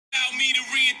Allow me to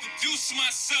reintroduce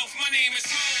myself. My name is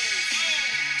Ho,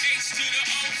 H to the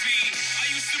OV. I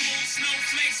used to move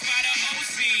snowflakes by the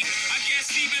OC. I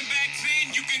guess even back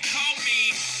then you can call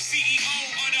me CEO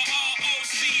of the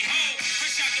ROC. Ho,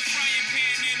 fresh out the frying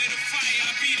pan into the fire.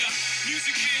 I be the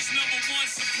music biz #1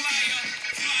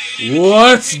 supplier.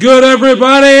 What's good,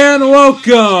 everybody, and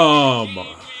welcome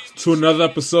to another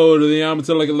episode of the I'm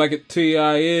Tell Like It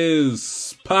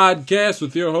T.I.is podcast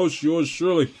with your host, yours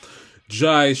truly,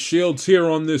 Jai Shields, here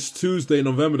on this Tuesday,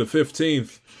 November the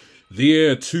 15th, the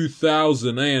year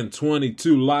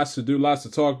 2022. Lots to do, lots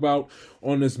to talk about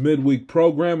on this midweek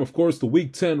program. Of course, the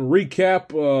Week 10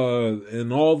 recap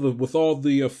and with all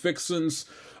the fixins.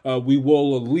 We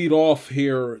will lead off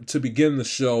here to begin the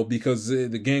show because the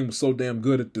game was so damn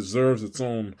good it deserves its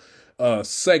own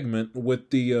segment with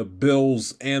the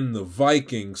Bills and the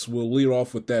Vikings. We'll lead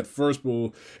off with that first. But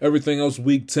everything else,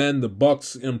 Week 10, the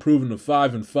Bucks improving to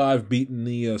 5-5, beating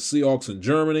the Seahawks in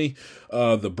Germany.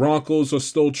 The Broncos are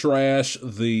still trash.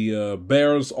 The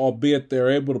Bears, albeit they're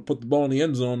able to put the ball in the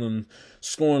end zone and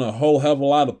scoring a whole hell of a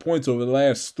lot of points over the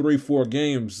last 3-4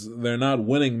 games, they're not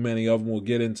winning many of them. We'll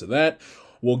get into that.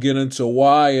 We'll get into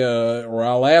why, or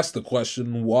I'll ask the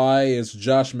question, why is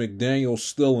Josh McDaniels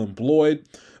still employed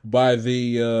by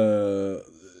the,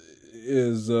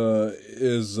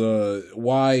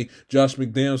 why Josh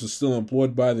McDaniels is still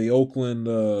employed by the Oakland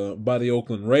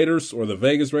Raiders, or the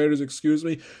Vegas Raiders, excuse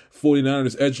me.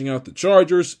 49ers edging out the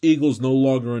Chargers. Eagles no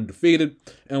longer undefeated.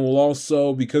 And we'll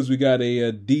also, because we got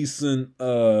a decent,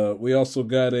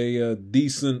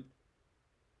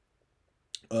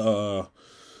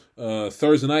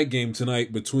 Thursday night game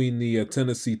tonight between the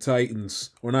Tennessee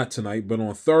Titans, or not tonight, but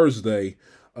on Thursday,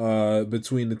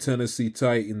 between the Tennessee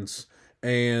Titans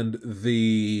and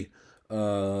the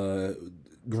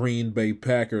Green Bay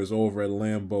Packers over at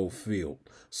Lambeau Field.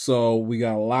 So we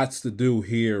got lots to do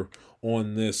here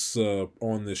on this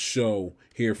show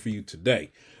here for you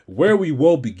today. Where we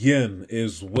will begin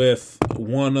is with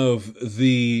one of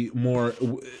the more,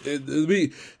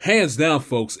 hands down,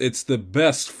 folks. It's the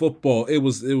best football. It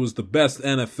was the best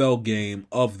NFL game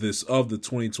of the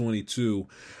 2022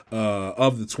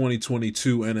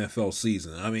 NFL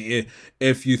season. I mean,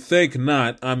 if you think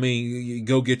not, I mean,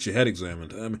 go get your head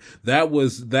examined. I mean,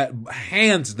 that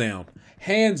hands down,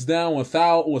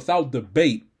 without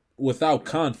debate. Without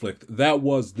conflict, that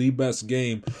was the best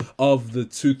game of the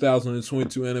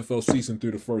 2022 NFL season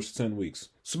through the first 10 weeks.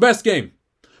 So best game.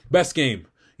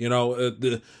 You know,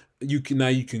 you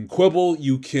can quibble,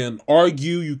 you can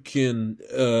argue, you can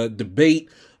debate.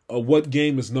 What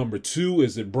game is number 2?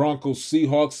 Is it Broncos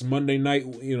Seahawks Monday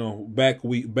night? You know, back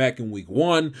in week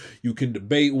 1. You can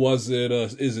debate, is it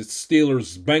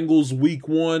Steelers Bengals week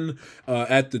 1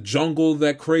 at the Jungle,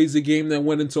 that crazy game that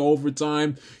went into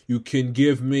overtime. You can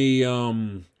give me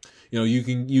you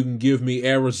can give me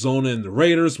Arizona and the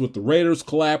Raiders with the Raiders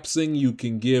collapsing. You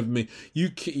can give me you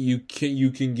can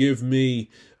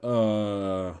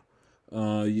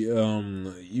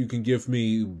give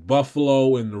me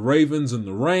Buffalo and the Ravens in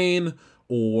the rain,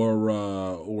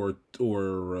 or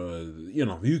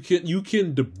you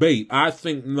can debate. I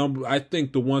think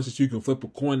the ones that you can flip a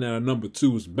coin at are number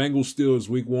 2 is Bengals Steelers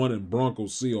week 1 and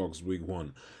Broncos Seahawks week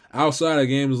 1. Outside of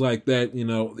games like that, you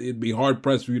know, it'd be hard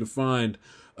pressed for you to find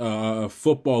a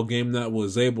football game that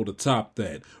was able to top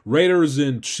that. Raiders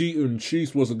and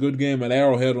Chiefs was a good game at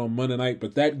Arrowhead on Monday night,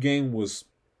 but that game was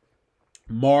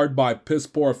marred by piss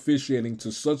poor officiating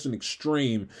to such an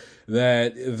extreme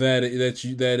that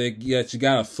you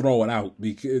gotta throw it out,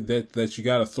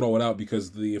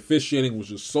 because the officiating was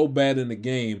just so bad in the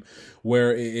game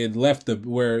where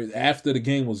where after the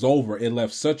game was over, it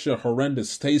left such a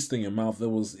horrendous taste in your mouth. It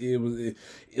was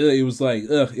like,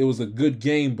 it was a good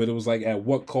game, but it was like, at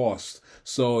what cost?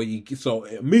 So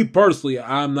me personally,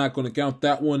 I'm not going to count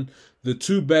that one.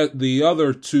 The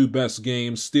other two best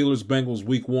games, Steelers Bengals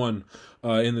week 1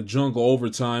 in the Jungle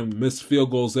overtime, missed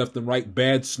field goals left and right,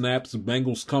 bad snaps. The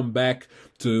Bengals come back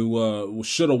to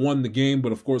should have won the game,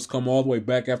 but of course come all the way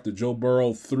back after Joe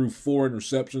Burrow threw 4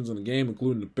 interceptions in the game,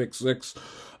 including the pick 6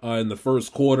 in the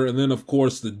first quarter. And then, of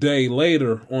course, the day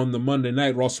later on the Monday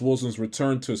night, Russell Wilson's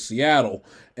return to Seattle,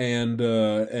 and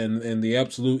the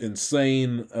absolute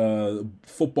insane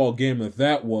football game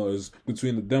that was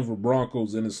between the Denver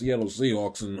Broncos and the Seattle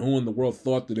Seahawks. And who in the world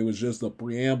thought that it was just a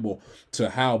preamble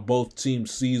to how both teams team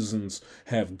seasons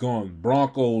have gone.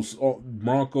 Broncos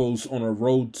on a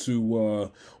road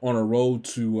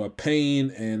to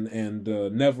pain and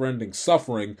never-ending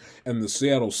suffering, and the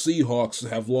Seattle Seahawks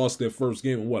have lost their first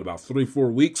game in about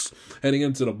 3-4 weeks heading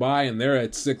into the bye, and they're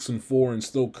at 6-4 and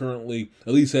still currently,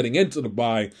 at least heading into the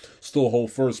bye, still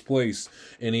hold first place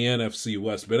in the NFC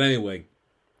West. But anyway,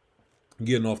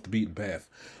 getting off the beaten path.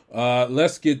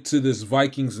 Let's get to this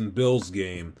Vikings and Bills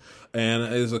game.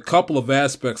 And there's a couple of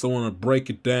aspects I want to break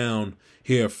it down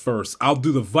here first. I'll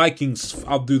do the Vikings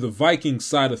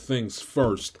side of things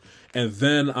first, and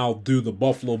then I'll do the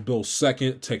Buffalo Bills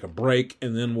second, take a break,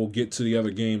 and then we'll get to the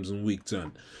other games in Week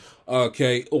 10.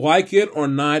 Okay, like it or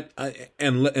not,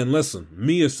 and listen,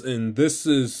 this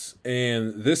is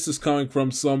coming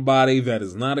from somebody that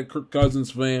is not a Kirk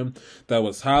Cousins fan, that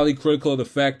was highly critical of the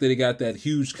fact that he got that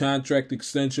huge contract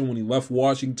extension when he left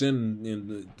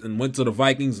Washington and went to the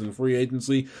Vikings in free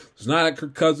agency. He's not a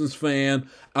Kirk Cousins fan,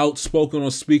 outspoken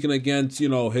or speaking against,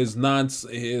 his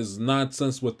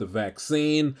nonsense with the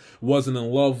vaccine. Wasn't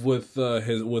in love with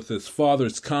his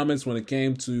father's comments when it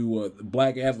came to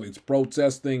black athletes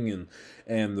protesting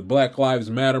and the Black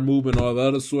Lives Matter movement, all the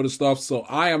other sort of stuff. So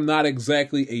I am not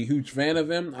exactly a huge fan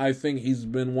of him. I think he's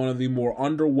been one of the more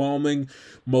underwhelming,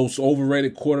 most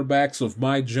overrated quarterbacks of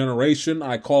my generation.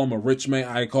 I call him a rich man.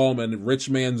 I call him a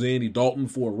rich man's Andy Dalton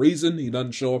for a reason. He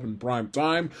doesn't show up in prime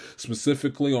time,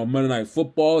 specifically on Monday Night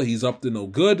Football. He's up to no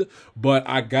good. But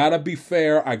I gotta be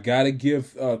fair. I gotta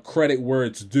give credit where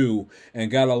it's due, and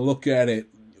gotta look at it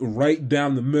right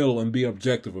down the middle and be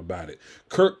objective about it.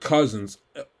 Kirk Cousins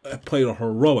played a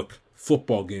heroic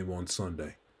football game on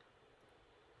Sunday.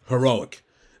 Heroic.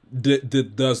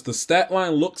 Does the stat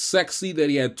line look sexy that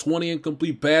he had 20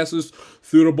 incomplete passes,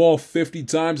 threw the ball 50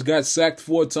 times, got sacked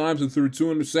 4 times, and threw 2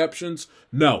 interceptions?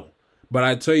 No. But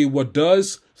I tell you what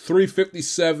does,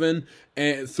 357,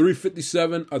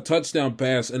 a touchdown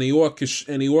pass, and he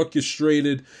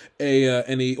orchestrated a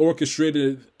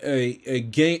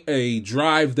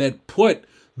drive that put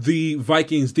the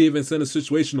Vikings defense in a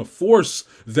situation to force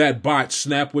that botch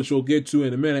snap, which we'll get to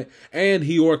in a minute, and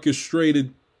he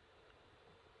orchestrated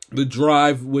the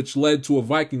drive which led to a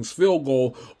Vikings field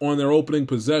goal on their opening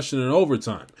possession in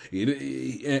overtime.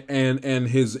 And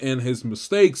his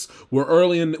mistakes were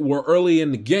early in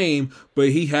the game, but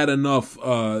he had enough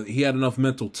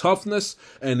mental toughness,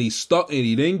 and he stuck, and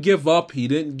he didn't give up. He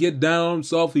didn't get down on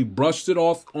himself. He brushed it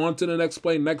off onto the next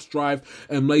play, next drive,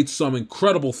 and made some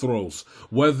incredible throws.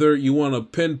 Whether you want to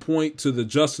pinpoint to the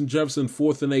Justin Jefferson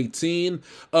 4th and 18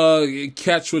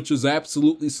 catch, which is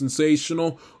absolutely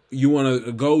sensational. You want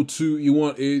to go to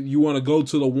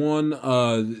the one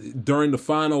during the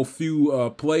final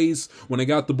few plays when they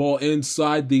got the ball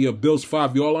inside the Bills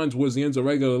 5-yard line towards the end of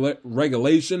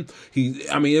regulation.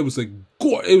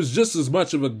 It was just as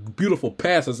much of a beautiful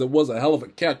pass as it was a hell of a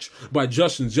catch by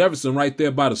Justin Jefferson right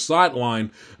there by the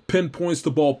sideline. Pinpoints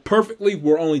the ball perfectly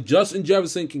where only Justin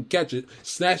Jefferson can catch it.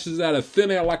 Snatches it out of thin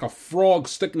air like a frog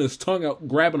sticking his tongue out,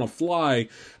 grabbing a fly.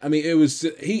 I mean, it was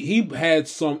he had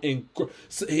some.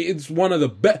 It's one of the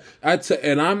best.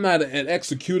 And I'm not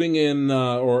exercising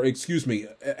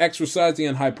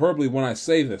in hyperbole when I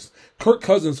say this. Kirk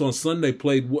Cousins on Sunday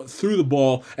threw the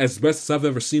ball as best as I've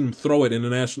ever seen him throw it in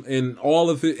his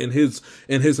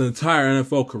entire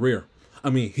NFL career. I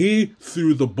mean, he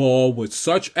threw the ball with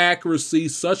such accuracy,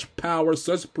 such power,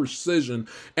 such precision,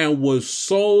 and was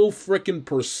so freaking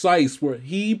precise where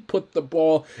he put the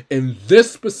ball in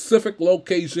this specific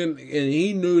location, and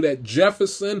he knew that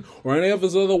Jefferson or any of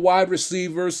his other wide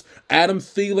receivers, Adam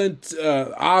Thielen,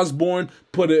 Osborne,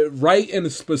 put it right in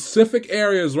the specific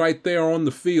areas right there on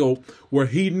the field where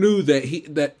he knew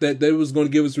that they was going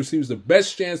to give his receivers the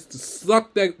best chance to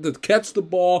catch the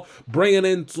ball, bring it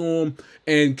into him,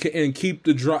 and keep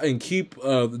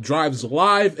the drives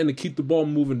alive, and to keep the ball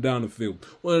moving down the field.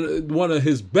 One of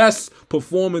his best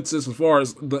performances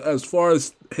as far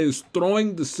as his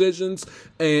throwing decisions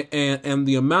and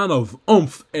the amount of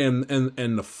oomph and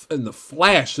the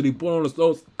flash that he put on his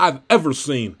throws I've ever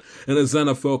seen in his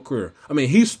NFL career. I mean,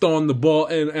 he's throwing the ball,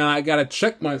 and I gotta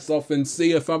check myself and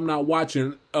see if I'm not watching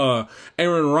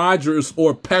Aaron Rodgers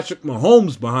or Patrick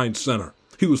Mahomes behind center.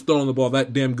 He was throwing the ball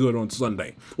that damn good on Sunday.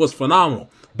 It was phenomenal.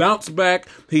 Bounce back.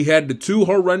 He had the two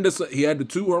horrendous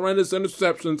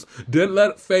interceptions. Didn't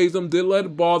let it faze him. Didn't let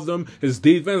it bother him. His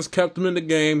defense kept him in the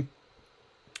game.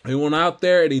 He went out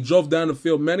there and he drove down the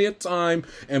field many a time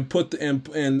and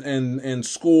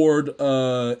scored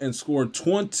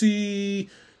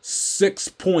 26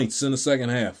 points in the second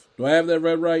half. Do I have that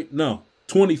read right? No,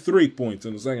 23 points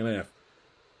in the second half.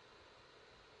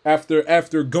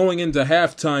 After going into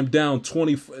halftime down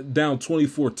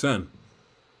 24-10.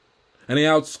 and he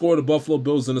outscored the Buffalo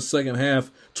Bills in the second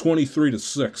half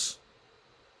 23-6.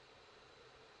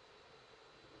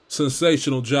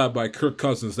 Sensational job by Kirk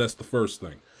Cousins. That's the first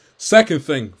thing. Second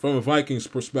thing, from a Vikings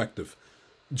perspective,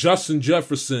 Justin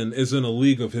Jefferson is in a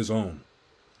league of his own.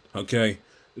 Okay?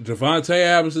 Devontae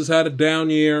Adams has had a down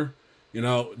year. You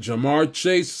know, Jamar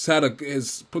Chase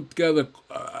has put together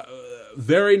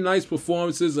very nice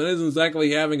performances and isn't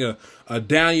exactly having a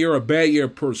down year, a bad year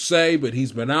per se, but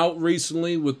he's been out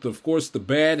recently with, of course, the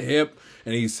bad hip,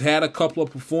 and he's had a couple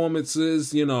of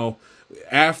performances, you know.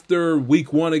 After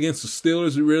week 1 against the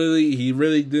Steelers, he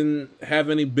really didn't have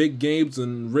any big games,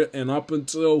 and up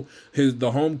until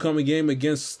the homecoming game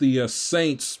against the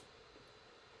Saints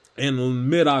in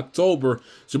mid-October,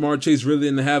 Jamar Chase really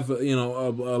didn't have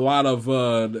a lot of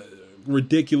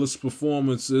ridiculous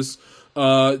performances. We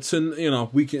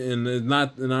can and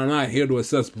I'm not here to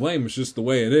assess blame. It's just the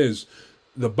way it is.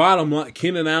 The bottom line,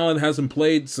 Keenan Allen hasn't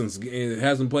played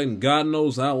in God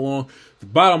knows how long. The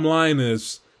bottom line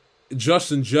is,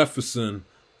 Justin Jefferson,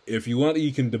 if you want,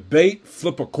 you can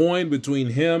flip a coin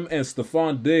between him and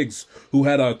Stephon Diggs, who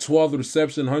had a 12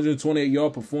 reception,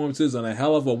 128-yard performances, and a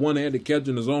hell of a one-handed catch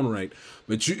in his own right.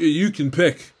 But you can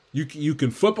pick. You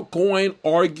can flip a coin,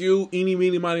 argue, eeny,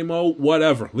 meeny, miny, mo,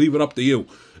 whatever. Leave it up to you.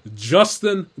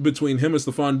 Justin, between him and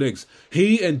Stephon Diggs,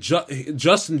 he and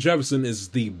Justin Jefferson is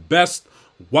the best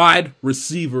wide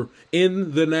receiver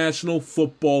in the National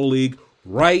Football League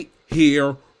right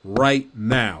here, right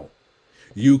now.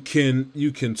 You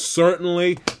can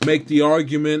certainly make the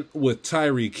argument with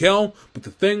Tyreek Hill, but the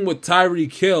thing with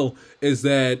Tyreek Hill is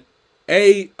that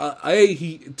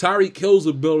Tyreek Hill's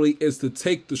ability is to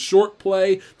take the short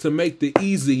play to make the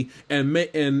easy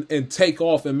and take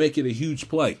off and make it a huge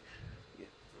play.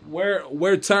 Where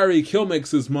Tyreek Hill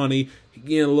makes his money,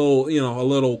 a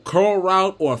little curl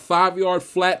route or a 5-yard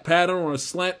flat pattern or a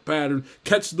slant pattern,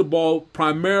 catches the ball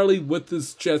primarily with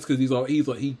his chest because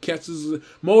he catches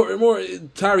more.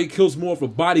 Tyreek Hill's more of a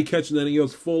body catcher than he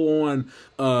is full on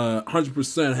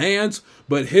 100% hands.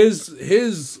 But his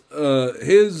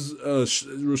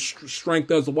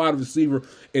strength as a wide receiver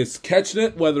is catching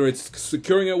it, whether it's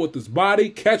securing it with his body,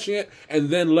 catching it, and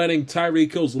then letting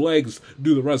Tyreek Hill's legs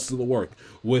do the rest of the work.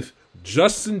 With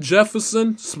Justin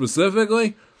Jefferson,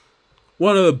 specifically,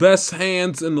 one of the best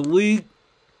hands in the league.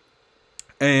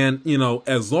 And,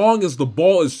 as long as the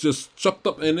ball is just chucked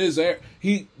up in his air,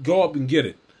 he go up and get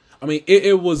it. I mean,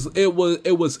 it was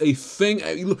a thing.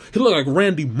 He looked like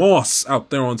Randy Moss out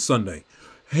there on Sunday.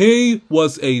 He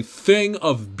was a thing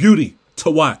of beauty to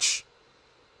watch.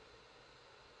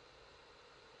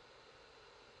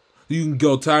 You can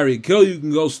go Tyreek Hill, you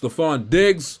can go Stephon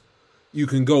Diggs, you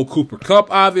can go Cooper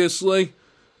Kupp, obviously,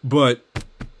 but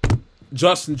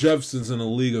Justin Jefferson's in a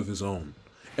league of his own.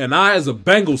 And I, as a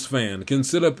Bengals fan, can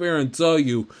sit up here and tell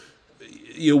you,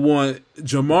 you want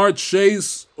Jamar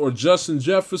Chase or Justin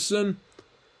Jefferson.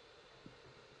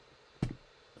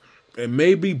 It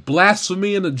may be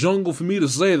blasphemy in the jungle for me to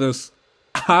say this.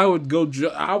 I would go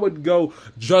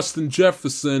Justin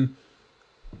Jefferson,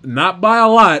 not by a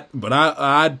lot, but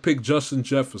I'd pick Justin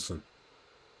Jefferson.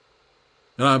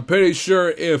 And I'm pretty sure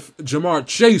if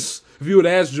you would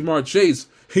ask Jamar Chase,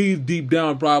 he'd deep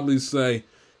down probably say,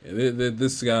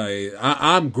 this guy,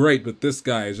 I'm great, but this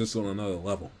guy is just on another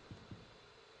level.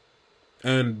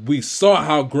 And we saw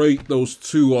how great those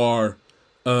two are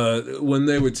when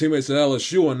they were teammates at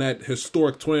LSU on that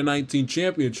historic 2019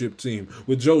 championship team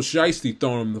with Joe Shiesty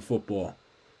throwing him the football.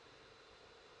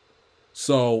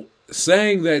 So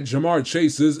saying that Jamar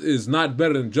Chase is not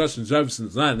better than Justin Jefferson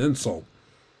is not an insult.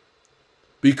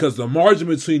 Because the margin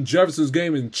between Jefferson's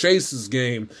game and Chase's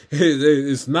game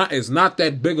is not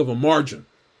that big of a margin.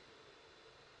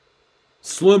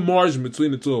 Slim margin between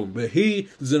the two of them. But he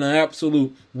is in an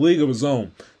absolute league of his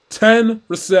own. 10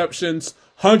 receptions,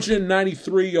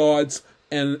 193 yards,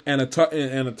 and a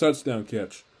touchdown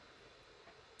catch.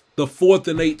 The 4th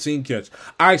and 18 catch.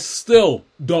 I still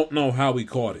don't know how he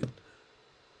caught it.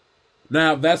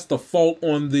 Now that's the fault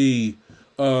on the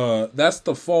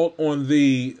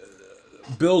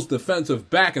Bills defensive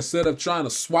back. Instead of trying to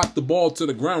swat the ball to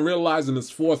the ground, realizing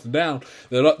it's 4th down,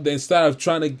 that instead of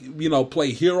trying to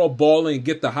play hero ball and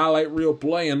get the highlight reel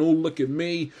play and look at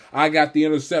me, I got the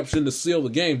interception to seal the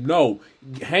game. No,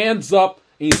 hands up,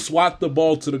 and he swat the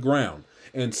ball to the ground.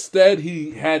 Instead,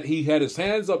 he had his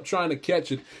hands up trying to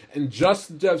catch it, and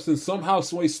Justin Jefferson somehow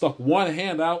stuck one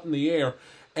hand out in the air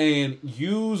and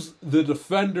used the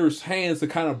defender's hands to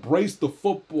kind of brace the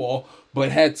football,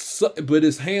 but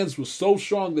his hands were so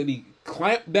strong that he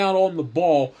clamped down on the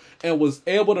ball and was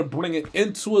able to bring it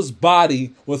into his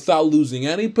body without losing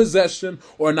any possession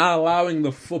or not allowing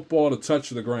the football to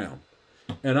touch the ground.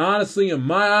 And honestly, in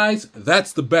my eyes,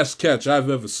 that's the best catch I've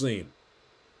ever seen.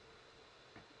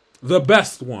 The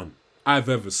best one I've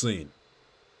ever seen.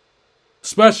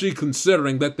 Especially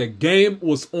considering that the game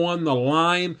was on the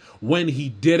line when he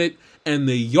did it, and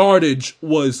the yardage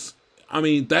was, I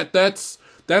mean, that's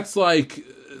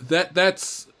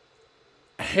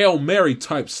Hail Mary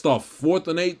type stuff. 4th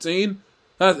and 18.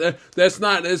 That's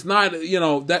not,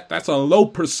 that's a low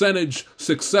percentage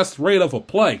success rate of a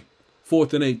play.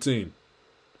 4th and 18.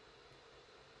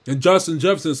 And Justin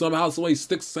Jefferson somehow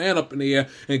sticks his hand up in the air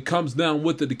and comes down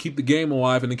with it to keep the game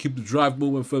alive and to keep the drive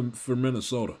moving for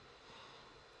Minnesota.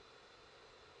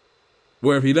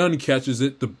 Where if he doesn't catches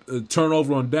it, the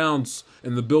turnover on downs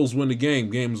and the Bills win the game.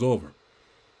 Game's over.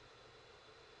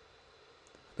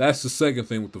 That's the second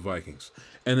thing with the Vikings.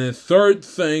 And then third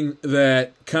thing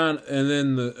the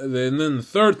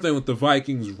third thing with the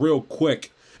Vikings real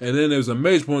quick. And then there's a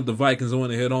major point with the Vikings I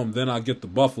want to hit home. Then I'll get to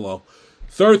Buffalo.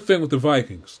 Third thing with the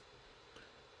Vikings.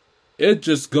 It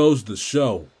just goes to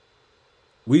show.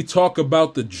 We talk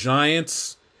about the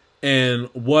Giants and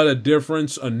what a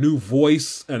difference a new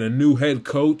voice and a new head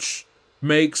coach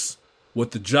makes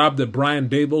with the job that Brian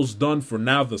Daboll's done for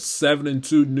now the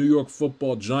 7-2 New York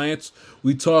Football Giants.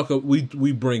 We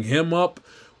bring him up.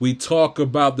 We talk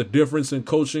about the difference in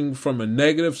coaching from a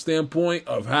negative standpoint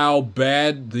of how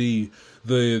bad the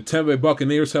Tampa Bay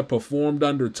Buccaneers have performed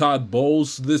under Todd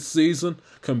Bowles this season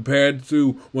compared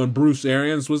to when Bruce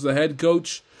Arians was the head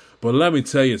coach. But let me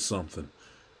tell you something.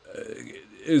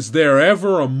 Is there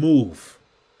ever a move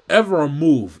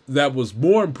that was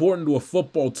more important to a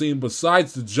football team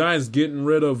besides the Giants getting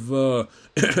rid of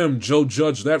Joe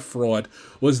Judge, that fraud?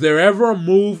 Was there ever a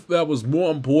move that was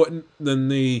more important than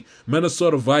the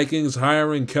Minnesota Vikings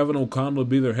hiring Kevin O'Connell to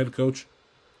be their head coach?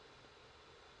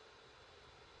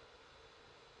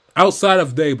 Outside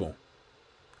of Daboll.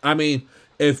 I mean,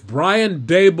 if Brian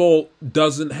Daboll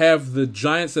doesn't have the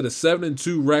Giants at a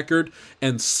 7-2 record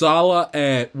and Saleh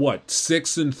at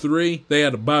 6-3, they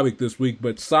had a bye week this week,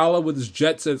 but Saleh with his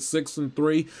Jets at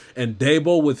 6-3 and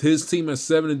Daboll with his team at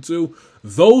 7-2,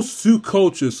 those two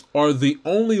coaches are the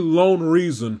only lone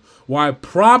reason why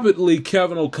probably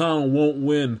Kevin O'Connell won't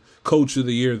win Coach of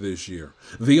the Year this year.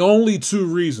 The only two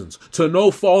reasons, to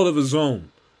no fault of his own.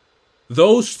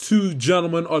 Those two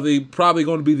gentlemen are probably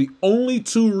going to be the only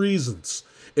two reasons.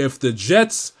 If the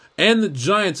Jets and the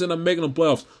Giants end up making the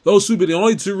playoffs, those would be the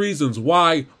only two reasons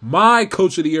why my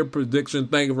Coach of the Year prediction,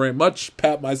 thank you very much,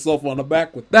 pat myself on the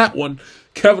back with that one,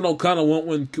 Kevin O'Connell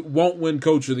won't win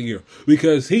Coach of the Year.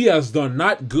 Because he has done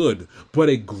not good, but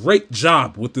a great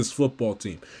job with this football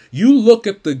team. You look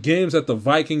at the games that the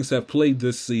Vikings have played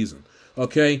this season,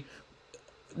 okay?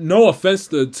 No offense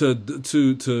to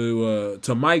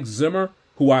Mike Zimmer,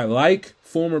 who I like,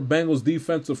 former Bengals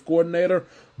defensive coordinator,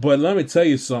 but let me tell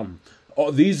you something.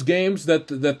 These games that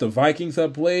the Vikings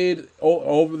have played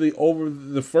over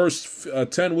the first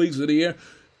 10 weeks of the year,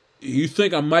 you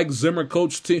think a Mike Zimmer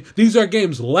coach team? These are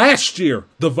games last year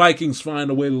the Vikings find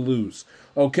a way to lose.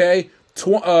 Okay,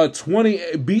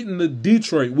 20 beating the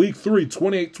Detroit week 3,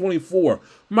 28-24.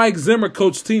 Mike Zimmer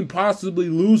coach team possibly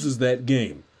loses that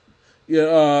game.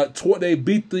 They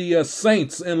beat the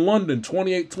Saints in London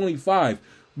 28-25.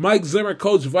 Mike Zimmer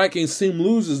coach Vikings team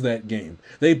loses that game.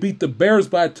 They beat the Bears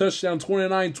by a touchdown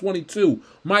 29-22.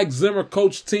 Mike Zimmer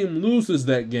coach team loses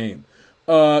that game.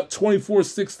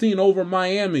 24-16 over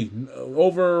Miami.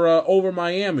 Over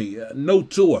Miami. No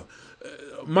Tua.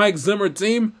 Mike Zimmer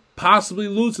team possibly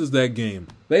loses that game.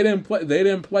 They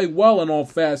didn't play well in all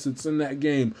facets in that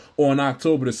game on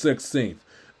October the 16th.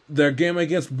 Their game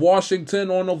against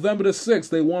Washington on November the 6th,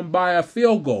 they won by a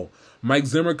field goal. Mike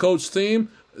Zimmer coach team,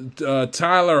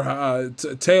 Taylor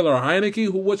Heineke,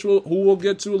 who we'll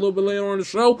get to a little bit later on the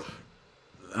show.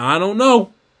 I don't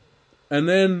know. And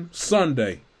then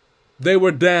Sunday, they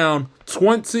were down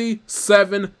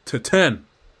 27-10.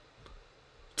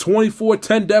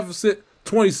 24-10 deficit,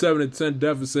 27-10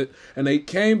 deficit, and they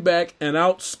came back and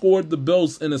outscored the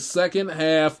Bills in the second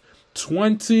half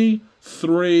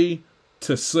 23-6.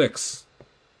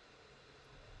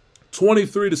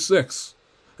 23-6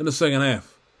 in the second half.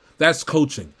 That's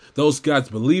coaching. Those guys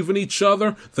believe in each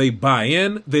other. They buy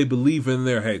in. They believe in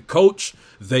their head coach.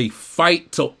 They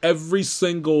fight for every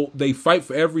single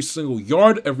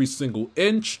yard, every single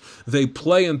inch. They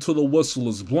play until the whistle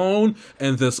is blown.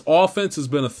 And this offense has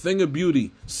been a thing of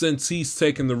beauty since he's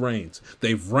taken the reins.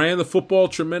 They've ran the football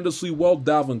tremendously well.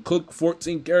 Dalvin Cook,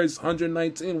 14 carries,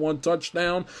 119, 1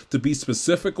 touchdown, to be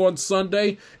specific, on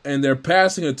Sunday. And their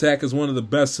passing attack is one of the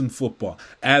best in football.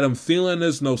 Adam Thielen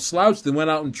is no slouch. They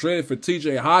went out and traded traded for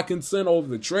T.J. Hawkinson over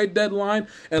the trade deadline.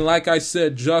 And like I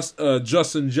said,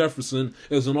 Justin Jefferson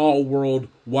is an all-world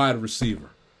wide receiver.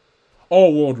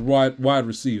 All-world wide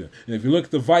receiver. And if you look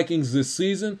at the Vikings this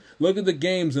season, look at the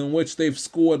games in which they've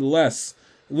scored less.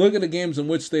 Look at the games in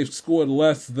which they've scored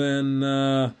less than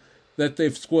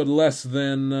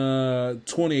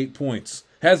 28 points.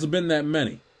 Hasn't been that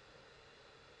many.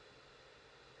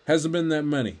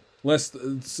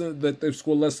 That they've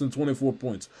scored less than 24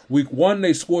 points. Week 1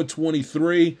 they scored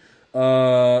 23.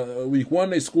 And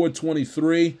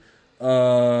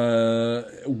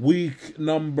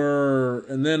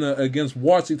then against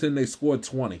Washington they scored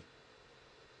 20.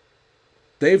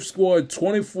 They've scored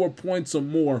 24 points or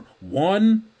more.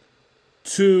 And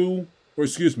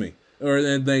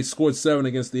they scored 7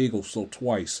 against the Eagles, so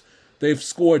twice. They've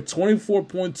scored 24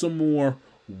 points or more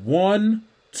 1,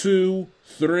 2,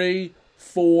 3,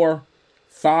 4,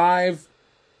 5,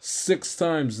 6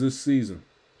 times this season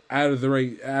out of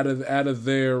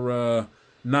their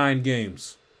 9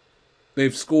 games.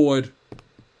 They've scored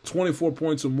 24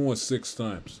 points or more 6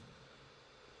 times.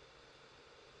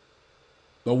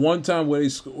 The one time where they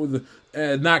scored,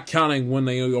 not counting when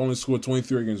they only scored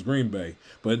 23 against Green Bay,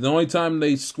 but the only time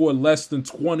they scored less than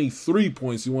 23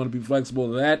 points, you want to be flexible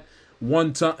to that.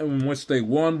 One time in which they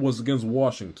won was against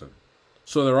Washington.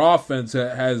 So their offense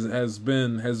has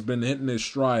been hitting their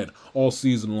stride all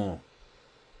season long,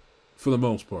 for the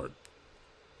most part.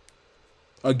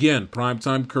 Again,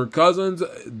 primetime Kirk Cousins,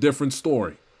 different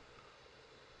story.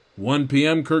 1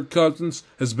 p.m. Kirk Cousins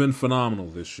has been phenomenal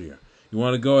this year. You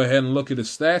want to go ahead and look at his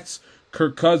stats?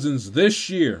 Kirk Cousins this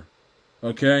year,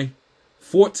 14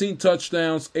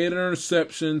 touchdowns, 8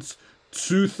 interceptions,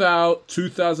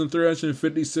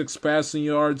 2,356 passing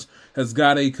yards, has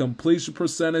got a completion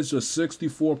percentage of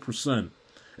 64%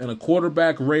 and a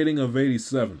quarterback rating of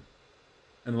 87.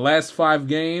 In the last 5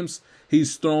 games,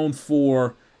 he's thrown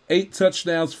for 8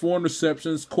 touchdowns, 4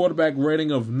 interceptions, quarterback rating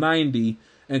of 90,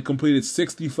 and completed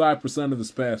 65% of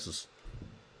his passes.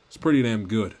 It's pretty damn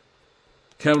good.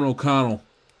 Kevin O'Connell,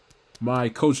 my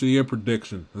Coach of the Year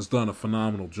prediction, has done a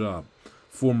phenomenal job.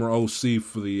 Former OC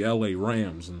for the LA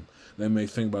Rams, and they may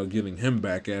think about getting him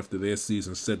back after their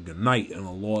season said goodnight in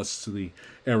a loss to the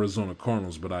Arizona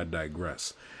Cardinals, but I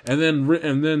digress. And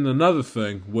then another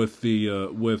thing with the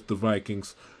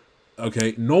Vikings.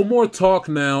 Okay, no more talk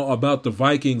now about the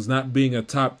Vikings not being a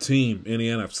top team in the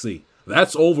NFC.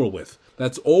 That's over with.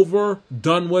 That's over,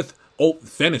 done with. Oh,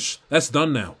 finished. That's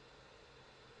done now.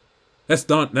 That's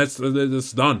done. That's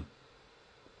done.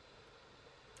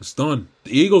 It's done.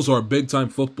 The Eagles are a big-time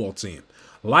football team.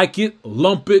 Like it,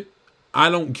 lump it, I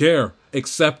don't care.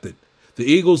 Accept it. The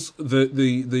Eagles,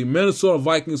 the Minnesota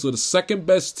Vikings are the second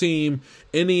best team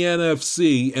in the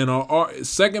NFC and are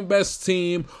second best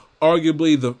team,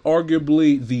 arguably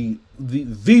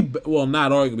well,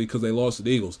 not arguably because they lost to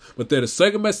the Eagles, but they're the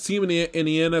second best team in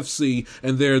the NFC,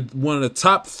 and they're one of the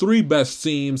top 3 best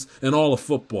teams in all of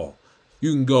football.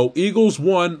 You can go Eagles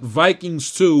 1,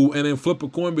 Vikings 2, and then flip a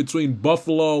coin between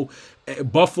Buffalo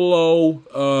and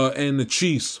the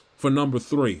Chiefs for number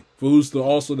 3, for who's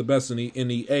also the best in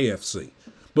the AFC.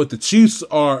 But the Chiefs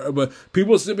are. But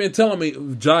people sit there telling me,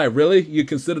 Jai, really? You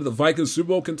consider the Vikings Super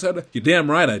Bowl contender? You're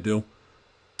damn right I do.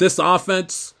 This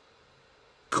offense,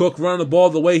 Cook running the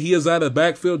ball the way he is out of the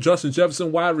backfield, Justin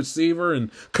Jefferson wide receiver, and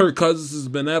Kirk Cousins has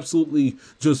been absolutely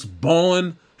just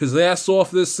balling his ass off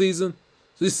this season.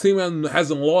 This team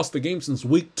hasn't lost a game since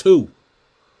week 2.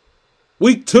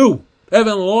 Week 2. They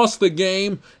haven't lost a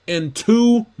game in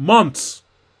 2 months.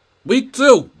 Week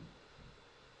 2.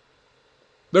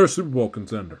 They're a Super Bowl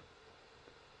contender.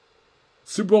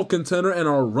 Super Bowl contender and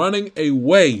are running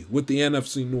away with the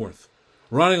NFC North.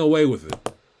 Running away with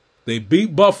it. They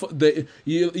beat Buffalo.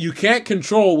 You can't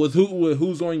control with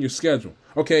who's on your schedule.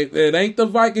 Okay, it ain't the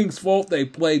Vikings' fault. They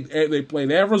played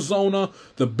Arizona,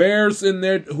 the Bears in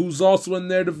there, who's also in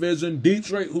their division,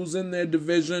 Detroit, who's in their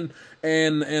division,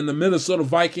 and the Minnesota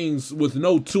Vikings with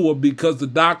no Tua because the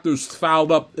doctors fouled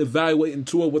up evaluating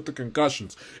Tua with the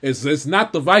concussions. It's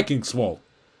not the Vikings' fault.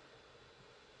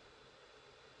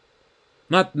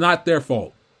 Not their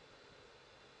fault.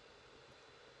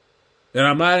 And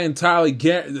I'm not entirely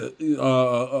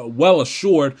well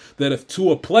assured that if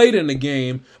Tua played in the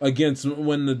game against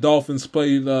when the Dolphins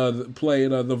played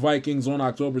the Vikings on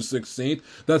October 16th,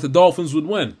 that the Dolphins would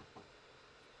win.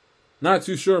 Not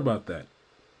too sure about that.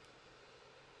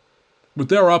 But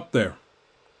they're up there.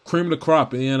 Cream of the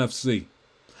crop in the NFC.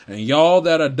 And y'all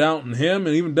that are doubting him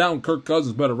and even doubting Kirk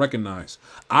Cousins better recognize.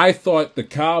 I thought the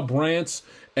Kyle Brandts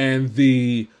and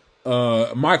the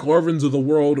Michael Irvins of the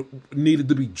world needed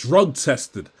to be drug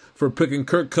tested for picking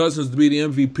Kirk Cousins to be the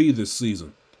MVP this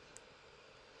season.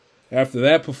 After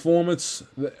that performance,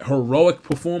 the heroic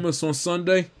performance on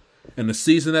Sunday, and the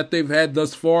season that they've had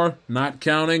thus far, not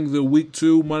counting the Week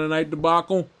 2 Monday Night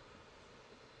debacle,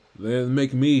 they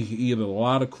make me eat a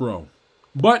lot of crow.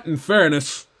 But in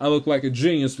fairness, I look like a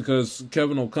genius because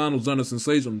Kevin O'Connell's done a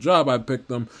sensational job. I picked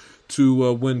them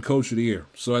to win Coach of the Year.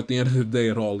 So at the end of the day,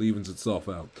 it all evens itself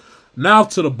out. Now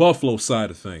to the Buffalo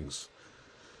side of things.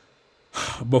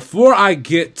 Before I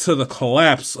get to the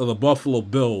collapse of the Buffalo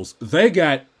Bills, they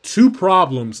got two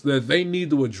problems that they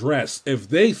need to address if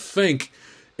they think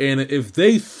that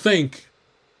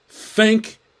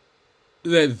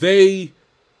they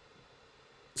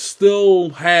still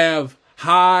have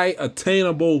high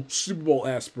attainable Super Bowl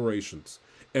aspirations.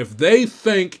 If they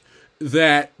think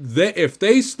that if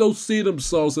they still see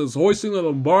themselves as hoisting the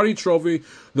Lombardi Trophy,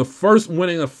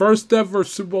 winning the first ever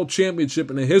Super Bowl championship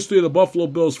in the history of the Buffalo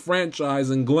Bills franchise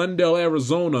in Glendale,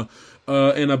 Arizona,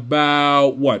 in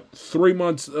about 3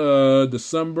 months,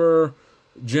 December,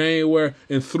 January,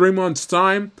 in 3 months'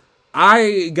 time,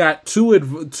 I got two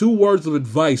words of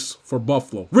advice for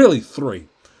Buffalo. Really, three.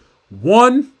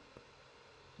 One,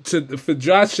 for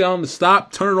Josh Allen to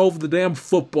stop turning over the damn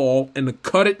football and to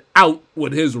cut it out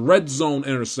with his red zone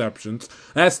interceptions.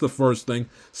 That's the first thing.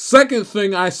 Second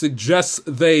thing, I suggest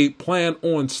they plan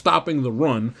on stopping the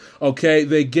run. Okay,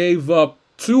 they gave up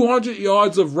 200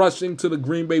 yards of rushing to the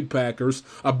Green Bay Packers,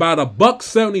 about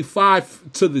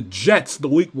 $175 to the Jets the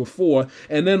week before,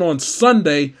 and then on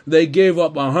Sunday, they gave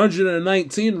up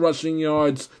 119 rushing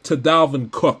yards to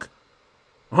Dalvin Cook.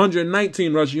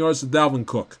 119 rushing yards to Dalvin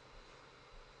Cook.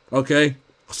 Okay,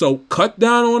 so cut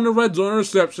down on the red zone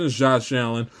interceptions, Josh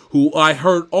Allen, who I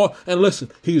heard all. And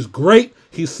listen, he's great.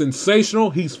 He's sensational.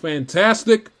 He's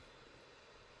fantastic.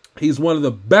 He's one of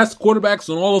the best quarterbacks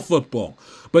in all of football.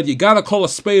 But you got to call a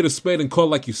spade and call it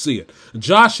like you see it.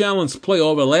 Josh Allen's play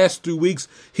over the last 2 weeks,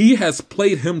 he has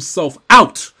played himself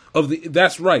out of the,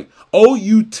 that's right,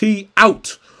 O-U-T,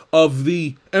 out of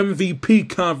the MVP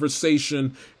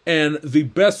conversation and the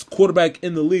best quarterback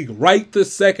in the league right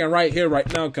this second, right here,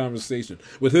 right now conversation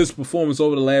with his performance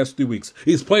over the last 2 weeks.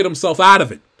 He's played himself out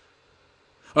of it.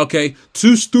 Okay,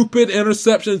 two stupid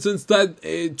interceptions in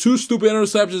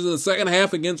the second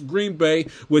half against Green Bay,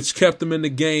 which kept him in the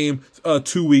game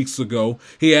 2 weeks ago.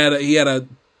 He had a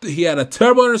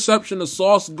terrible interception to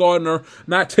Sauce Gardner,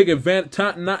 not taking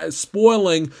advantage, not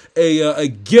spoiling a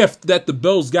gift that the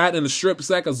Bills got in a strip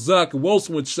sack of Zach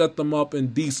Wilson, which set them up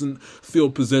in decent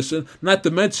field position. Not to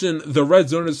mention the red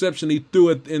zone interception he threw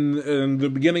it in the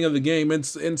beginning of the game,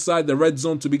 inside the red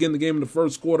zone to begin the game in the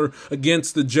first quarter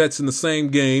against the Jets in the same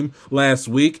game last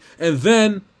week. And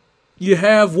then you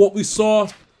have what we saw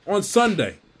on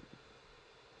Sunday.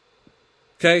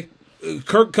 Okay?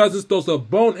 Kirk Cousins throws a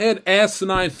bonehead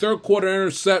asinine third quarter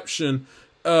interception,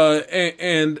 I'm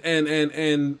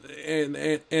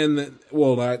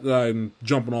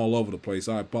jumping all over the place.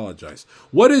 I apologize.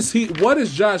 What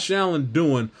is Josh Allen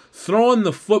doing? Throwing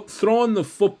the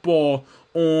football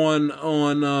on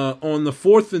the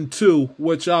 4th and 2,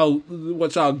 which I'll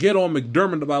get on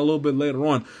McDermott about a little bit later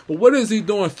on. But what is he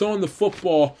doing? Throwing the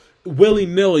football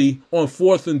willy-nilly on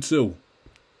 4th and 2,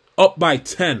 up by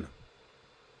 10.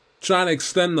 Trying to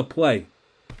extend the play.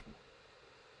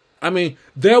 I mean,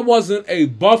 there wasn't a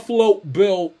Buffalo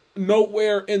Bill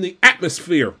nowhere in the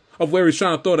atmosphere of where he's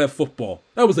trying to throw that football.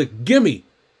 That was a gimme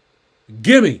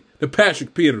to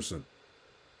Patrick Peterson.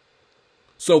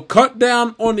 So cut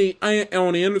down on the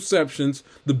interceptions.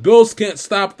 The Bills can't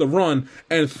stop the run.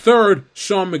 And third,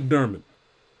 Sean McDermott.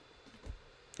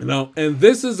 And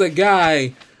this is a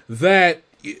guy that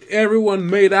everyone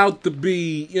made out to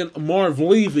be Marv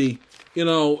Levy,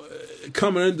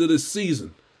 coming into this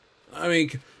season. I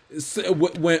mean,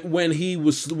 when he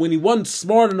wasn't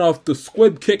smart enough to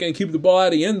squib kick and keep the ball out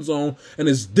of the end zone, and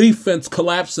his defense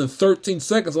collapsed in 13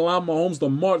 seconds, allowing Mahomes to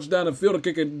march down the field and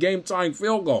kick a game-tying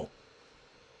field goal.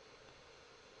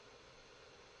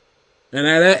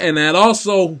 And that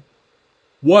also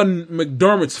wasn't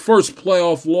McDermott's first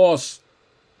playoff loss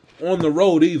on the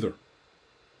road either.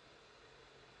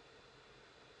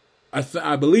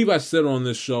 I believe I said on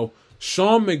this show,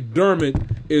 Sean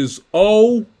McDermott is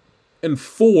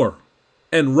 0-4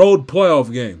 in road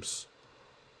playoff games.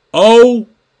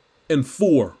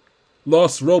 0-4.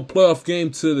 Lost road playoff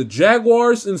game to the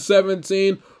Jaguars in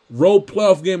 17. Road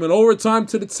playoff game in overtime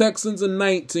to the Texans in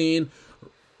 19.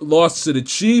 Lost to the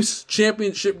Chiefs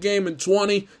championship game in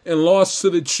 20. And lost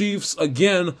to the Chiefs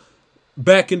again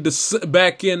back in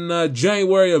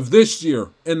January of this year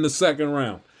in the second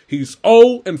round. He's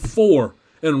 0-4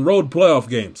 in road playoff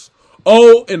games.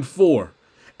 0-4.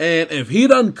 And if he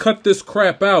doesn't cut this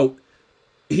crap out,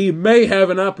 he may have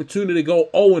an opportunity to go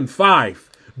 0-5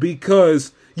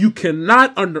 because you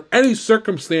cannot, under any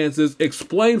circumstances,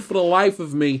 explain for the life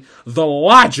of me the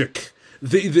logic,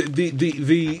 the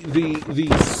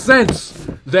sense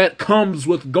that comes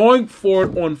with going for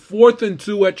it on 4th and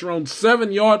 2 at your own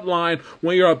 7-yard line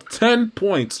when you're up 10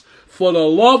 points. For the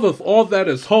love of all that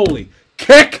is holy,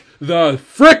 kick the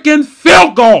frickin'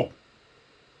 field goal.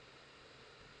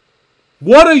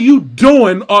 What are you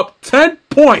doing up 10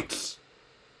 points?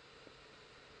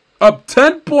 Up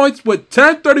 10 points with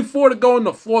 10:34 to go in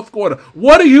the 4th quarter.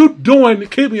 What are you doing to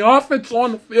keep the offense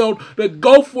on the field to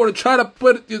go for to try to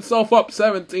put yourself up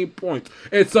 17 points?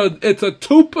 It's a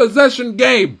 2-possession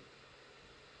game.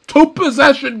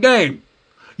 2-possession game.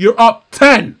 You're up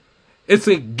 10. It's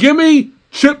a gimme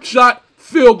chip shot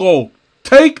field goal.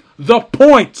 Take the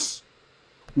points.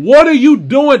 What are you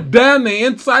doing down the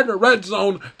inside the red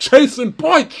zone chasing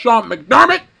points, Sean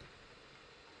McDermott?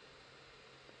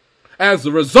 As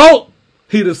a result,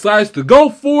 he decides to go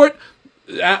for it.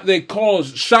 They call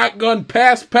shotgun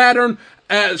pass pattern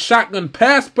on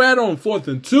 4th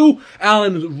and 2.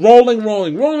 Allen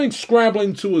rolling,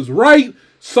 scrambling to his right.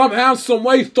 Somehow, some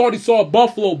way, thought he saw a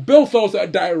Buffalo Bill, throws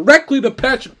that directly to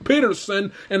Patrick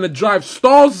Peterson, and the drive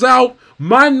stalls out.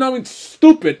 Mind-numbing,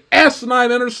 stupid,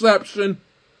 asinine interception.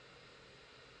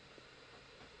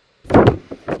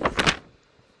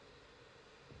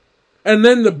 And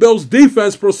then the Bills'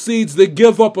 defense proceeds to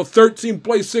give up a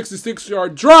 13-play,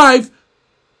 66-yard drive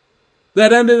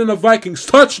that ended in a Vikings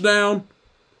touchdown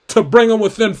to bring them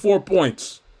within 4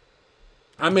 points.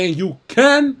 I mean, you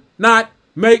cannot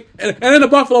make... And then the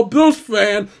Buffalo Bills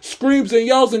fan screams and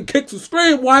yells and kicks and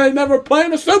screams why they never play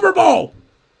in the Super Bowl.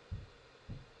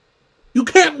 You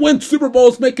can't win Super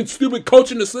Bowls making stupid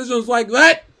coaching decisions like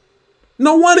that.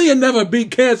 No wonder you never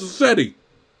beat Kansas City.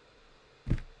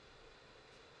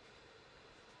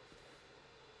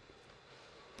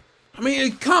 I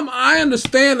mean, I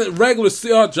understand that regular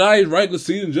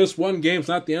season, just one game, it's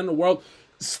not the end of the world.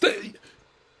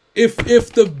 If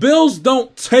the Bills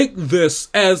don't take this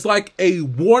as like a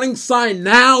warning sign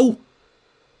now,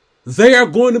 they are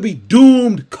going to be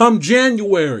doomed come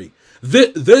January.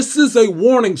 This is a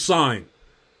warning sign.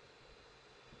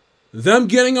 Them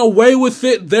getting away with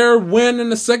it, their win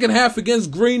in the second half against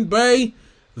Green Bay,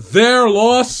 their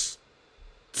loss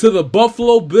to the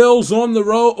Buffalo Bills on the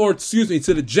road, to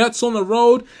the Jets on the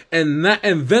road, and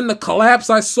then the collapse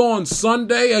I saw on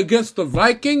Sunday against the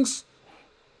Vikings.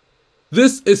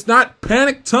 This is not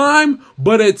panic time,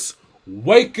 but it's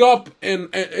wake up and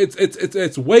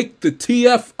it's wake the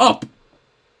TF up.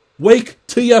 Wake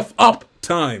TF up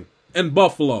time in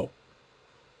Buffalo.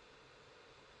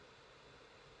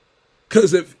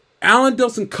 Because if Allen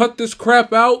doesn't cut this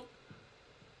crap out,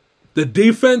 the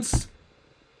defense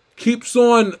keeps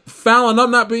on fouling up,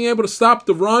 not being able to stop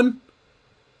the run,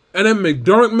 and then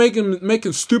McDermott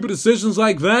making stupid decisions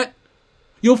like that,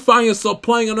 you'll find yourself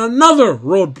playing in another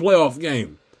road playoff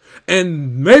game.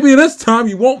 And maybe this time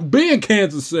you won't be in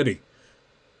Kansas City.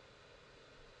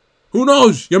 Who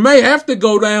knows? You may have to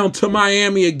go down to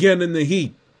Miami again in the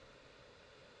heat.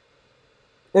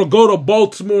 Or go to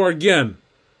Baltimore again.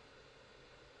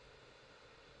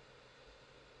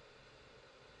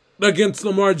 Against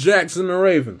Lamar Jackson and the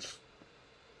Ravens.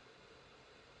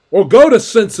 Or go to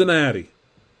Cincinnati.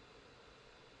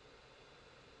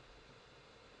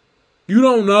 You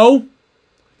don't know.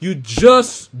 You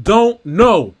just don't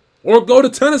know. Or go to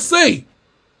Tennessee.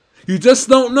 You just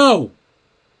don't know.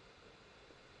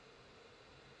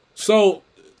 So,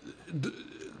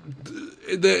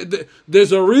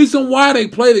 there's a reason why they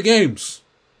play the games.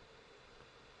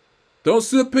 Don't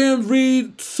sit up here and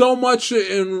read so much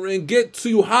and get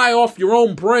too high off your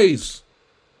own praise.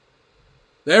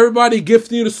 Everybody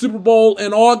gifting you the Super Bowl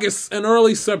in August and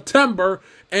early September,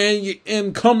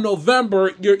 and come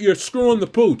November, you're screwing the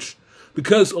pooch.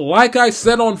 Because like I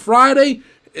said on Friday,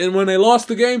 and when they lost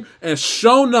the game, and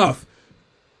sure enough,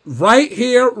 right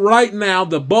here, right now,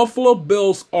 the Buffalo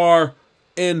Bills are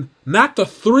in not the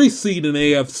 3 seed in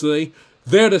the AFC,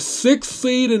 they're the 6th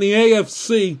seed in the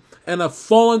AFC, and have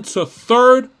fallen to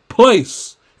 3rd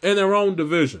place in their own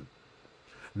division.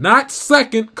 Not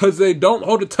 2nd, because they don't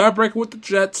hold a tiebreaker with the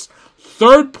Jets.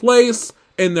 3rd place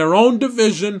in their own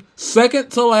division, 2nd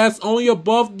to last, only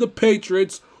above the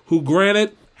Patriots, who,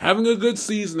 granted, having a good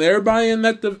season. Everybody in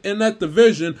that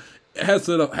division has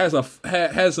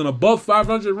an above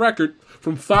 500 record,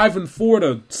 from 5-4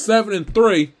 to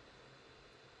 7-3.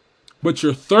 But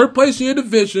you're 3rd place in your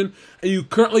division, and you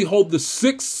currently hold the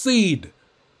 6th seed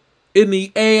in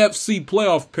the AFC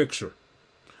playoff picture.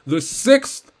 The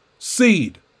 6th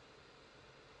seed.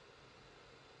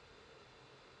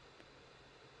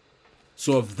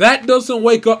 So if that doesn't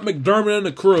wake up McDermott and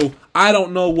the crew, I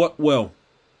don't know what will.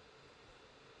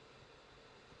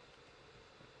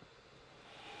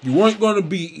 You weren't going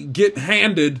to get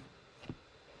handed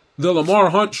the Lamar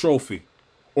Hunt Trophy,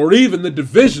 or even the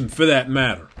division for that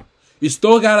matter. You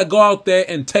still got to go out there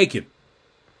and take it.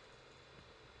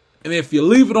 And if you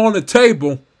leave it on the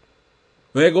table,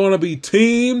 there are going to be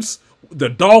teams, the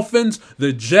Dolphins,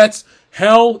 the Jets,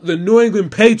 hell, the New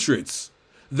England Patriots,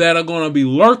 that are going to be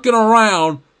lurking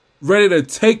around ready to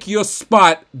take your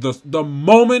spot the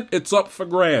moment it's up for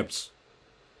grabs.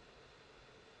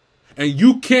 And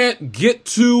you can't get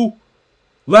to,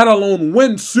 let alone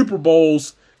win Super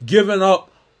Bowls, giving up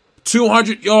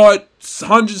 200-yard,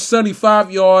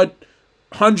 175-yard,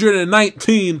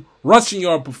 119 rushing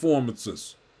yard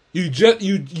performances.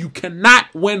 You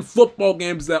cannot win football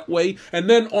games that way, and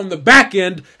then on the back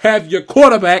end have your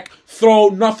quarterback throw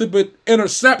nothing but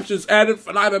interceptions ad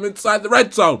infinitum inside the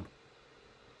red zone.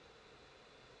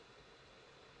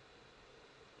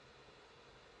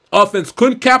 Offense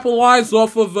couldn't capitalize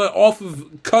off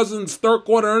of Cousins' third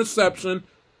quarter interception.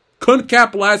 Couldn't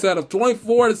capitalize out of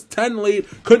 24-10 lead.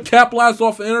 Couldn't capitalize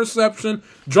off an interception.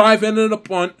 Drive ended a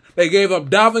punt. They gave up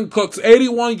Dalvin Cook's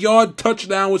 81-yard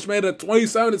touchdown, which made it a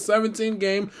 27-17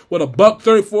 game with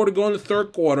 $1:34 to go in the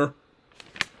third quarter.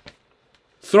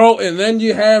 And then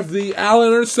you have the Allen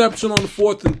interception on the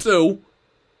 4th and 2.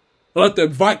 Let the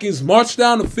Vikings march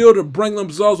down the field to bring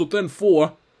themselves within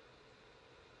 4.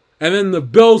 And then the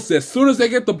Bills, as soon as they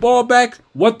get the ball back,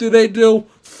 what do?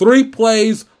 3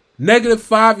 plays,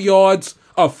 -5 yards,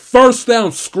 a first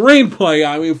down screenplay.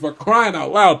 I mean, for crying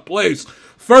out loud, please.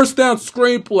 First down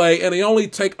screenplay, and they only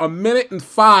take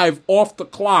 1:05 off the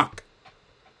clock,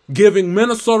 giving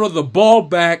Minnesota the ball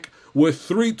back with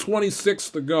 3:26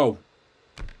 to go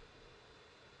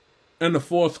in the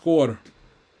fourth quarter.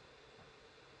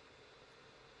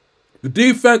 The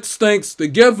defense stinks. They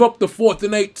give up the 4th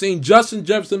and 18. Justin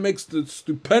Jefferson makes the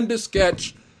stupendous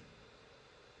catch.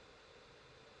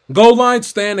 Goal line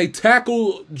stand. They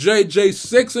tackle JJ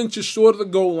 6 inches short of the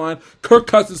goal line. Kirk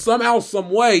Cousins somehow, some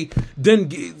way didn't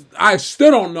get, I still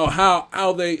don't know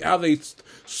how they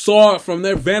saw it from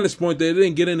their vantage point. They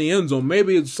didn't get in the end zone.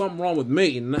 Maybe it's something wrong with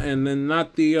me and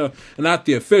not the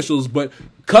officials. But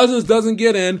Cousins doesn't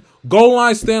get in. Goal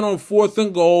line stand on 4th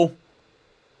and goal.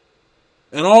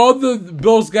 And all the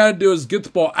Bills got to do is get the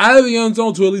ball out of the end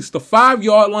zone to at least the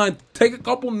 5-yard line, take a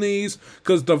couple knees,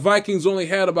 because the Vikings only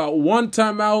had about 1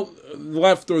 timeout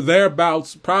left or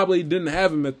thereabouts. Probably didn't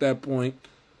have him at that point.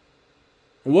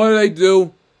 And what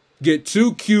do? Get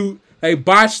too cute. They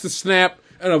botch the snap,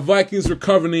 and the Vikings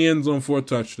recover in the end zone for a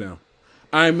touchdown.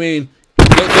 I mean,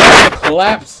 that's a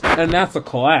collapse, and that's a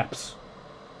collapse.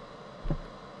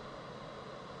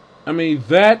 I mean,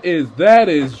 that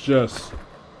is just...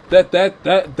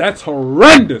 That's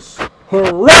horrendous.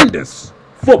 Horrendous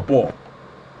football.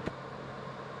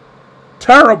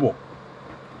 Terrible.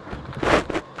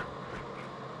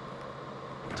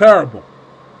 Terrible.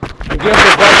 I give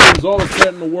the Vikings all the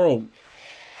credit in the world.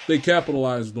 They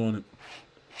capitalized on it.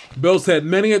 Bills had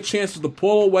many a chances to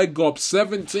pull away, go up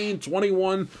 17,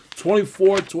 21,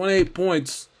 24, 28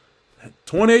 points.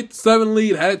 28-7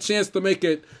 lead, had a chance to make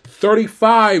it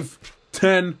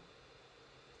 35-10.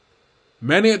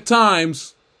 Many a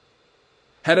times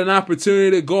had an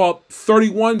opportunity to go up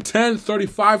 31-10,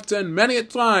 35-10, many a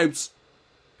times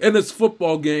in this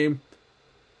football game.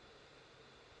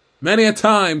 Many a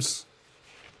times.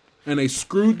 And they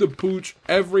screwed the pooch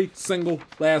every single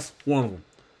last one of them.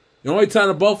 The only time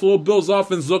the Buffalo Bills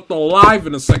offense looked alive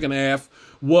in the second half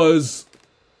was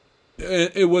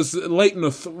late in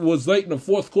the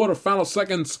fourth quarter, final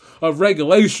seconds of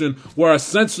regulation, where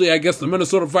essentially I guess the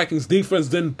Minnesota Vikings defense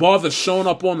didn't bother showing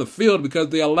up on the field because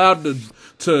they allowed the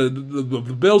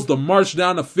Bills to march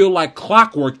down the field like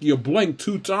clockwork. You blink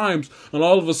 2 times, and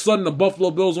all of a sudden the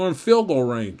Buffalo Bills are in field goal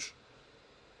range.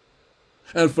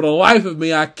 And for the life of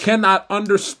me, I cannot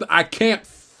understand. I can't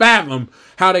fathom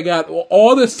how they got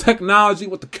all this technology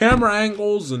with the camera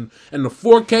angles and the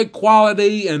 4K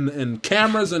quality and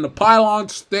cameras and the pylon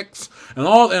sticks and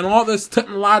all this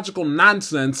technological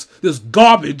nonsense, this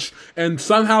garbage, and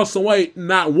somehow, some way,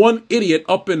 not one idiot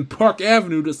up in Park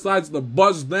Avenue decides to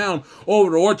buzz down over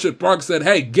to Orchard Park and said,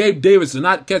 "Hey, Gabe Davis did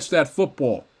not catch that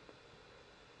football."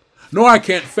 Nor I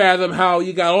can't fathom how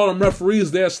you got all them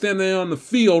referees there standing there on the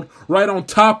field right on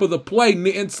top of the play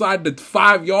inside the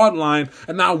 5-yard line,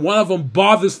 and not one of them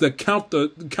bothers to count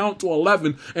to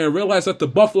 11 and realize that the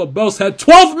Buffalo Bills had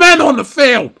 12 men on the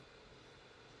field.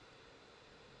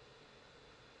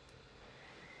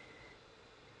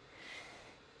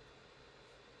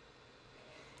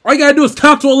 All you gotta do is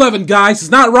count to 11, guys. It's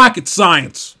not rocket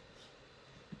science.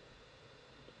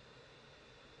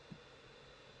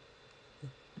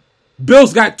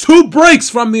 Bills got 2 breaks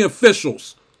from the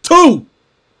officials. 2!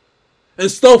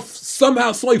 And still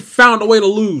somehow found a way to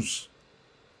lose.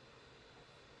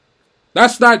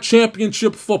 That's not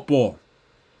championship football.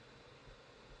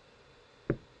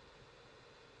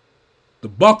 The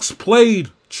Bucs played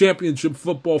championship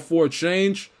football for a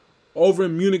change over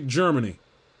in Munich, Germany.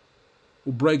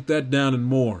 We'll break that down and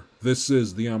more. This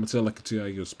is the Amateur Like a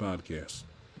TIS podcast.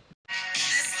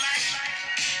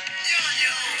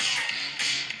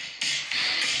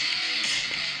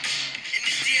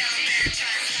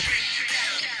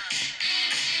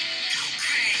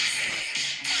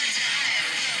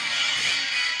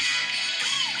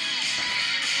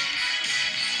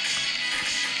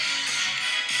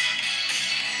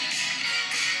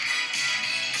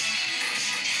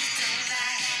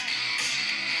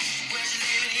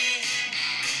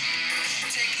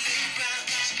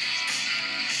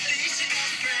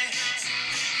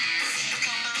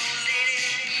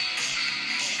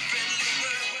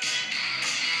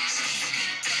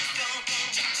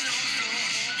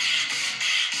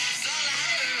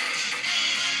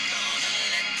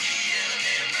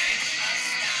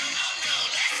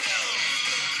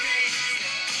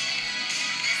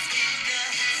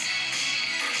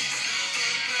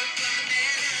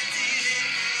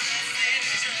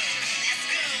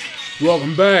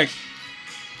 Welcome back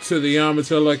to the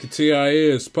Amateur Like a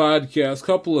TIS podcast.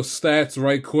 Couple of stats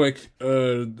right quick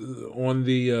on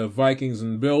the Vikings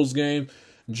and Bills game.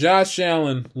 Josh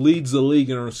Allen leads the league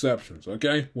in receptions,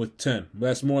 okay, with 10.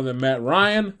 That's more than Matt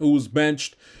Ryan, who was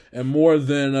benched, and more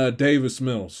than Davis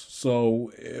Mills.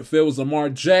 So if it was Lamar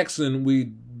Jackson,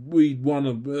 we'd want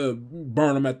to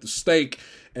burn him at the stake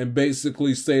and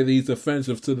basically say that he's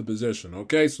offensive to the position.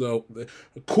 Okay, so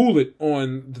cool it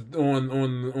on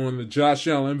the Josh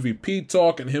Allen MVP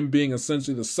talk and him being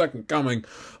essentially the second coming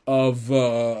of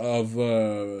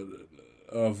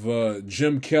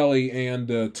Jim Kelly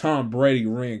and Tom Brady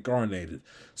reincarnated.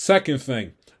 Second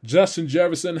thing, Justin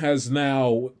Jefferson has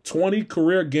now 20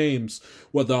 career games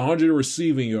with 100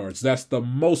 receiving yards. That's the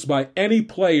most by any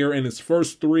player in his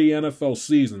first 3 NFL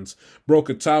seasons. Broke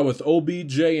a tie with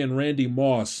OBJ and Randy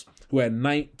Moss, who had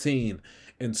 19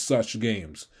 in such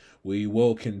games. We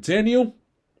will continue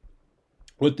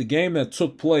with the game that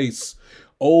took place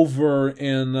over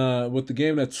in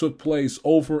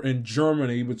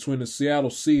Germany between the Seattle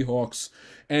Seahawks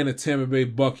and the Tampa Bay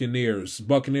Buccaneers.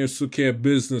 Buccaneers took care of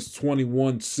business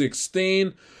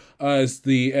 21-16 as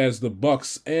the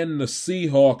Bucs and the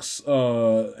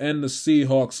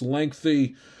Seahawks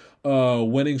lengthy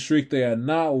winning streak. They had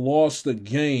not lost a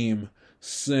game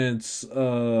since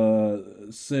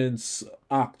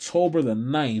October the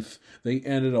 9th. They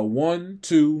ended a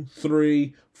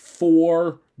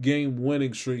 4 game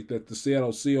winning streak that the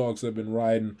Seattle Seahawks have been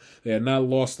riding. They had not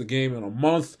lost a game in a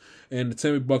month, and the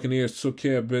Tampa Bay Buccaneers took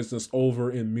care of business over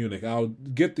in Munich. I'll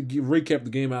recap the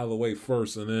game out of the way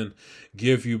first and then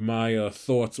give you my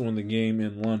thoughts on the game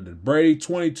in London. Brady,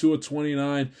 22 of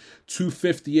 29,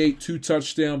 258, 2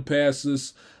 touchdown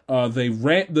passes. They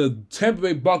ran the Tampa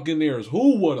Bay Buccaneers.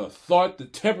 Who would have thought the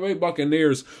Tampa Bay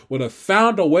Buccaneers would have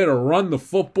found a way to run the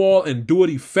football and do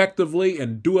it effectively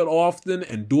and do it often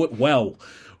and do it well?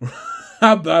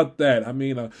 How about that? I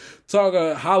mean,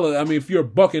 if you're a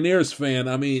Buccaneers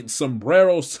fan,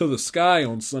 sombreros to the sky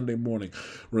on Sunday morning.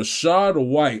 Rachaad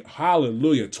White,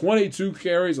 hallelujah. 22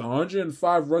 carries,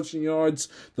 105 rushing yards.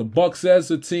 The Bucs as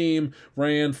a team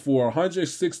ran for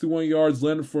 161 yards.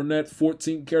 Leonard Fournette,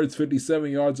 14 carries,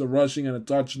 57 yards of rushing and a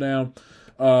touchdown.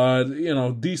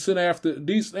 Decent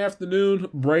afternoon.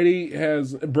 Brady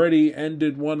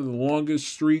ended one of the longest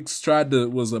streaks.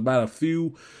 Was about a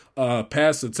few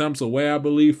pass attempts away, I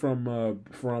believe, from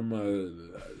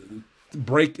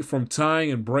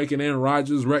tying and breaking Aaron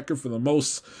Rodgers' record for the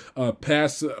most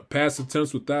pass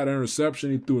attempts without interception.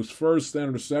 He threw his first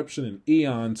interception in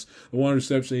eons. The one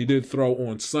interception he did throw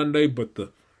on Sunday, but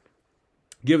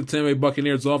give the Tampa Bay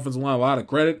Buccaneers offensive line a lot of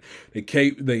credit. They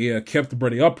kept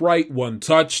Brady upright, 1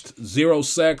 touched, 0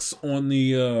 sacks on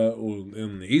the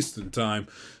in the Eastern time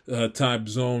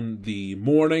zone. The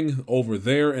morning over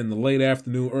there in the late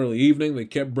afternoon, early evening, they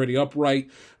kept Brady upright.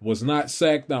 Was not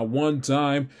sacked not one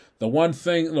time. The one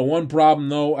problem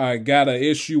though I got an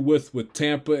issue with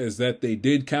Tampa is that they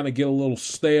did kind of get a little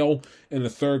stale in the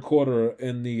third quarter.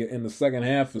 In the second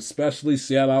half, especially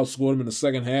Seattle outscored them in the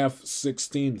second half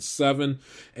 16-7,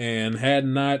 and had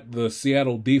not the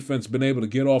Seattle defense been able to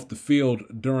get off the field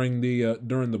during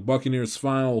the Buccaneers'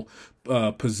 final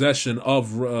possession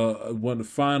of when the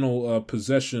final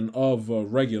possession of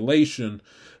regulation,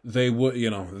 they would,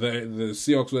 the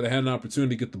Seahawks would have had an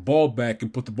opportunity to get the ball back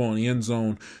and put the ball in the end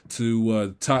zone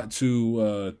to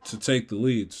take the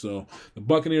lead. So the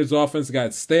Buccaneers offense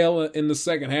got stale in the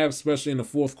second half, especially in the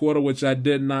fourth quarter, which I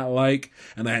did not like,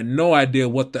 and I had no idea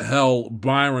what the hell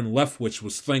Byron Leftwich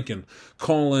was thinking,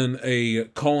 calling a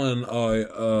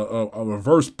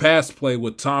reverse pass play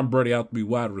with Tom Brady out to be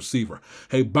wide receiver.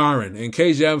 Hey Byron, in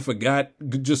case you haven't forgot,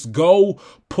 just go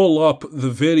pull up the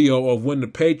video of when the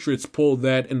Patriots pulled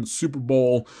that in the Super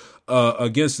Bowl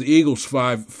against the Eagles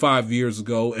five years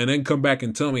ago, and then come back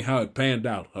and tell me how it panned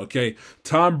out. Okay,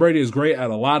 Tom Brady is great at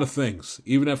a lot of things.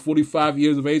 Even at 45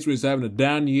 years of age, he's having a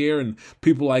down year, and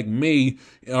people like me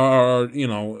are,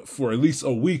 for at least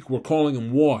a week, we're calling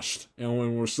him washed. And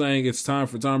when we're saying it's time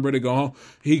for Tom Brady to go home,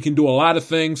 he can do a lot of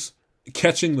things.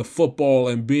 Catching the football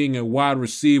and being a wide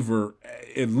receiver,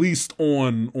 at least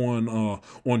on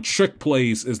trick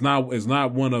plays, is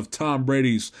not one of Tom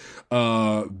Brady's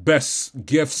best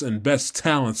gifts and best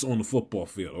talents on the football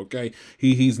field. Okay,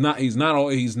 he's not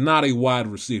a wide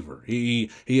receiver.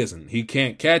 He isn't. He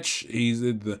can't catch. He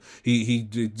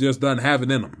just doesn't have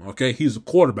it in him. Okay, he's a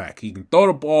quarterback. He can throw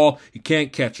the ball. He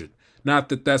can't catch it. Not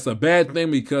that that's a bad thing,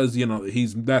 because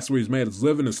that's where he's made his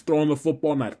living, is throwing the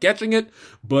football, not catching it.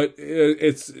 But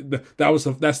that's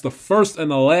the first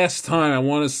and the last time I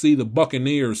want to see the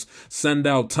Buccaneers send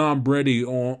out Tom Brady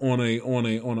on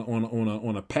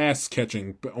a pass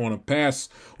catching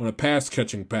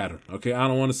pattern. Okay, I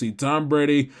don't want to see Tom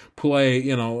Brady play.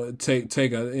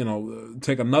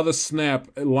 Take another snap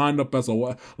lined up as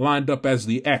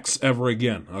the X ever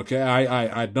again. Okay,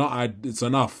 I don't. It's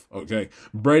enough. Okay,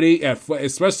 Brady,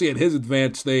 especially at his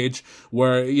advanced stage,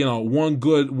 where one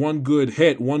good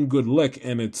hit, one good lick,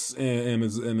 and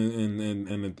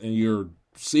your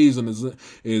season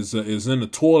is in the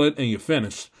toilet and you're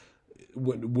finished.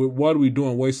 What are we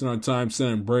doing, wasting our time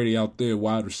sending Brady out there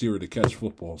wide receiver to catch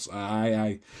footballs? So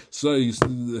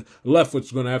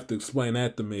Leftwich going to have to explain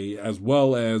that to me, as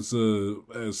well as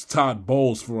Todd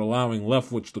Bowles for allowing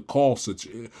Leftwich to call such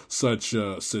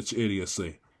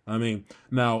idiocy. I mean,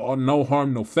 now no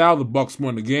harm, no foul. The Bucs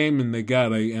won the game, and they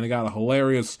got a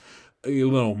hilarious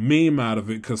little meme out of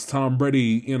it, because Tom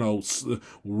Brady,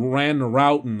 ran the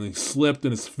route and he slipped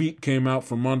and his feet came out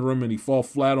from under him and he fall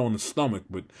flat on his stomach.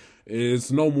 But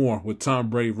it's no more with Tom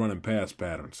Brady running pass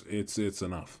patterns. It's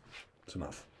enough. It's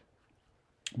enough.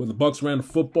 But the Bucs ran the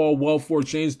football well for a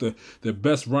change. Their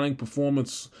best running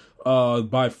performance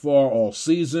by far all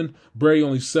season. Brady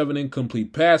only 7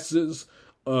 incomplete passes.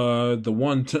 The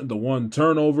one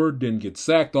turnover, didn't get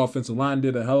sacked. Offensive line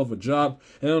did a hell of a job.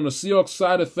 And on the Seahawks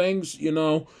side of things, it's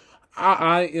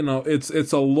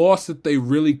a loss that they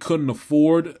really couldn't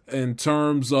afford in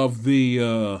terms of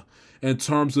the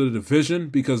division,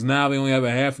 because now they only have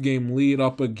a half game lead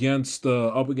up against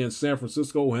San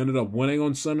Francisco, who ended up winning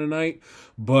on Sunday night.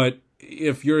 But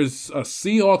if you're a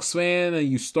Seahawks fan and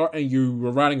you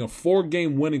were riding a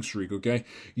 4-game winning streak, okay,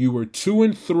 you were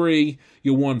 2-3,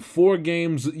 you won 4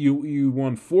 games, you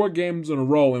won 4 games in a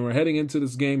row, and we're heading into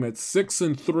this game at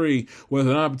 6-3 with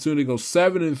an opportunity to go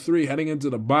 7-3 heading into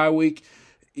the bye week.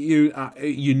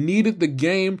 You needed the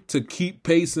game to keep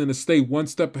pace and to stay one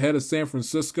step ahead of San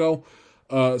Francisco.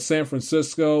 Who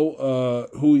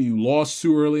you lost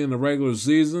to early in the regular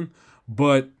season,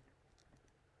 but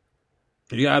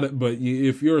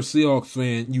if you're a Seahawks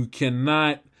fan, you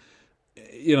cannot,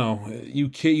 you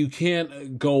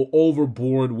can't go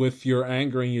overboard with your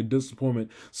anger and your disappointment,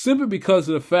 simply because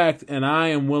of the fact, and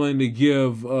I'm willing to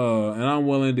give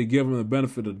them the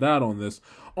benefit of the doubt on this,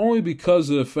 only because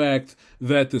of the fact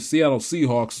that the Seattle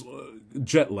Seahawks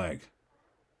jet lag.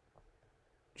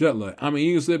 I mean,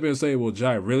 you can sit there and say, well,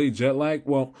 Jai, really jet lag?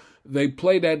 Well, they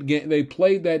played that game.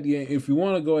 If you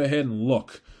want to go ahead and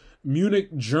look,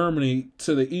 Munich, Germany,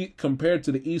 compared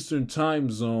to the Eastern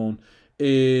time zone,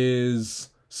 is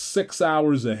 6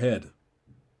 hours ahead.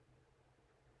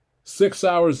 6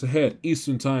 hours ahead,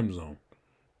 Eastern time zone.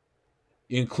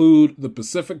 You include the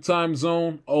Pacific time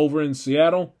zone over in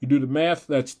Seattle. You do the math,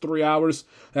 that's 3 hours.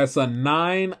 That's a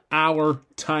 9-hour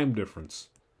time difference.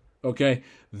 Okay?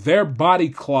 Their body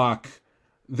clock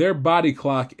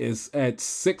is at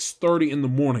 6:30 in the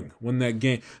morning when that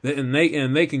game, and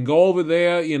they can go over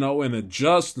there, and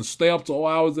adjust and stay up to all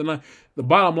hours of the night. The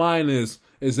bottom line is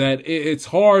that it's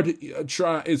hard.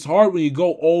 It's hard when you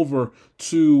go over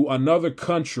to another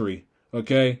country,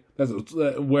 okay,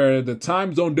 where the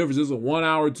time zone difference isn't 1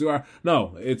 hour, 2 hour.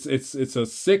 No, it's a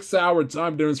 6 hour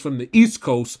time difference from the East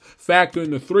Coast. Factor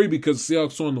in the 3 because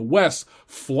Seahawks on the West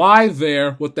fly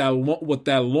there with that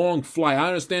long flight. I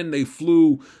understand they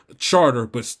flew charter,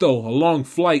 but still a long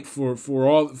flight for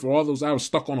all those hours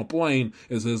stuck on a plane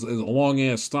is a long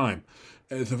ass time.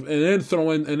 And then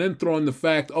throw in the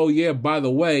fact, oh yeah, by the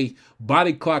way,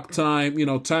 body clock time,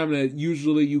 time that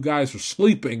usually you guys are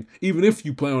sleeping, even if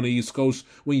you play on the East Coast,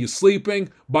 when you're sleeping,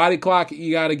 body clock,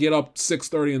 you got to get up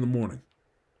 6:30 in the morning.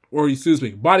 Or,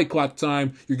 body clock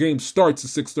time, your game starts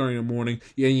at 6:30 in the morning,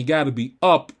 and you got to be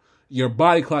up. Your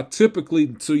body clock typically,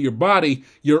 to your body,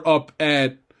 you're up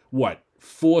at,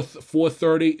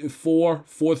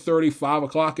 4:30, 5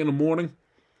 o'clock in the morning?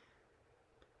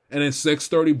 And then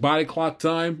 6:30 body clock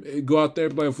time, go out there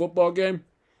and play a football game.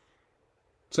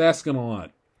 It's asking a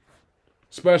lot.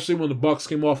 Especially when the Bucs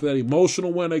came off that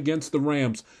emotional win against the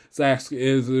Rams.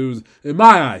 It was, in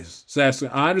my eyes, it's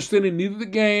asking. I understand they needed the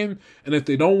game, and if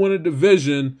they don't win a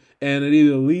division, and it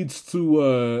either leads to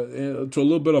a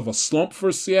little bit of a slump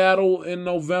for Seattle in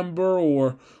November,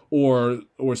 or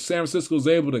San Francisco is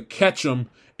able to catch them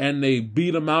and they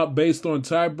beat them out based on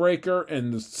tiebreaker,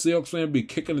 and the Seahawks fan be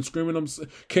kicking and screaming,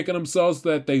 kicking themselves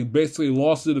that they basically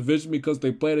lost the division because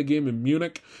they played a game in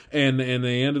Munich, and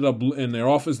they ended up, and their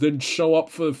offense didn't show up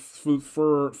for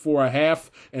a half,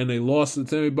 and they lost to the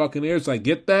Tampa Bay Buccaneers. I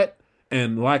get that,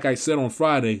 and like I said on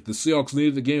Friday, the Seahawks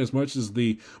needed the game as much as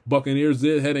the Buccaneers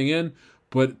did heading in,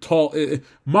 but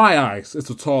my eyes, it's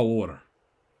a tall order.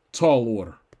 Tall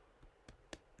order.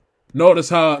 Notice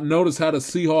how the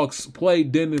Seahawks play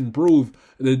didn't improve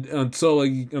until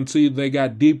they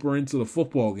got deeper into the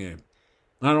football game.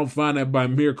 I don't find that by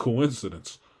mere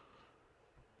coincidence.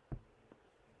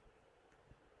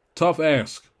 Tough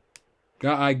ask.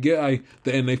 And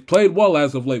they've played well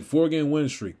as of late. 4-game win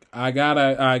streak. I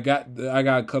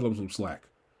gotta cut them some slack.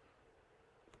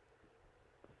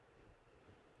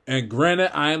 And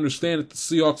granted, I understand that the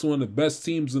Seahawks are one of the best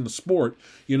teams in the sport.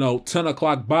 10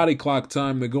 o'clock body clock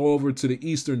time, they go over to the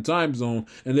Eastern time zone,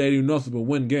 and they do nothing but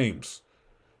win games.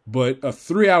 But a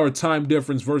 3-hour time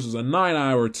difference versus a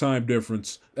 9-hour time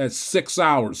difference, that's 6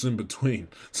 hours in between.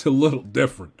 It's a little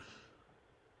different.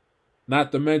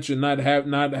 Not to mention not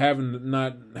having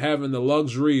the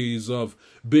luxuries of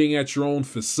being at your own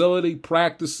facility,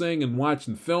 practicing and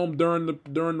watching film during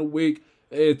the week.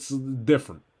 It's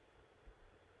different.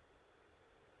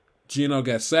 Gino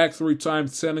got sacked 3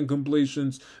 times, 10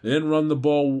 incompletions. They didn't run the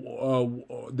ball.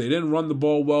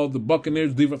 Well. The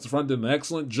Buccaneers defensive front did an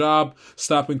excellent job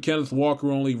stopping Kenneth Walker.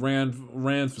 Only ran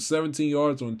for 17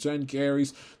 yards on 10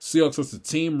 carries. Seahawks as a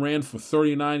team ran for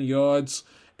 39 yards,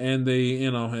 and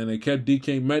they kept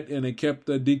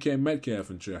DK Metcalf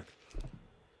in check.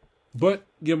 But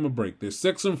give them a break. They're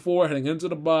 6-4 heading into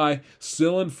the bye,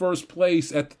 still in first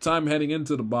place at the time heading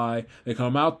into the bye. They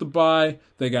come out the bye.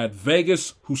 They got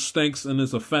Vegas, who stinks and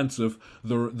is offensive.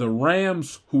 The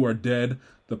Rams, who are dead.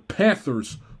 The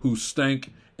Panthers, who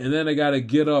stink. And then they got to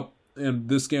get up, and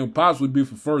this game will possibly be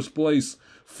for first place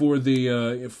for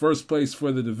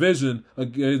the division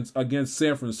against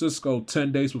San Francisco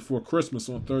 10 days before Christmas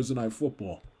on Thursday Night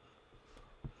Football.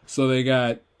 So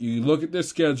you look at their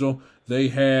schedule. They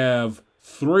have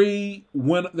 3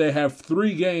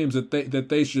 games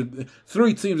that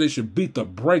 3 teams they should beat the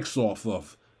brakes off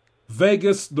of.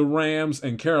 Vegas, the Rams,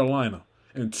 and Carolina.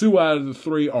 And 2 out of the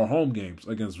 3 are home games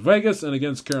against Vegas and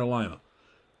against Carolina.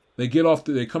 They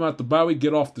come out the bye week,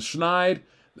 get off the schneid.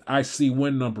 I see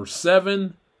win number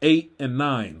 7, 8, and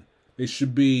 9. They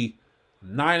should be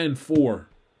 9-4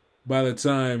 by the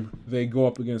time they go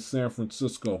up against San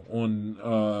Francisco on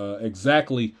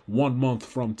exactly 1 month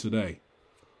from today,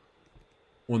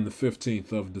 on the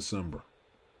 15th of December.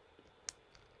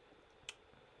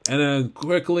 And then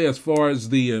quickly, as far as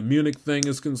the Munich thing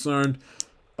is concerned,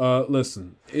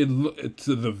 listen,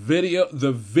 the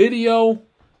video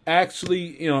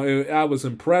actually, I was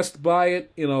impressed by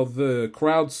it. The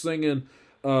crowd singing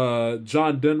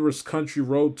John Denver's Country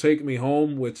Road, Take Me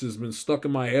Home, which has been stuck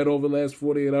in my head over the last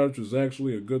 48 hours, was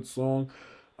actually a good song.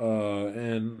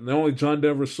 And the only John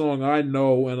Denver song I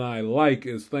know and I like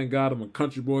is Thank God I'm a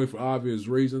Country Boy for obvious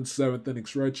reasons, 7th inning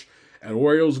stretch at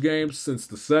Orioles games since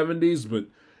the 70s. But,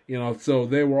 so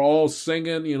they were all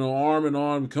singing, arm in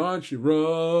arm, Country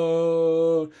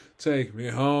Road, take me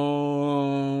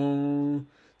home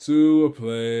to a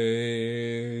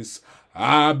place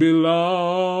I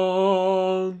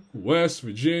belong, West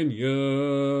Virginia.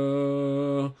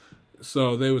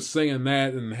 So they were singing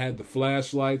that and had the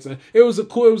flashlights, and it was a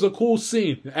cool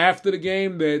scene. After the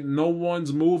game, that no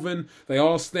one's moving, they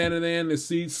all standing there in the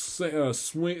seats,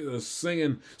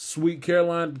 singing "Sweet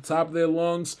Caroline" at the top of their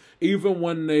lungs. Even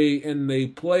when they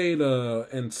played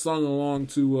and sung along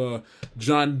to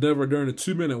John Denver during the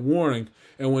 2-minute warning,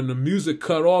 and when the music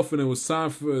cut off and it was time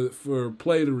for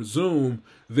play to resume,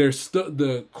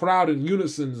 the crowd in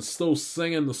unison is still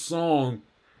singing the song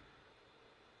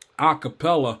a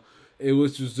cappella. It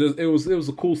was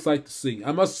a cool sight to see.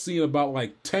 I must have seen about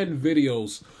like 10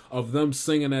 videos of them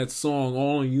singing that song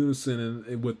all in unison,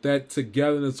 and with that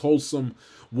togetherness, wholesome,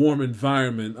 warm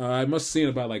environment. I must have seen it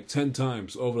about like 10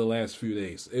 times over the last few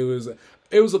days. It was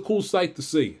a cool sight to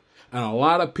see, and a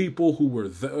lot of people who were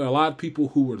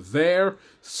there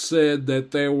said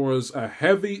that there was a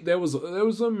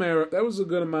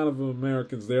good amount of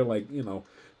Americans there, like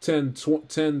 10 to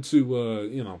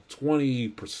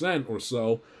 20% or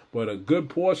so. But a good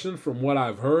portion, from what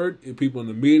I've heard, people in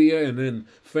the media and then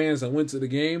fans that went to the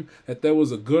game, that there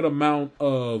was a good amount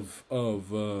of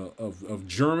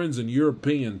Germans and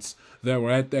Europeans that were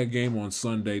at that game on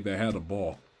Sunday that had a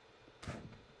ball.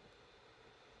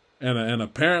 And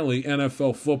apparently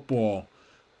NFL football,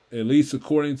 at least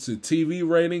according to TV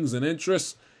ratings and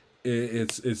interest,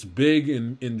 it's big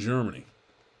in Germany.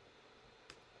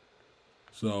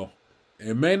 So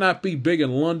it may not be big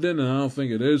in London, and I don't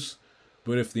think it is.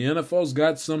 But if the NFL's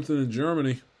got something in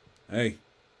Germany, hey,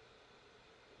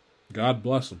 God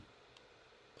bless them.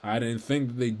 I didn't think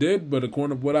that they did, but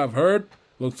according to what I've heard,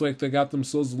 looks like they got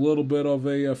themselves a little bit of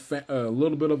a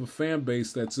fan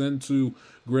base that's into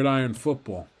gridiron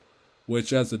football,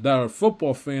 which, as a diehard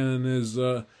football fan, is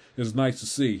nice to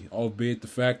see. Albeit the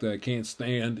fact that I can't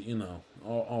stand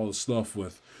all the stuff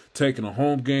with taking a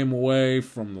home game away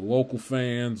from the local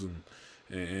fans and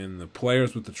the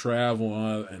players with the travel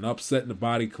and upsetting the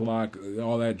body clock.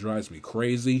 All that drives me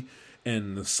crazy.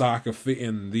 And the soccer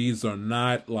and these are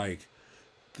not like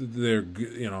they're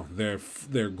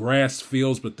grass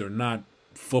fields, but they're not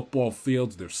football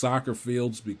fields. They're soccer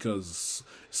fields because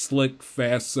slick,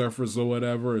 fast surfers or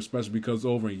whatever. Especially because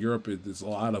over in Europe, there's a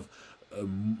lot of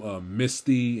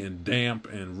misty and damp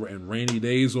and rainy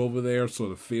days over there, so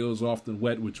the field's often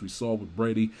wet, which we saw with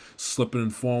Brady slipping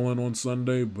and falling on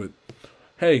Sunday. But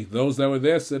hey, those that were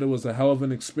there said it was a hell of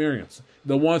an experience.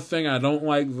 The one thing I don't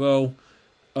like, though,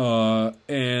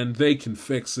 and they can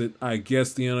fix it, I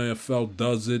guess the NFL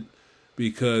does it,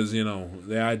 because,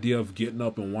 the idea of getting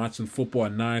up and watching football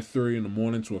at 9:30 in the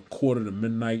morning to a quarter to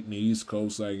midnight in the East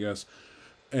Coast, I guess,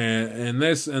 and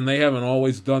they haven't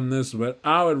always done this, but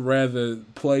I would rather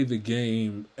play the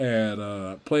game in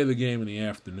the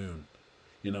afternoon.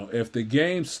 If the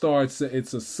game starts,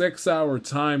 it's a 6-hour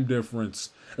time difference.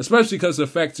 Especially because the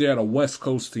fact you had a West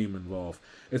Coast team involved.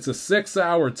 It's a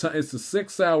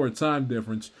 6-hour time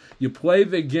difference. You play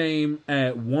the game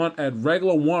at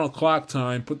regular 1 o'clock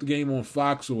time. Put the game on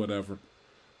Fox or whatever.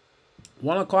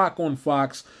 1 o'clock on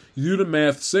Fox. You do the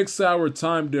math. 6-hour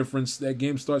time difference. That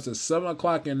game starts at 7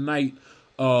 o'clock at night,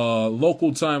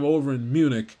 local time over in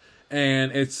Munich,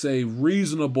 and it's a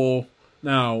reasonable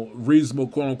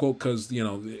quote unquote, because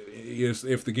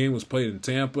if the game was played in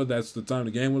Tampa, that's the time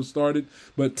the game would have started.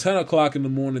 But 10 o'clock in the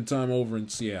morning time over in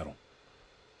Seattle.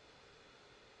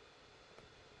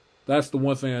 That's the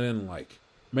one thing I didn't like.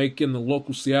 Making the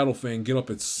local Seattle fan get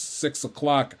up at 6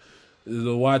 o'clock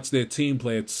to watch their team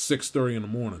play at 6:30 in the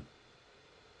morning.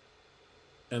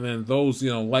 And then those,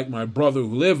 like my brother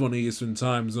who live on the Eastern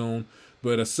time zone,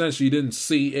 but essentially didn't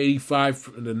see 85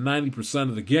 to 90%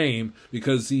 of the game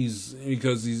because he's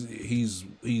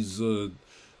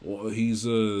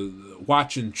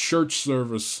watching church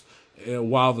service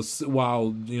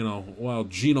while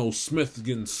Geno Smith is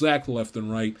getting sacked left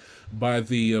and right by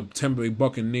the Tampa Bay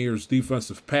Buccaneers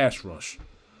defensive pass rush.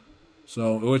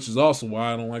 So, which is also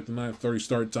why I don't like the 9:30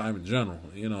 start time in general.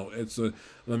 It's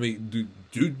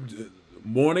do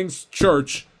mornings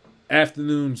church,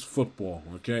 afternoons football.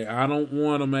 Okay, I don't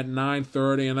want them at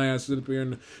 9:30, and I gotta sit up here.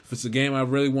 And if it's a game I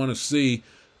really want to see,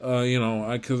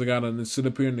 because I gotta sit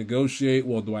up here and negotiate.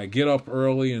 Well, do I get up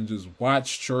early and just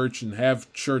watch church and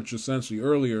have church essentially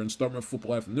earlier and start my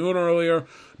football afternoon earlier?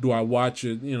 Do I watch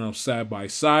it, side by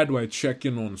side? Do I check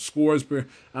in on the scores?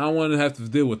 I don't want to have to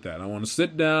deal with that. I want to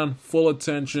sit down, full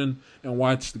attention, and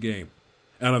watch the game.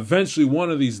 And eventually, one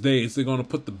of these days, they're going to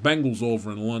put the Bengals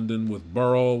over in London with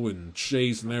Burrow and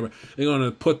Chase and everybody. They're going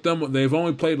to put them. They've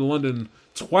only played in London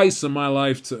twice in my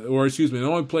life, they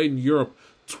only played in Europe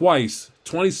twice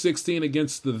 2016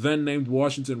 against the then named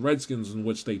Washington Redskins, in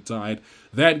which they tied.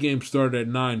 That game started at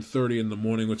 9:30 in the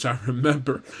morning, which I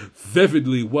remember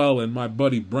vividly well, and my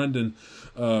buddy Brendan,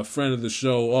 friend of the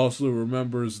show, also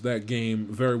remembers that game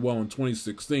very well in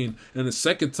 2016. And the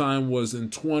second time was in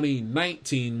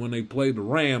 2019 when they played the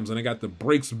Rams, and they got the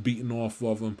brakes beaten off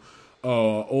of them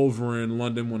over in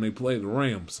London when they played the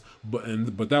Rams. But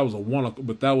that was a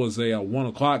 1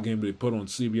 o'clock game they put on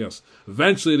CBS.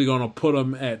 Eventually, they're gonna put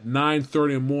them at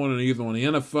 9:30 in the morning, either on the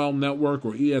NFL Network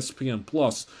or ESPN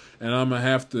Plus. And I'm gonna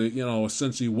have to,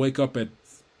 essentially wake up at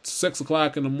 6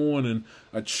 o'clock in the morning,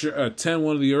 attend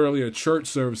one of the earlier church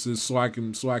services, so I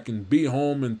can be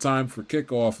home in time for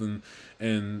kickoff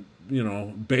and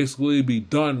basically be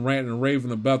done ranting and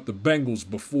raving about the Bengals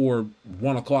before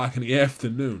 1 o'clock in the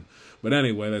afternoon. But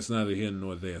anyway, that's neither here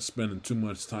nor there. Spending too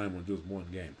much time on just one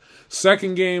game.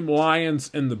 Second game, Lions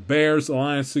and the Bears. The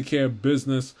Lions took care of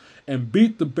business and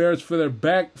beat the Bears for a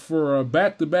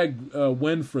back-to-back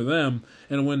win for them,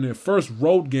 and win their first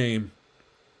road game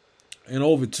in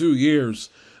over 2 years.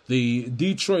 The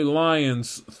Detroit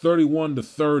Lions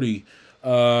 31-30.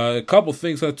 A couple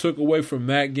things I took away from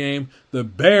that game. The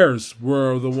Bears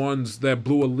were the ones that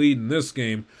blew a lead in this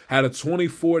game. Had a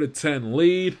 24-10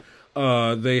 lead.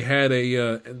 They had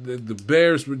the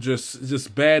Bears were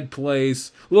just bad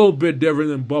plays. A little bit different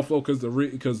than Buffalo because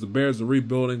the Bears are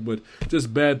rebuilding, but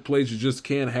just bad plays you just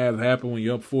can't have happen when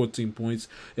you're up 14 points.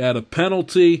 They had a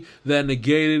penalty that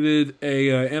negated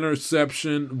a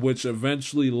interception, which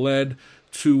eventually led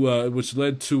to a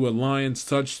Lions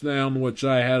touchdown, which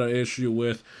I had an issue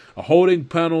with. A holding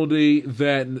penalty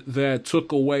that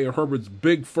took away Herbert's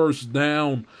big first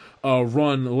down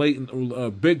run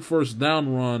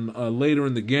later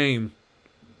in the game.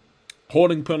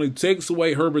 Holding penalty takes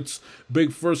away Herbert's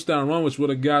big first down run, which would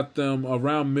have got them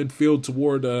around midfield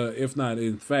toward, if not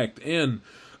in fact in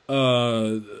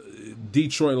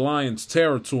Detroit Lions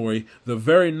territory. The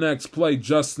very next play,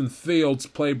 Justin Fields'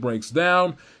 play breaks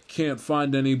down. Can't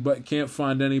find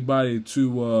anybody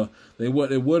to. They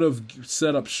would have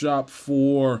set up shop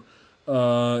for.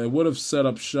 They would have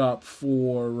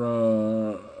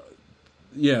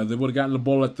gotten the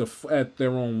ball at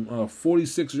their own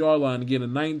 46-yard line to get a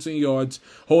 19 yards.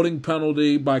 Holding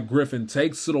penalty by Griffin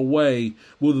takes it away.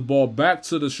 Move the ball back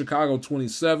to the Chicago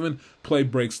 27. Play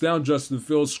breaks down. Justin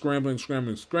Fields scrambling.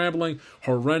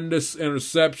 Horrendous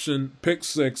interception, pick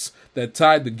six that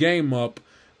tied the game up,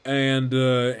 and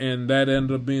that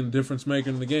ended up being the difference maker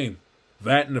in the game.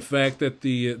 That and the fact that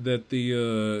the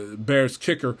Bears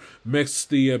kicker missed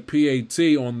the PAT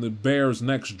on the Bears'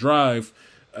 next drive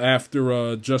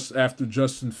after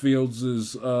Justin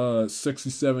Fields'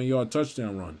 67-yard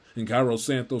touchdown run, and Cairo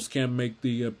Santos can't make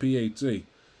the PAT,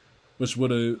 which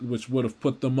would have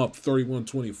put them up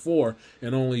 31-24,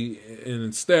 and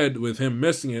instead with him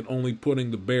missing it, only putting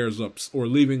the Bears up or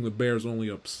leaving the Bears only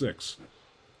up 6.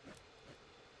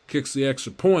 Kicks the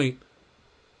extra point.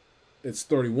 It's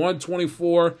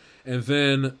 31-24, and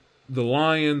then the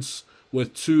Lions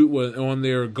on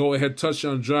their go-ahead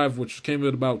touchdown drive, which came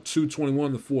at about 2:21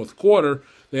 in the fourth quarter,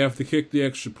 they have to kick the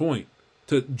extra point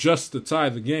to tie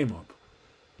the game up.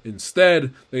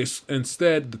 Instead,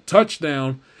 the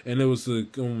touchdown, and it was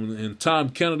in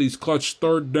Tom Kennedy's clutch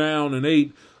 3rd down and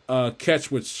 8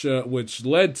 catch, which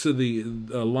led to the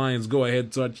Lions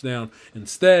go-ahead touchdown.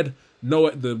 Instead,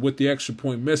 with the extra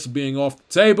point miss being off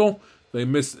the table,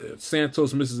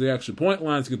 Santos misses the extra point.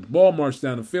 Lions get the ball, march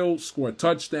down the field, score a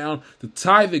touchdown to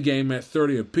tie the game at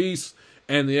 30 apiece,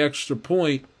 and the extra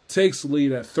point takes the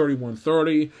lead at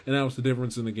 31-30, and that was the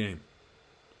difference in the game.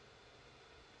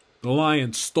 The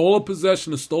Lions stole a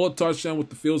possession and stole a touchdown with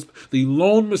the Fields. The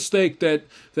lone mistake that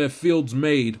Fields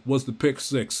made was the pick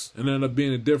six, and ended up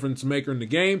being a difference maker in the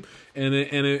game, and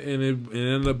it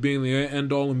ended up being the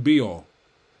end all and be all.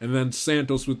 And then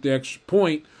Santos with the extra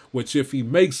point, which if he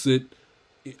makes it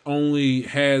only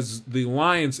has the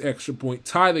Lions extra point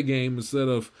tie the game instead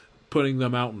of putting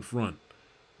them out in front.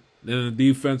 Then the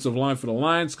defensive line for the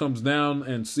Lions comes down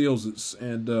and seals it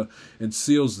and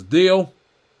seals the deal.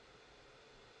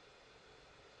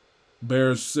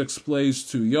 Bears 6 plays,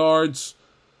 2 yards.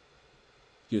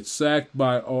 Gets sacked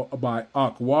by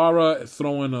Akwara,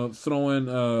 throwing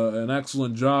an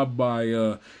excellent job by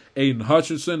Aiden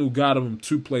Hutchinson, who got him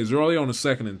 2 plays early on a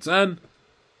 2nd and 10.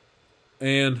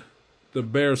 And the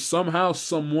Bears somehow,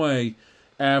 some way,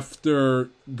 after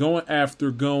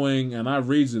going, and I'll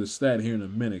read you the stat here in a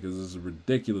minute because it's a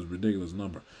ridiculous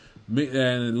number. And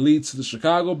it leads to the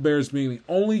Chicago Bears being the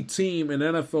only team in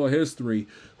NFL history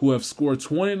who have scored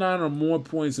 29 or more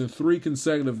points in 3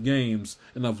 consecutive games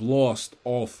and have lost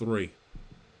all 3.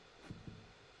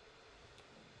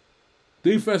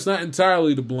 Defense not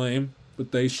entirely to blame,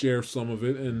 but they share some of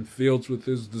it. And Fields with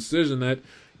his decision that,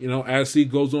 as he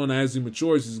goes on, as he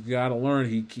matures, he's got to learn.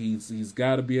 He's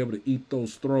got to be able to eat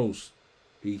those throws.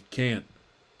 He can't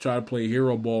try to play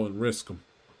hero ball and risk them.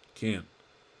 Can't.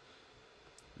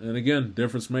 And again,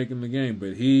 difference making the game.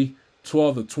 But he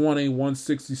 12 of 20,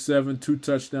 167, 2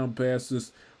 touchdown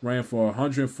passes, ran for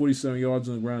 147 yards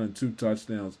on the ground and 2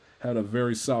 touchdowns. Had a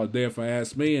very solid day, if I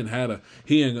ask me, and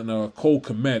he and Cole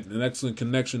Kmet, an excellent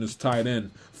connection as tight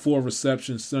end. 4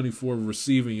 receptions, 74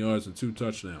 receiving yards, and 2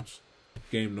 touchdowns.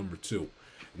 Game number 2.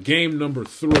 Game number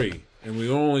 3, and we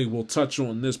only will touch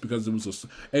on this because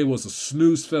it was a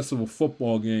snooze festival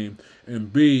football game,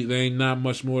 and B, there ain't not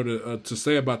much more to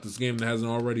say about this game that hasn't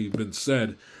already been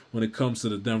said when it comes to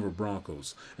the Denver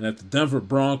Broncos. And that the Denver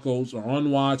Broncos are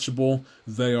unwatchable,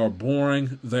 they are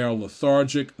boring, they are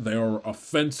lethargic, they are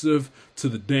offensive to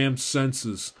the damn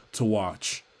senses to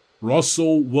watch.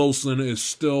 Russell Wilson is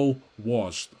still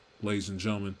washed, ladies and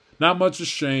gentlemen. Not much has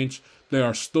changed. They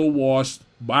are still washed.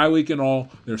 Bye week and all,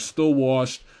 they're still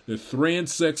washed. They're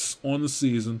 3-6 on the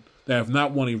season. They have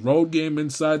not won a road game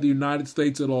inside the United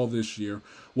States at all this year.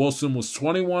 Wilson was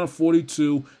 21 of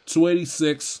 42,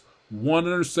 286, 1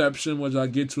 interception, which I'll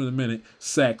get to in a minute.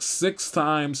 Sacked 6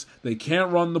 times. They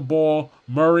can't run the ball.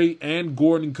 Murray and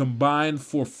Gordon combined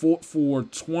for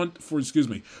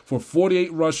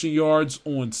 48 rushing yards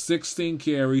on 16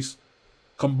 carries.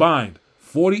 Combined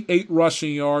 48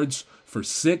 rushing yards for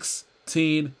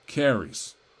 16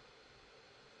 carries.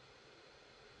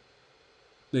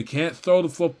 They can't throw the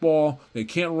football. They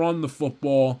can't run the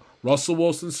football. Russell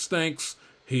Wilson stinks.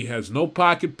 He has no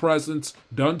pocket presence,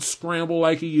 doesn't scramble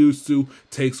like he used to,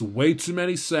 takes way too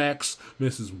many sacks,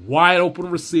 misses wide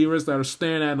open receivers that are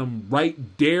staring at him right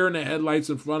there in the headlights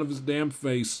in front of his damn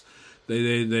face.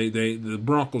 The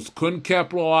Broncos couldn't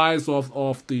capitalize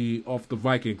off the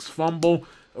Vikings fumble,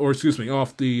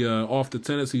 off the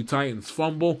Tennessee Titans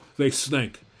fumble. They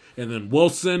stink. And then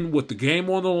Wilson, with the game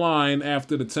on the line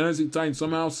after the Tennessee Titans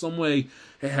somehow, some way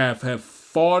have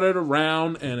fought it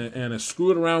around and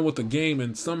screwed around with the game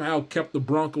and somehow kept the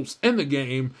Broncos in the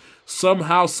game.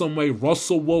 Somehow, some way,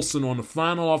 Russell Wilson on the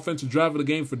final offensive drive of the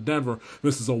game for Denver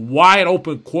misses a wide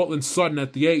open Cortland Sutton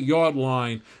at the 8-yard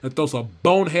line and throws a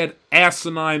bonehead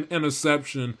asinine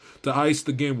interception to ice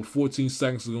the game with 14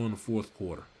 seconds to go in the fourth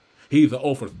quarter. He either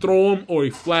overthrew him or he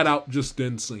flat out just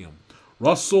didn't see him.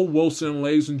 Russell Wilson,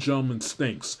 ladies and gentlemen,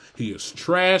 stinks. He is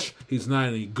trash. He's not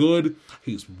any good.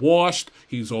 He's washed.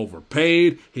 He's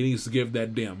overpaid. He needs to give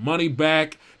that damn money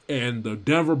back. And the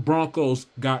Denver Broncos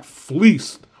got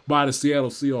fleeced by the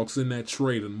Seattle Seahawks in that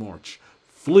trade in March.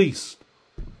 Fleeced.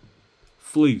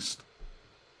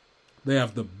 They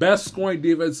have the best scoring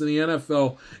defense in the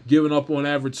NFL, giving up on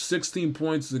average 16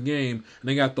 points a game. And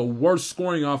they got the worst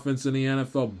scoring offense in the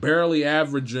NFL, barely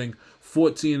averaging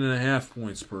 14.5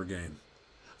 points per game.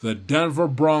 The Denver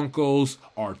Broncos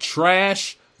are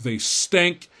trash. They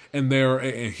stink, and their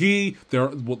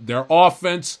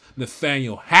offense,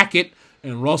 Nathaniel Hackett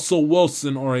and Russell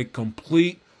Wilson, are a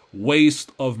complete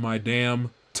waste of my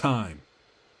damn time.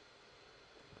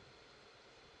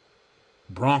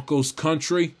 Broncos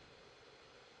country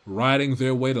riding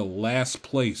their way to last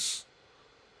place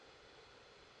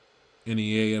in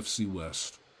the AFC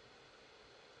West.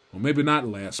 Well, maybe not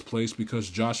last place because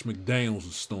Josh McDaniels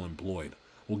is still employed.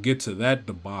 We'll get to that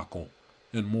debacle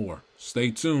and more.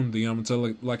 Stay tuned. The I'm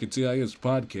Tell Like It TIS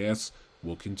podcast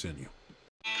will continue.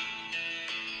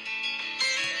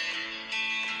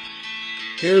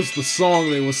 Here's the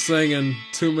song they were singing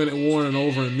 2-minute warning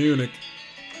over in Munich.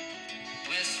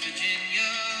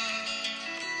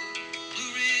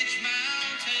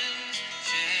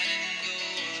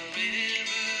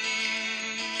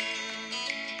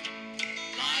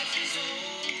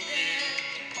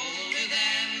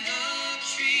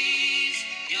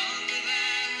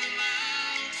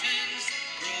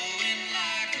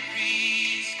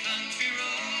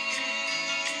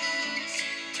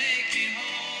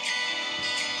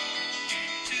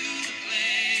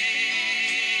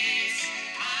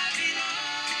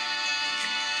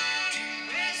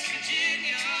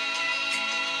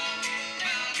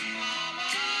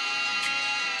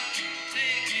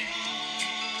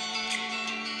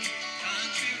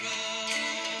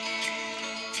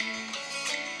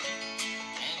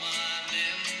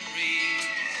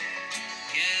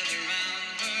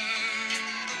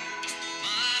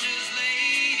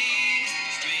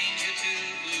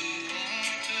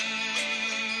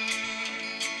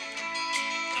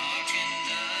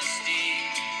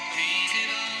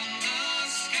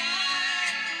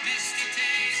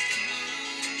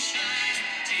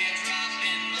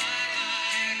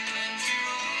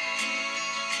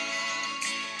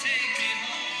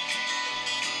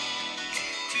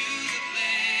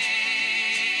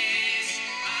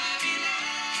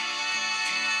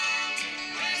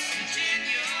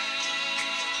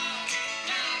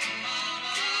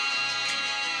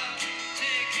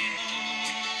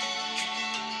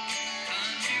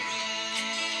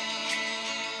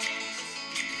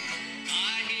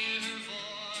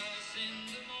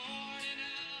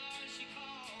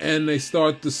 and they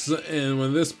start and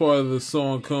when this part of the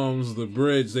song comes, the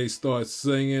bridge, they start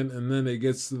singing, and then it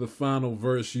gets to the final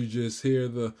verse. You just hear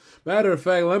the. Matter of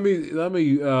fact, let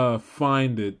me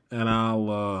find it, and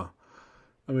I'll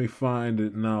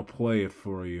play it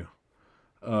for you.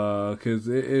 Cause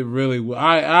it really,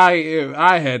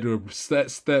 I had to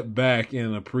step back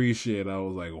and appreciate it. I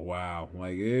was like, wow,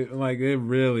 I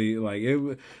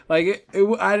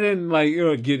didn't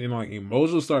getting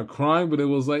emotional, start crying, but it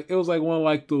was like one of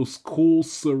like those cool,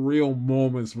 surreal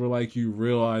moments where like you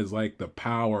realize like the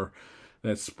power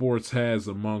that sports has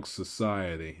amongst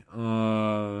society.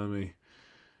 Let me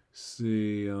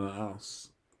see,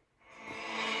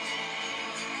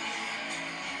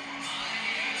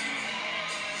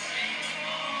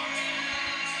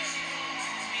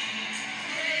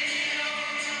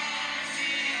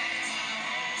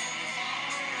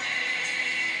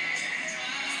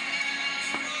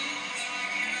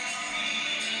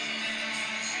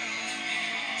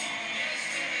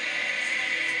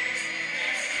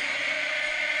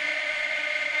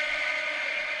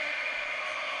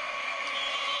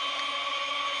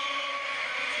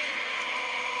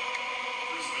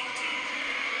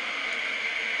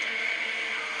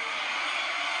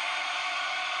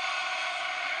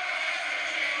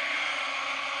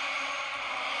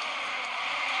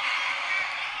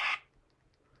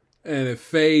 and it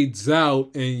fades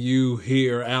out, and you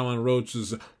hear Alan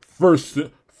Roach's first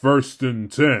and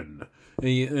 10,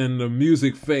 and the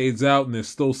music fades out, and they're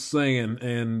still singing,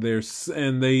 and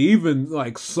they even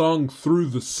like sung through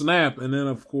the snap, and then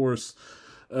of course,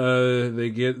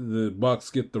 the Bucks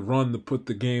get the run to put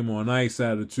the game on ice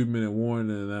at a 2-minute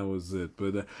warning, and that was it.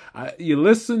 But you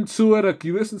listen to it,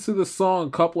 you listen to the song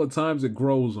a couple of times, it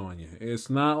grows on you. It's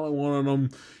not like one of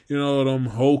them, them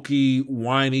hokey,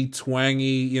 whiny,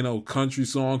 twangy, country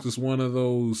songs. It's one of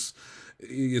those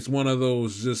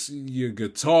just your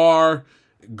guitar,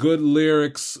 good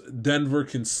lyrics, Denver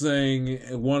can sing.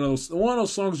 One of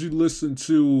those songs you listen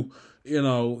to,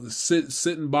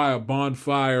 sitting by a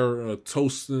bonfire,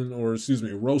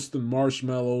 roasting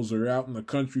marshmallows, or out in the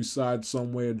countryside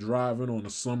somewhere, driving on a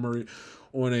summer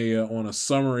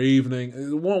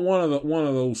evening. One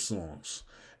of those songs,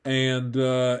 and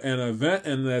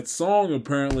that song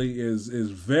apparently is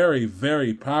very,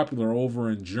 very popular over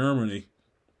in Germany.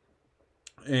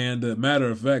 And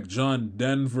matter of fact, John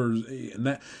Denver,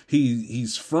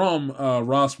 he's from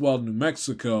Roswell, New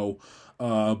Mexico.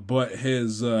 But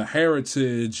his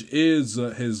heritage is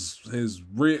his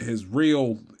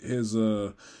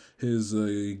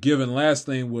given last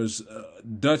name was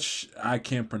Dutch. I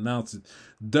can't pronounce it.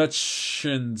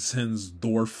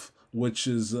 Dutchensdorf, which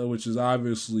is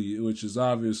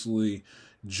obviously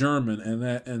German,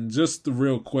 and just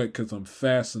real quick, because I'm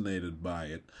fascinated by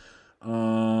it.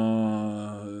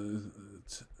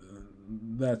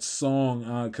 That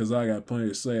song, because I got plenty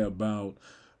to say about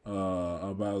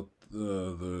the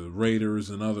Raiders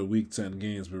and other Week 10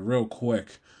 games, but real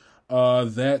quick,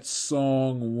 that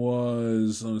song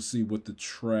was, let's see what the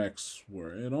tracks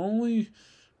were. It only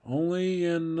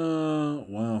in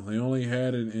they only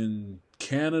had it in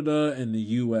Canada and the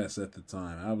US at the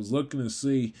time. I was looking to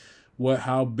see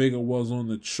how big it was on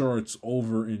the charts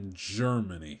over in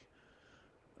Germany,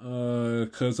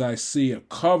 because I see a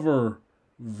cover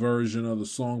version of the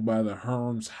song by the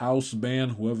Herms House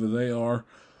Band, whoever they are.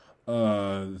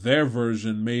 Their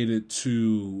version made it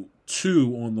to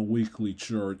 2 on the weekly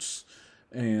charts,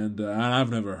 and I've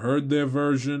never heard their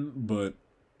version, but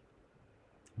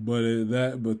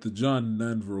the John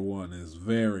Denver one is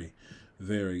very,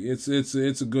 very. It's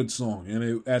a good song,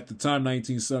 and at the time,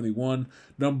 1971,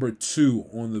 number 2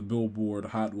 on the Billboard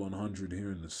Hot 100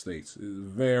 here in the States. It's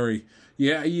very,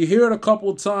 you hear it a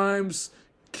couple times.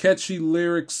 Catchy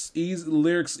lyrics,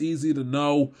 easy to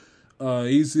know.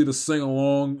 Easy to sing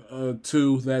along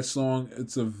to that song.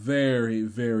 It's a very,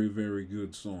 very, very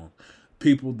good song.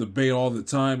 People debate all the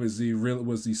time, was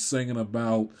he singing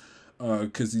about,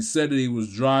 because he said that he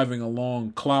was driving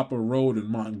along Clopper Road in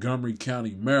Montgomery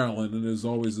County, Maryland, and there's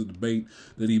always a debate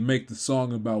that he make the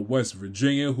song about West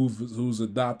Virginia, who's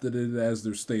adopted it as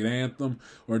their state anthem,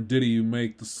 or did he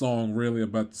make the song really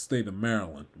about the state of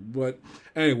Maryland? But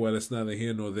anyway, that's neither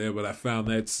here nor there, but I found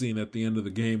that scene at the end of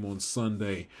the game on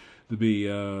Sunday to be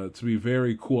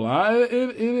very cool.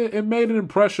 It made an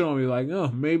impression on me, like,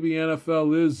 maybe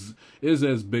NFL is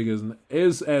as big as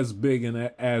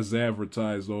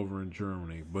advertised over in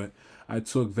Germany. But I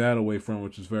took that away from it,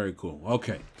 which is very cool.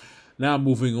 Okay, now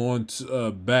moving on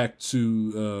to back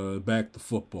to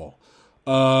football.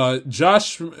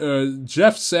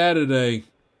 Jeff Saturday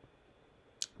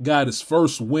got his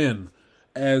first win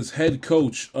as head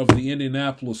coach of the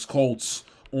Indianapolis Colts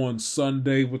on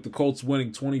Sunday with the Colts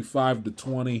winning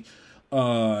 25-20.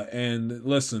 And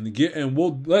listen,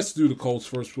 let's do the Colts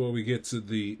first before we get to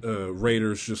the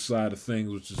Raiders just side of things,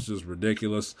 which is just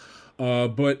ridiculous.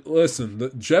 But listen, the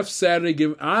Jeff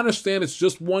Saturday I understand it's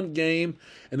just one game,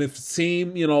 and if the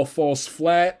team, falls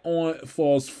flat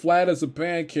as a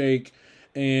pancake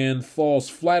and falls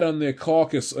flat on their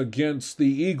carcass against the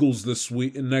Eagles this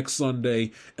week and next Sunday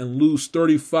and lose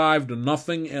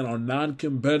 35-0 and are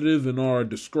non-competitive and are a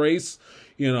disgrace,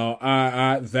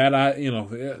 okay,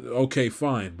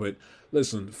 fine. But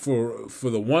listen, for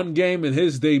the one game in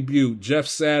his debut, Jeff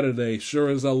Saturday sure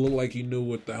as hell looked like he knew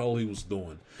what the hell he was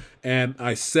doing. And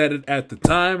I said it at the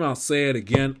time, I'll say it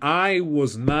again. I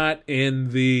was not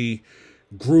in the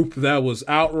group that was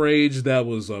outraged, that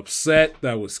was upset,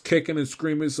 that was kicking and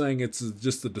screaming, saying it's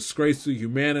just a disgrace to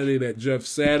humanity that Jeff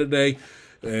Saturday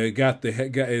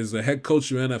is a head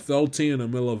coach of an NFL team in the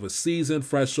middle of a season,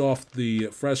 fresh off the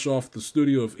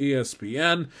studio of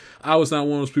ESPN. I was not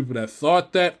one of those people that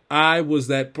thought that. I was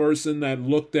that person that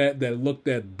looked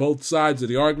at both sides of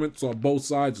the argument, saw both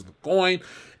sides of the coin,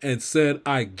 and said,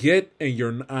 I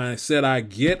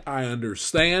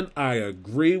understand, I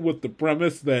agree with the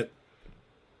premise that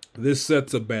this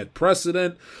sets a bad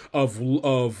precedent of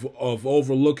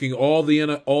overlooking all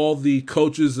the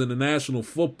coaches in the National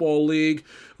Football League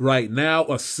right now,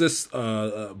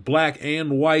 black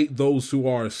and white, those who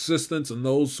are assistants and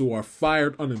those who are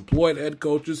fired unemployed head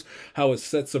coaches. How it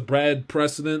sets a bad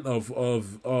precedent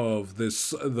of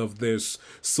this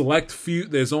select few.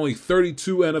 There's only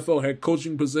 32 NFL head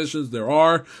coaching positions there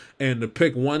are, and to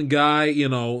pick one guy,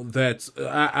 that's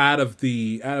out of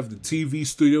the TV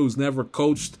studio who's never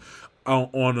coached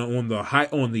on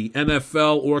the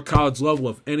NFL or college level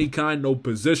of any kind, no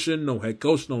position, no head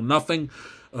coach, no nothing,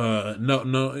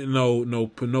 no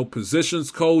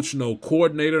positions coach, no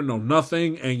coordinator, no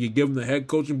nothing, and you give them the head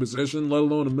coaching position, let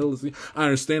alone the middle of the season. I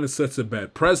understand it sets a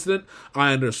bad precedent.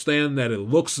 I understand that it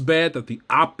looks bad, that the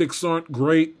optics aren't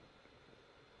great.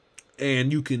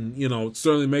 And you can,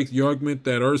 certainly make the argument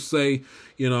that Irsay,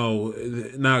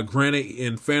 now granted,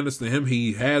 in fairness to him,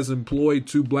 he has employed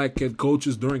 2 black head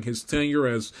coaches during his tenure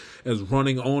as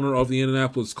running owner of the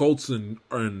Indianapolis Colts, and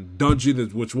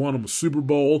Dungy, which won him a Super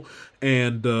Bowl,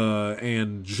 and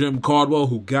Jim Caldwell,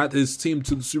 who got his team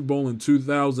to the Super Bowl in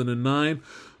 2009.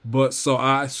 But it's not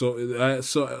calling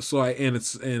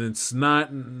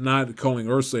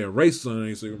Irsay a racist under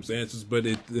any circumstances, but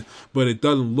it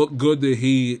doesn't look good that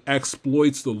he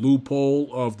exploits the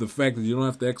loophole of the fact that you don't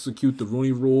have to execute the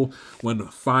Rooney Rule when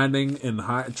trying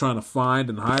to find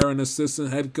and hire an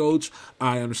assistant head coach.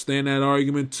 I understand that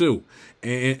argument too,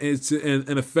 and it's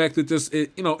in effect it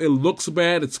looks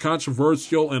bad, it's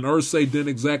controversial, and Irsay didn't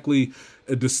exactly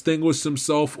distinguish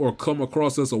himself or come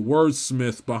across as a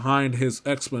wordsmith behind his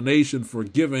explanation for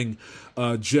giving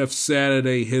Jeff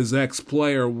Saturday, his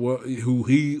ex-player, who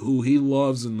he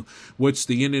loves and which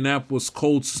the Indianapolis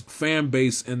Colts fan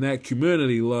base and that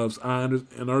community loves. And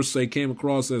Irsay came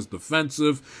across as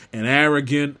defensive and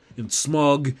arrogant and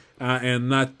smug,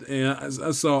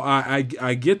 so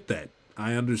I get that.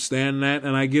 I understand that,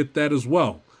 and I get that as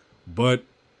well. But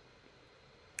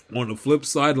on the flip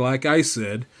side, like I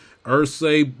said,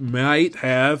 Irsay might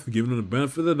have, given him the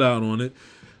benefit of the doubt on it,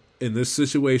 in this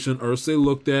situation, Irsay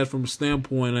looked at from a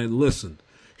standpoint that, listen,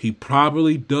 he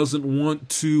probably doesn't want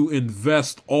to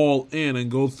invest all in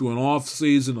and go through an off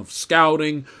season of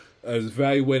scouting,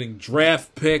 evaluating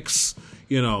draft picks,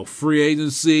 free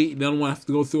agency. He doesn't want to have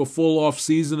to go through a full off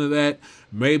season of that.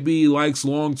 Maybe he likes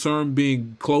long-term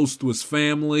being close to his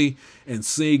family and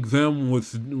seeing them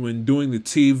when doing the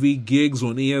TV gigs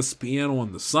on ESPN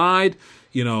on the side.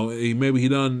 He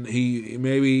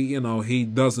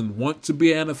doesn't want to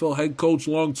be an NFL head coach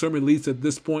long term, at least at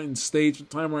this point in stage of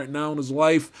time right now in his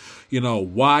life.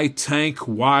 Why tank?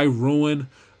 Why ruin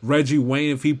Reggie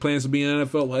Wayne if he plans to be an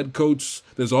NFL head coach?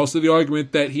 There's also the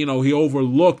argument that he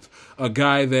overlooked a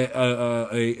guy that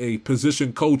a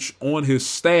position coach on his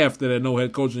staff that had no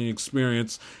head coaching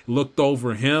experience, looked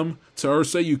over him to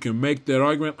Irsay. You can make that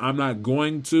argument. I'm not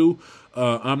going to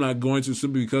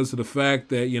simply because of the fact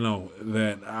that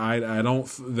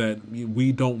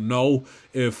we don't know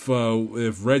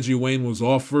if Reggie Wayne was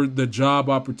offered the job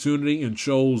opportunity and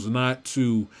chose not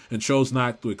to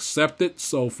accept it.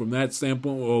 So from that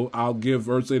standpoint, I'll give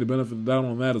Irsay the benefit of the doubt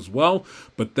on that as well.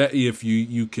 But that if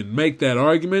you can make that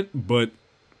argument, but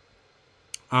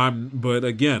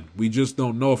again, we just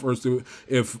don't know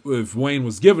if Wayne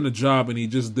was given a job and he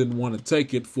just didn't want to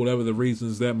take it for whatever the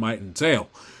reasons that might entail.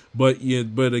 But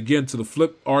again, to the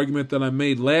flip argument that I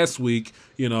made last week,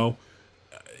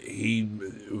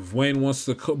 if Wayne wants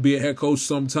to be a head coach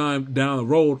sometime down the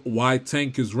road, why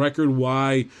tank his record?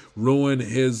 Why ruin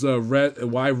his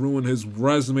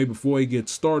resume before he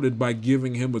gets started by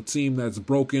giving him a team that's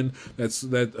broken,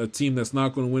 a team that's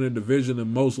not going to win a division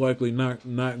and most likely not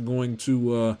going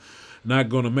to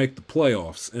make the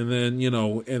playoffs? And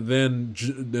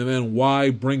then why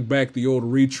bring back the old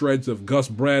retreads of Gus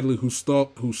Bradley, who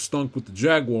stunk with the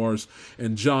Jaguars,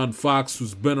 and John Fox,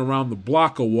 who's been around the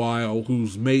block a while,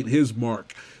 who's made his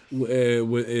mark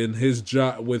in his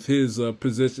job with his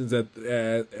positions at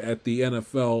the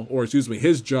NFL, or excuse me,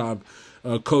 his job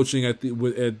coaching in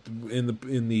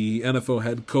the NFL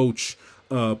head coach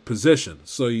position.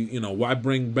 So why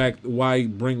bring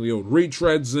the old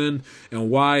retreads in, and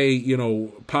why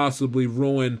possibly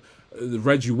ruin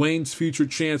Reggie Wayne's future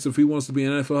chance if he wants to be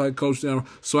an NFL head coach down?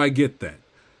 So I get that.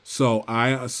 So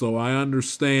I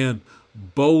understand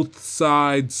both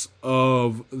sides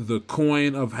of the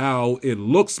coin of how it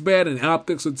looks bad and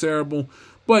optics are terrible.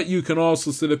 But you can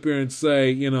also sit up here and say,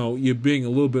 you're being a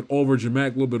little bit over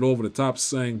dramatic, a little bit over the top,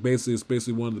 saying basically it's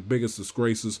basically one of the biggest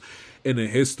disgraces in the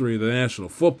history of the National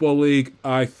Football League.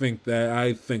 I think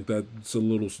that's a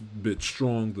little bit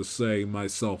strong to say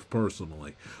myself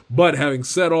personally. But having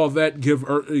said all that,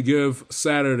 give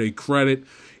Saturday credit.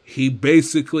 He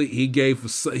gave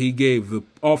the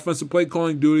offensive play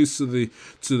calling duties to the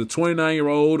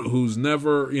 29-year-old who's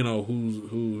never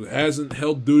who hasn't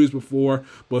held duties before,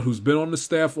 but who's been on the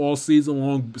staff all season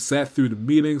long, sat through the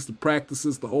meetings, the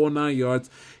practices, the whole 9 yards.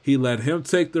 He let him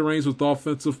take the reins with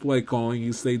offensive play calling.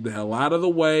 He stayed the hell out of the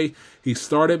way. He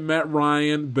started Matt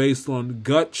Ryan based on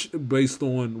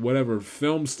whatever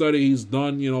film study he's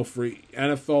done, for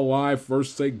NFL Live,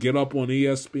 First Take, Get Up on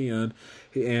ESPN.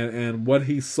 And what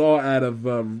he saw out of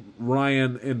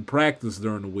Ryan in practice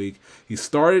during the week, he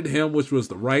started him, which was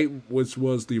the right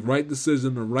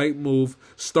decision, the right move.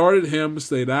 Started him,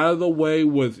 stayed out of the way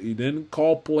he didn't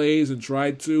call plays and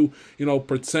tried to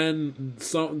pretend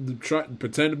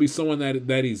to be someone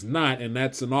that he's not, and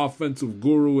that's an offensive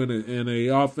guru and a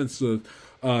offensive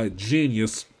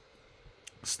genius.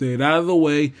 Stayed out of the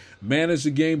way, managed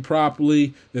the game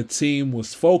properly. The team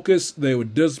was focused. They were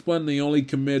disciplined. They only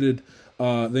committed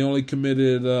 4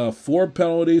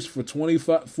 penalties for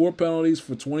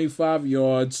 25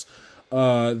 yards.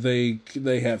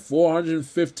 They had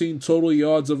 415 total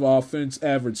yards of offense,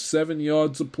 averaged 7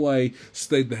 yards a play,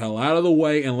 stayed the hell out of the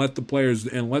way, and let the players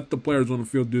on the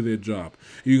field do their job.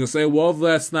 You can say, well,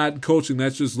 that's not coaching.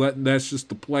 That's just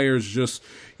the players just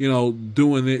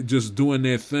doing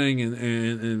their thing,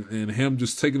 and him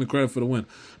just taking the credit for the win.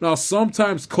 Now,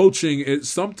 sometimes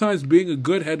being a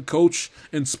good head coach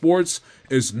in sports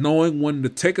is knowing when to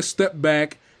take a step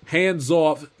back, hands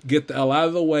off, get the hell out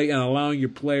of the way, and allowing your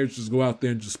players to just go out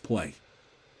there and just play.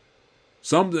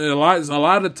 A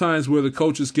lot of times where the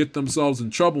coaches get themselves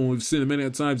in trouble, and we've seen it many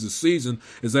times this season,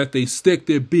 is that they stick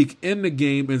their beak in the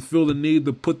game and feel the need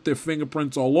to put their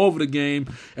fingerprints all over the game.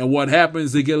 And what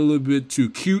happens, they get a little bit too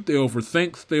cute. They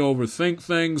overthink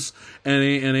things, and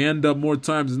they end up more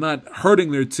times than not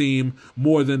hurting their team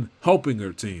more than helping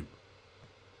their team.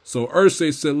 So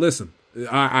Irsay said, listen,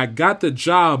 I got the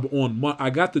job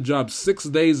 6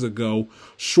 days ago.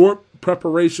 Short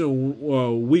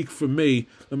preparation week for me.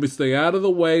 Let me stay out of the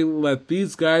way. Let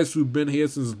these guys who've been here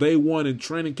since day one in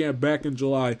training camp back in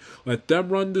July, let them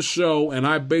run the show, and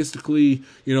I basically,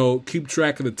 keep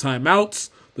track of the timeouts,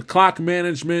 the clock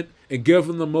management, and give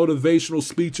them the motivational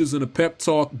speeches and a pep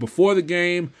talk before the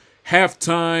game,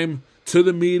 halftime, to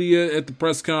the media at the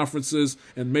press conferences,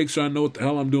 and make sure I know what the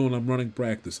hell I'm doing. I'm running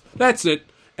practice. That's it.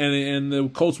 And the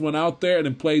Colts went out there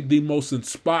and played the most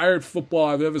inspired football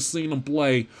I've ever seen them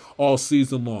play all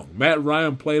season long. Matt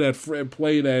Ryan played at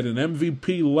an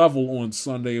MVP level on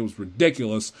Sunday. It was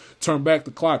ridiculous. Turned back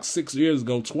the clock 6 years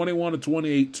ago,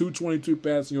 21-28, 222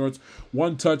 passing yards,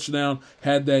 1 touchdown.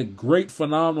 Had that great,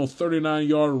 phenomenal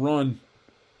 39-yard run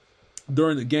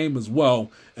during the game as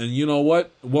well. And you know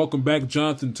what? Welcome back,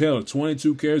 Jonathan Taylor.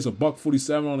 22 carries,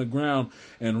 $147 on the ground,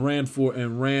 and ran for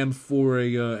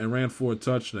a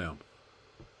touchdown.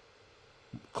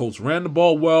 Colts ran the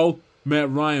ball well.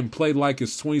 Matt Ryan played like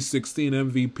his 2016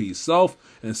 MVP self.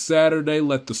 And Saturday,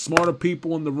 let the smarter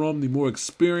people in the room, the more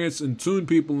experienced and tuned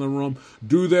people in the room,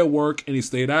 do their work. And he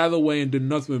stayed out of the way and did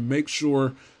nothing but make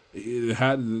sure it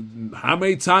had how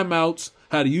many timeouts,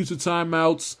 how to use the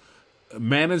timeouts,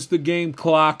 manage the game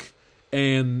clock,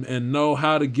 and know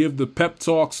how to give the pep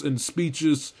talks and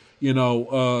speeches,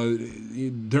 before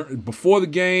the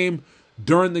game,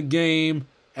 during the game,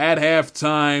 at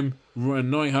halftime, and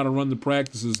knowing how to run the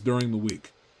practices during the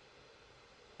week.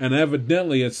 and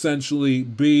evidently essentially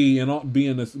be an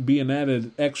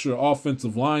added extra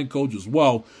offensive line coach as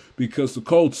well, because the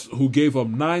Colts, who gave up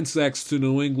 9 sacks to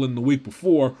New England the week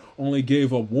before, only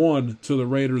gave up 1 to the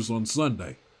Raiders on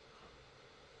Sunday.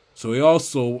 So he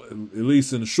also, at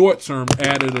least in the short term,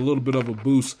 added a little bit of a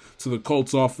boost to the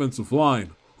Colts offensive line,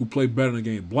 who played better in the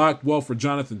game. Blocked well for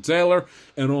Jonathan Taylor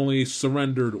and only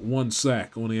surrendered 1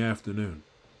 sack on the afternoon.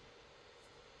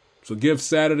 So give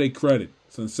Saturday credit.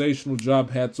 Sensational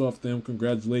job. Hats off to him.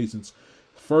 Congratulations.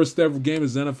 First ever game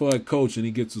as NFL head coach, and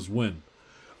he gets his win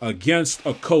against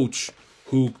a coach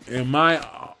who, in my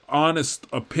honest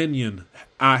opinion,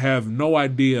 I have no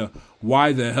idea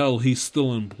why the hell he's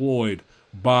still employed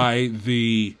by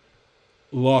the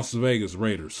Las Vegas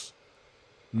Raiders.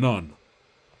 None.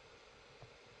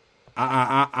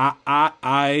 I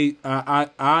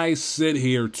sit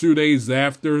here 2 days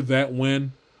after that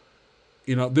win.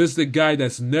 You know, this is the guy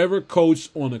that's never coached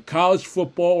on a college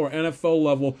football or NFL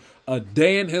level a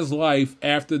day in his life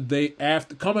after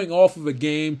coming off of a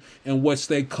game in which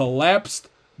they collapsed,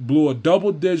 blew a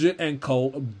double-digit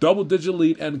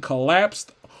lead and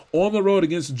collapsed on the road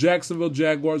against the Jacksonville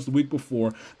Jaguars the week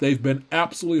before. They've been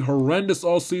absolutely horrendous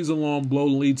all season long,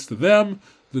 blowing leads to them,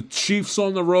 the Chiefs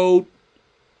on the road,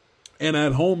 and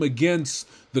at home against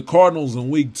the Cardinals in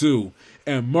week 2.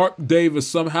 And Mark Davis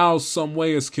somehow, some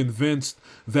way is convinced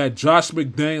that Josh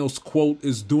McDaniels, quote,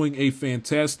 is doing a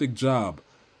fantastic job.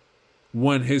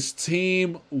 When his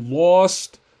team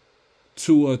lost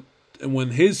to an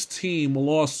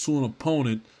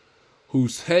opponent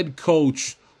whose head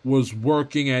coach was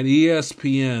working at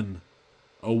ESPN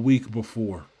a week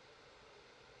before.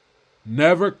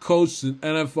 Never coached an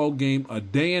NFL game a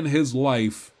day in his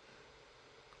life.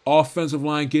 Offensive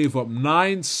line gave up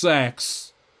 9 sacks.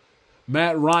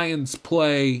 Matt Ryan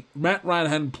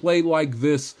hadn't played like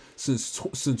this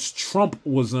since Trump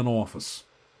was in office.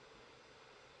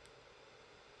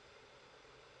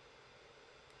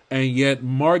 And yet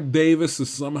Mark Davis is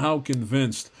somehow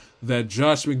convinced that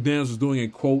Josh McDaniels is doing a,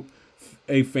 quote,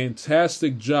 a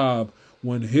fantastic job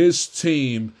when his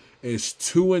team is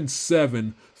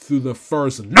 2-7 through the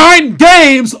first 9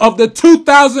 games of the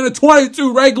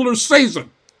 2022 regular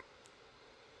season.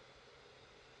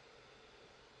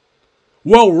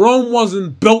 Well, Rome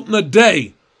wasn't built in a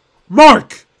day.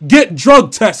 Mark, get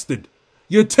drug tested.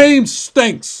 Your team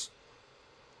stinks.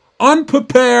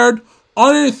 Unprepared,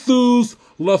 unenthused,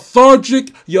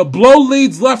 lethargic, you blow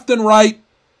leads left and right.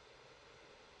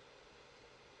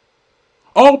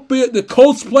 Albeit the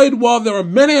Colts played well, there were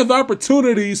many of the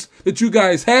opportunities that you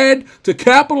guys had to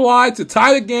capitalize, to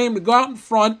tie the game, to go out in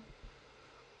front.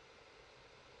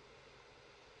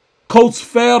 Colts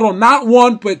failed on not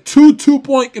 1, but 2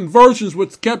 two-point conversions,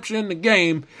 which kept you in the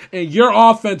game, and your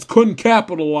offense couldn't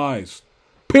capitalize.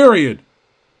 Period.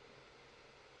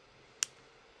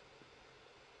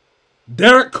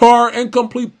 Derek Carr,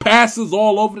 incomplete passes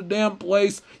all over the damn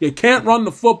place. You can't run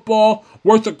the football.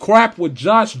 Worth of crap with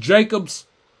Josh Jacobs.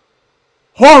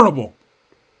 Horrible.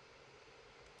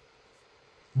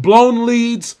 Blown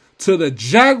leads to the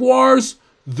Jaguars,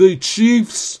 the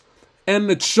Chiefs, and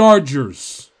the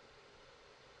Chargers.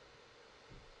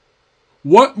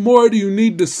 What more do you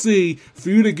need to see for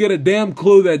you to get a damn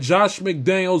clue that Josh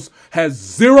McDaniels has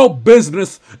zero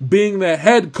business being the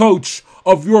head coach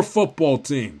of your football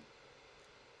team?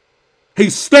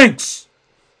 He stinks.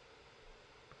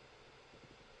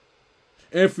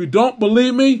 And if you don't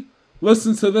believe me,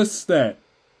 listen to this stat.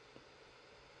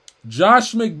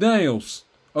 Josh McDaniels,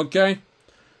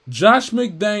 Josh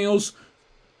McDaniels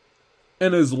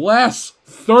in his last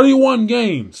 31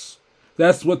 games,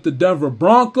 that's what the Denver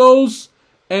Broncos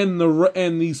and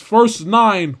these first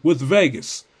 9 with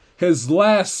Vegas. His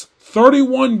last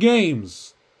 31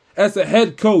 games as a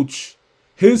head coach,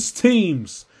 his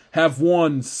teams have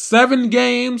won 7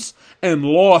 games and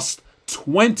lost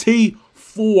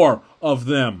 24 of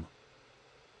them.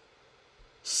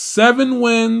 7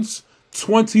 wins,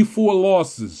 24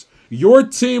 losses. Your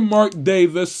team, Mark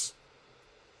Davis,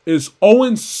 is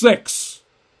 0-6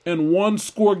 in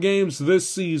one-score games this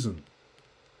season.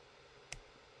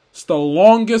 It's the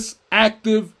longest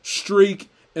active streak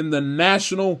in the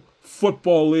National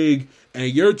Football League,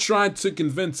 and you're trying to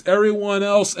convince everyone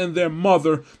else and their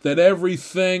mother that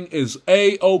everything is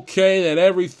A-okay, that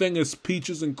everything is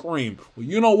peaches and cream. Well,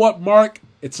 you know what, Mark?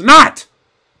 It's not!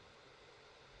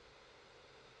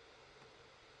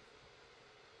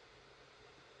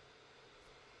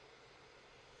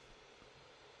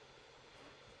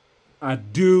 I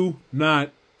do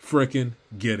not frickin'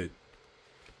 get it.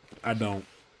 I don't.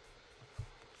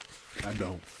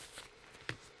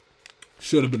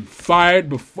 Should have been fired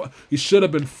before. He should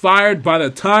have been fired by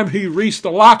the time he reached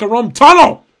the locker room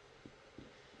tunnel.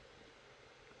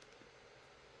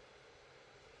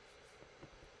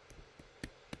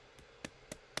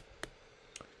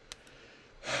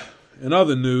 In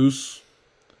other news,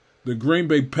 the Green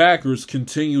Bay Packers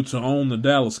continue to own the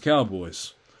Dallas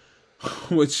Cowboys,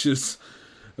 which is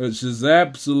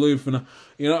absolutely phenomenal.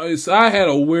 You know, I had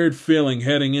a weird feeling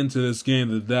heading into this game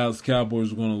that the Dallas Cowboys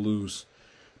were going to lose.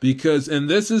 Because, and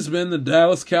this has been the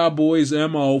Dallas Cowboys'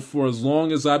 MO for as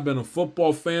long as I've been a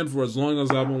football fan, for as long as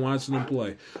I've been watching them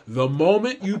play. The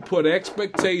moment you put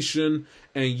expectation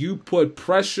and you put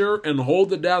pressure and hold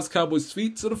the Dallas Cowboys'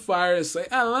 feet to the fire and say,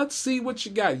 let's see what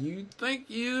you got. You think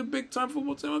you're a big-time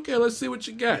football team? Okay, let's see what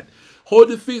you got. Hold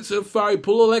your feet to the fire,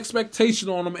 put a little expectation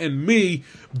on them, and me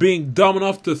being dumb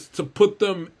enough to put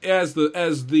them as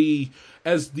the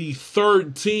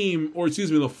third team, or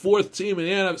excuse me, the fourth team in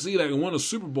the NFC that can win a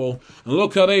Super Bowl, and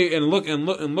look how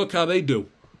they do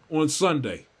on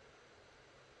Sunday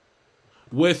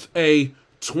with a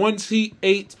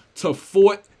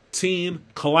 28-14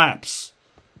 collapse.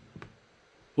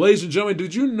 Ladies and gentlemen,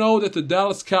 did you know that the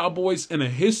Dallas Cowboys, in the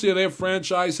history of their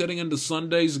franchise heading into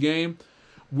Sunday's game,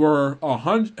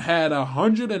 had a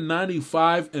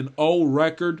 195-0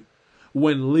 record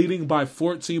when leading by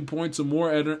 14 points or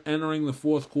more entering the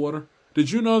fourth quarter?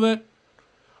 Did you know that?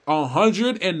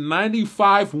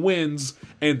 195 wins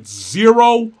and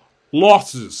 0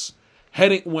 losses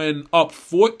when up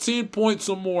 14 points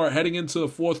or more heading into the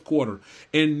fourth quarter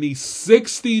in the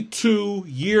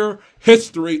 62-year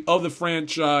history of the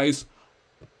franchise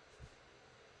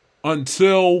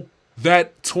until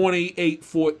that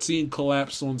 28-14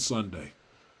 collapse on Sunday.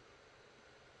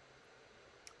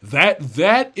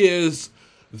 That is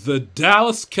the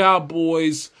Dallas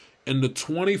Cowboys in the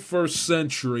 21st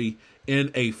century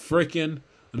in a freaking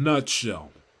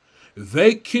nutshell.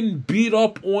 They can beat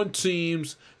up on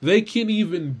teams. They can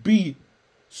even beat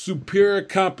superior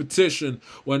competition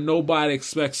when nobody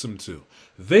expects them to.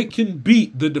 They can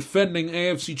beat the defending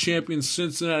AFC champions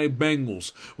Cincinnati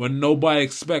Bengals when nobody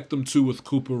expects them to with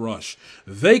Cooper Rush.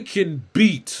 They can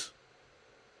beat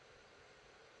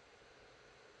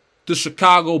the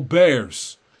Chicago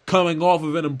Bears coming off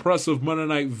of an impressive Monday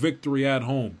night victory at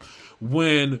home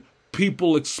when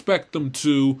people expect them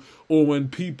to, or when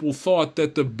people thought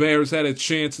that the Bears had a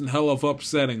chance in hell of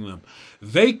upsetting them.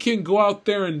 They can go out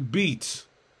there and beat.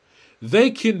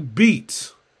 They can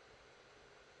beat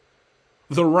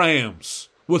the Rams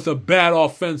with a bad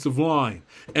offensive line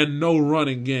and no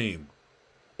running game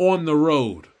on the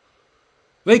road.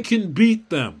 They can beat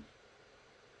them.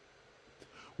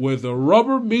 Where the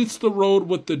rubber meets the road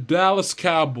with the Dallas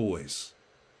Cowboys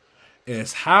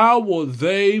is how will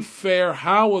they fare,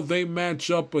 how will they match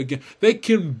up again. They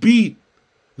can beat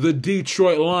the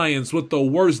Detroit Lions with the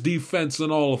worst defense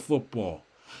in all of football.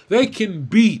 They can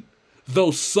beat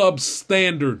those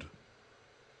substandard,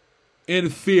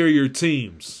 inferior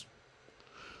teams.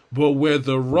 But where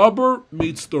the rubber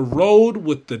meets the road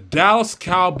with the Dallas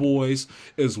Cowboys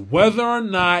is whether or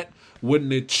not when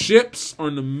the chips are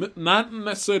not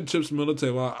necessarily chips in the middle of the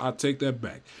table, I'll take that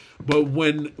back. But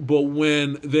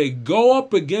when they go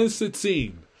up against a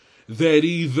team that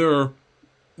either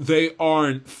they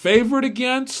aren't favored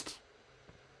against,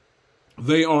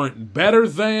 they aren't better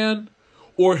than,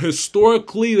 or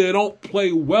historically they don't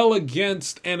play well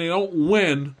against and they don't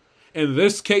win, in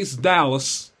this case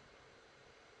Dallas,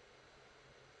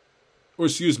 or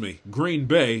excuse me, Green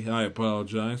Bay, I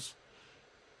apologize.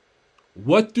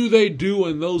 What do they do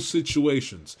in those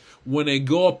situations when they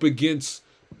go up against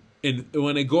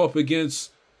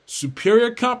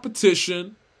superior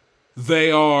competition?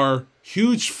 They are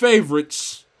huge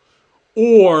favorites,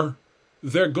 or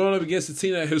they're going up against a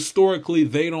team that historically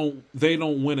they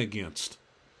don't win against.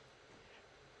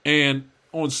 And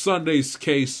on Sunday's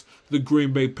case, the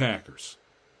Green Bay Packers,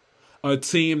 a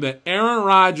team that Aaron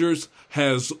Rodgers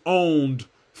has owned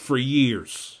for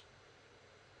years.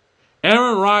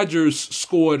 Aaron Rodgers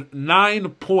scored 9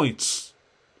 points.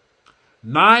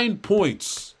 9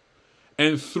 points.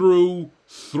 And threw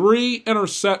 3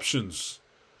 interceptions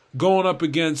going up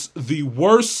against the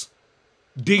worst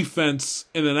defense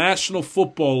in the National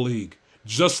Football League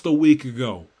just a week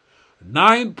ago.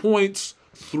 9 points,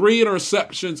 3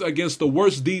 interceptions against the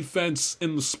worst defense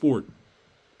in the sport,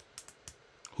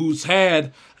 who's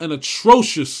had an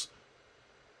atrocious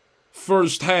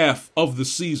first half of the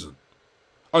season.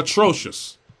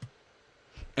 Atrocious.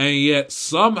 And yet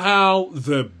somehow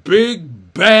the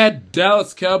big bad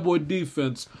Dallas Cowboy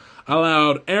defense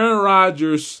allowed Aaron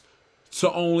Rodgers to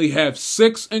only have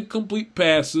 6 incomplete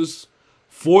passes,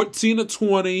 14 of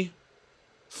 20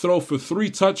 throw for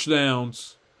 3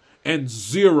 touchdowns and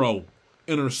 0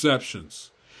 interceptions.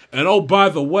 And oh, by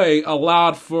the way,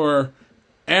 allowed for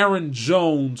Aaron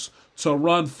Jones to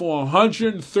run for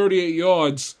 138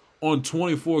 yards on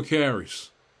 24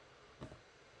 carries.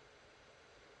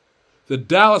 The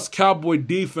Dallas Cowboy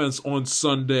defense on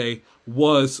Sunday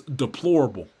was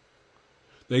deplorable.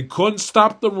 They couldn't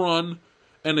stop the run,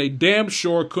 and they damn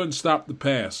sure couldn't stop the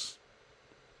pass.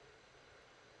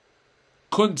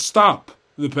 Couldn't stop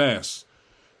the pass.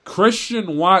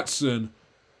 Christian Watson,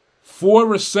 4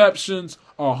 receptions,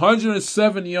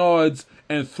 107 yards,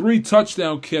 and 3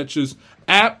 touchdown catches,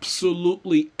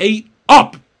 absolutely ate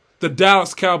up the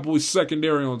Dallas Cowboys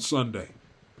secondary on Sunday.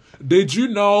 Did you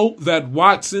know that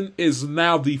Watson is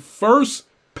now the first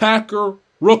Packer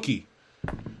rookie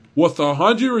with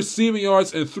 100 receiving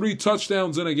yards and 3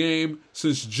 touchdowns in a game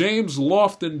since James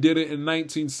Lofton did it in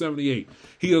 1978?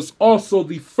 He is also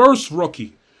the first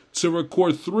rookie to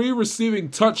record 3 receiving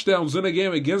touchdowns in a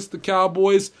game against the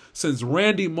Cowboys since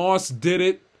Randy Moss did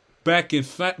it back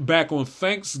on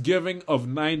Thanksgiving of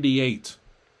 '98.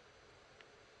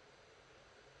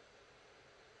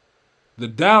 The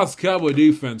Dallas Cowboy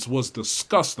defense was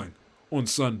disgusting on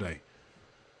Sunday.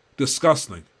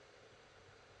 Disgusting.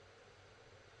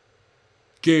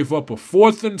 Gave up a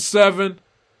 4th and 7.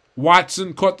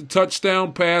 Watson caught the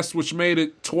touchdown pass, which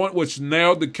nailed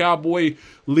the Cowboy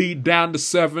lead down to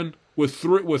 7 with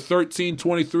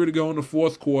 13:23 to go in the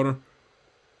fourth quarter.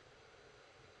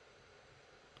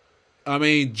 I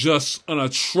mean, just an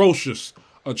atrocious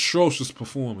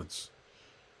performance.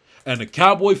 And the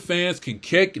Cowboy fans can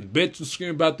kick and bitch and scream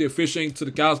about the officiating till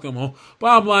the cows come home.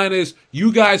 Bottom line is,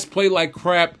 you guys play like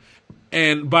crap,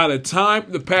 and by the time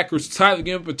the Packers tied the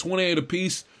game for 28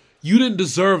 apiece, you didn't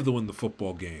deserve to win the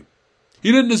football game.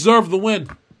 You didn't deserve the win.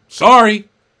 Sorry.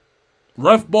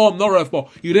 Ref ball, no ref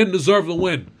ball. You didn't deserve the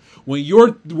win. When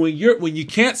you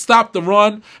can't stop the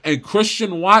run, and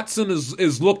Christian Watson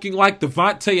is looking like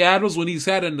Devontae Adams when he's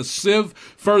had in the sieve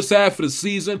first half of the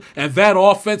season, and that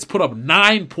offense put up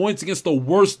 9 points against the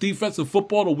worst defense in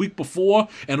football the week before,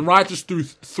 and Rodgers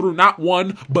threw not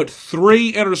 1 but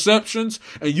 3 interceptions,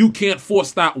 and you can't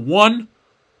force that one.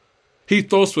 He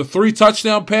throws for 3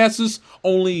 touchdown passes,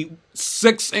 only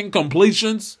 6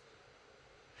 incompletions,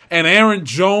 and Aaron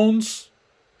Jones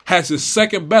has his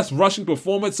second best rushing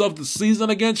performance of the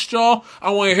season against y'all. I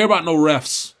don't want to hear about no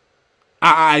refs.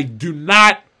 I do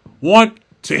not want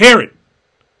to hear it.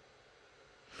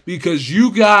 Because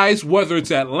you guys, whether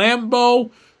it's at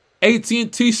Lambeau,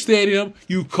 AT&T Stadium,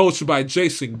 you coached by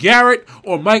Jason Garrett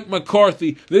or Mike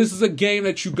McCarthy, this is a game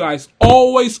that you guys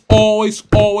always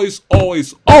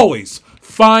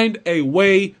find a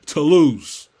way to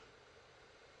lose.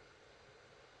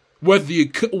 Whether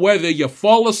you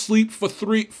fall asleep for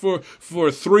three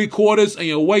quarters and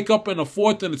you wake up in the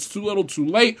fourth and it's too little too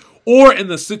late, or in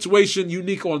the situation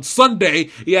unique on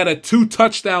Sunday, you had a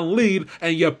 2-touchdown lead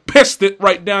and you pissed it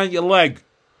right down your leg.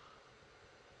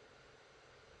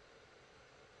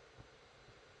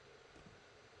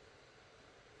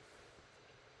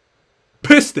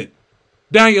 Pissed it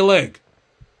down your leg.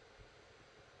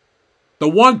 The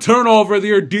one turnover that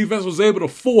your defense was able to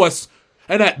force,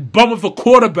 and that bum of a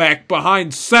quarterback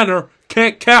behind center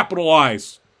can't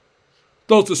capitalize.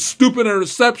 Throws a stupid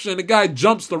interception, the guy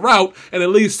jumps the route, and it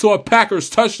leads to a Packers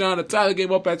touchdown to tie the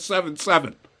game up at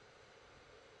 7-7.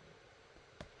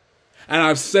 And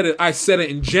I said it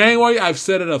in January, I've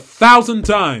said it 1,000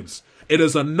 times. It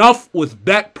is enough with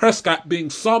Dak Prescott being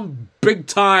some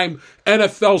big-time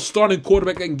NFL starting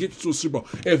quarterback that can get you to a Super Bowl.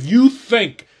 If you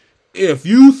think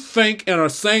and are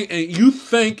saying, and you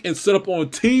think and sit up on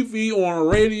TV, or on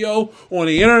radio, on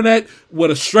the internet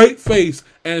with a straight face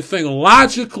and think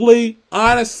logically,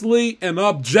 honestly, and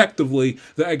objectively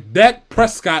that Dak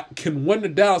Prescott can win the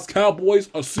Dallas Cowboys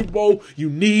a Super Bowl, you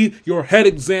need your head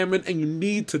examined and you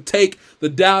need to take the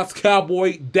Dallas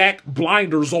Cowboy Dak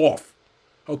blinders off.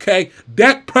 Okay?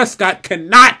 Dak Prescott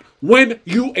cannot win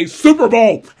you a Super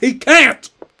Bowl. He can't.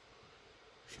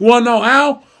 You want to know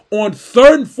how? On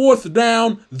 3rd and 4th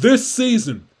down this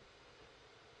season,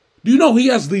 do you know he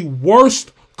has the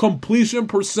worst completion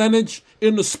percentage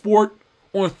in the sport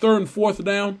on 3rd and 4th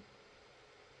down?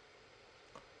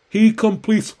 He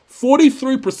completes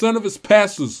 43% of his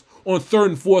passes on 3rd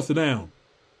and 4th down.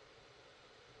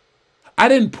 I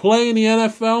didn't play in the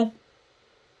NFL.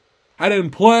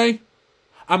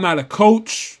 I'm not a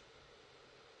coach.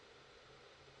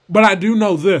 But I do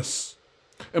know this.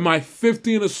 In my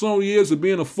 15 or so years of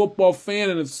being a football fan,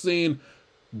 and have seen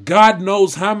God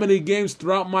knows how many games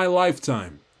throughout my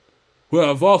lifetime, where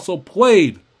I've also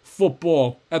played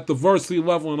football at the varsity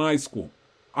level in high school,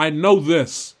 I know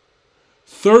this.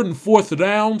 third and fourth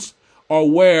downs are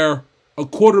where a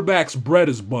quarterback's bread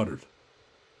is buttered,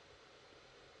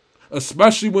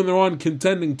 especially when they're on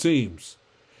contending teams.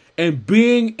 And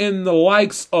being in the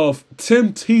likes of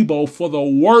Tim Tebow for the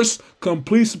worst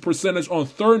completion percentage on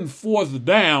third and fourth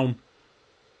down,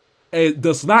 it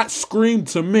does not scream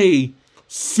to me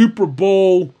Super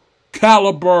Bowl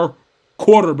caliber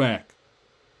quarterback.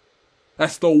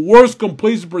 That's the worst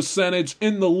completion percentage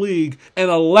in the league in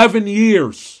 11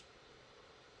 years.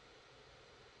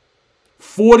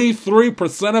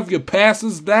 43% of your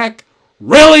passes, Dak?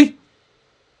 Really?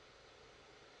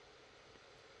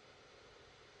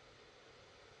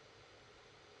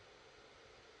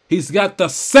 He's got the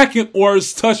second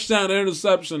worst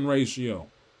touchdown-interception ratio.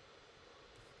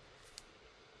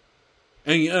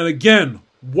 And again,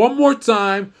 one more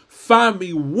time, find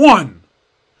me one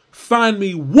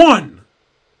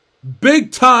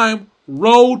big-time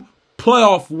road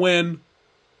playoff win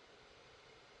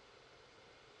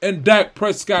in Dak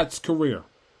Prescott's career.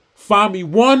 Find me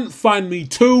one, find me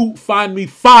two, find me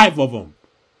 5 of them.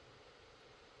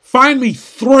 Find me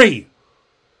 3.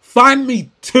 Find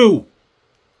me 2.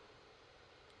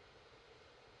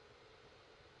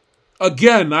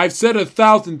 Again, I've said it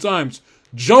 1,000 times.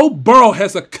 Joe Burrow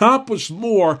has accomplished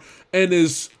more in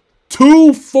his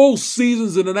 2 full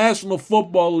seasons in the National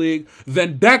Football League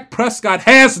than Dak Prescott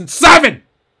has in 7.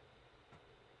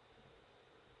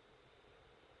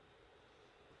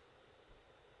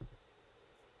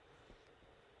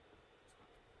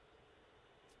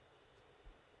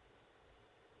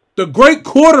 The great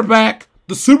quarterback,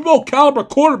 the Super Bowl caliber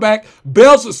quarterback,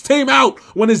 bails his team out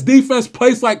when his defense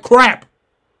plays like crap.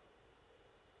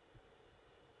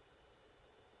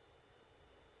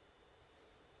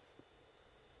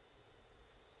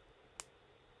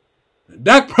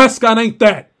 Dak Prescott ain't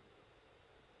that.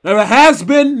 Never has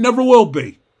been, never will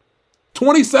be.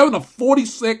 27 of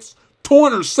 46, 2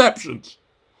 interceptions.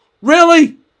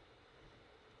 Really?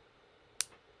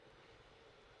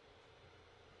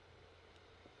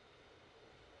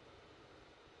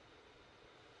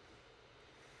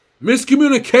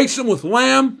 Miscommunication with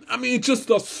Lamb. I mean,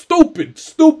 just a stupid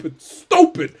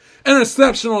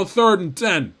interception on 3rd and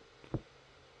 10.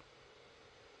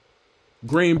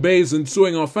 Green Bay's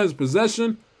ensuing offensive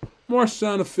possession. March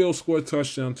down the field, score a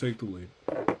touchdown, take the lead.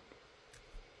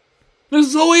 This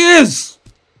is who he is.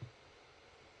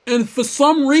 And for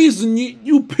some reason,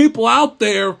 you people out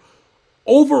there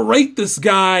overrate this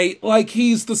guy like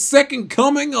he's the second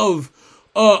coming of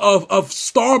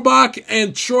Starbuck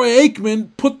and Troy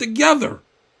Aikman put together.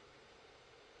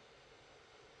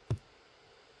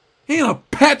 He ain't a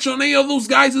patch on any of those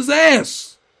guys' ass.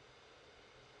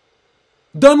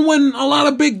 Doesn't win a lot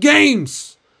of big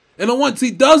games. And then once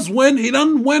he does win, he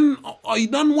doesn't win them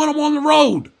on the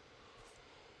road.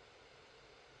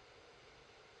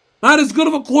 Not as good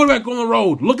of a quarterback on the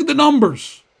road. Look at the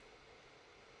numbers.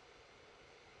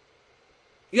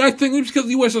 Yeah, I think it's because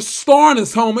he wears a star on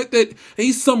his helmet that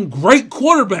he's some great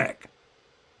quarterback.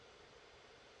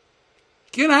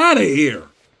 Get out of here.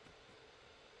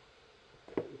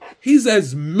 He's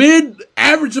as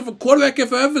mid-average of a quarterback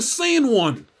if I've ever seen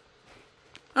one.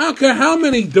 I don't care how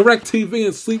many DirecTV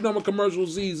and Sleep Number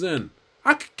commercials he's in.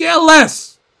 I could care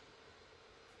less.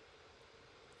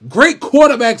 Great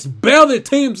quarterbacks bail their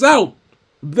teams out.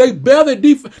 They bail their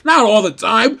defense. Not all the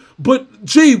time, but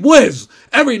gee whiz.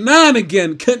 Every now and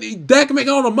again, Dak can make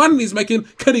all the money he's making.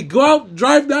 Can he go out,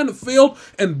 drive down the field,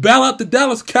 and bail out the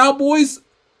Dallas Cowboys?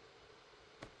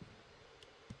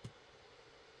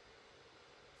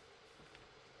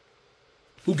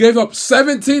 Who gave up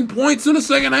 17 points in the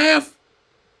second half?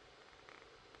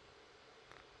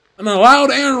 And allowed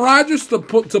Aaron Rodgers to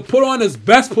put on his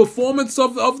best performance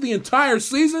of the entire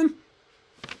season?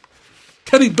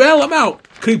 Can he bail him out?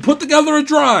 Can he put together a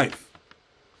drive?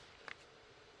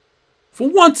 For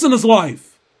once in his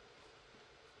life.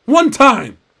 One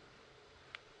time.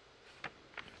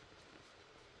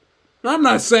 Now, I'm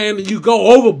not saying that you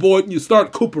go overboard and you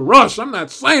start Cooper Rush. I'm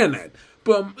not saying that.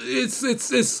 But it's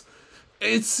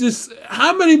just,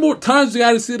 how many more times you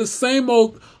got to see the same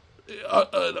old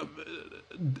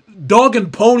dog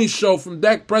and pony show from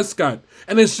Dak Prescott,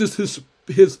 and it's just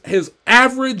his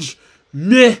average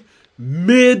mid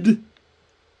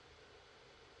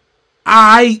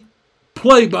eye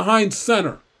play behind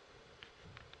center.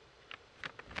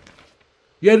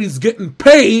 Yet he's getting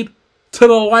paid to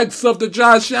the likes of the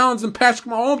Josh Allens and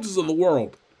Patrick Mahomes of the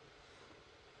world.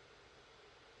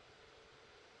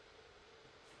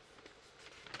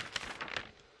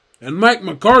 And Mike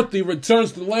McCarthy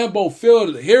returns to Lambeau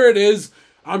Field. Here it is.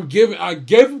 I gave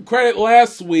him credit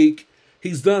last week.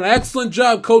 He's done an excellent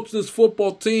job coaching this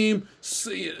football team.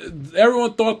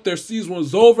 Everyone thought their season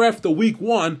was over after week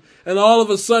 1, and all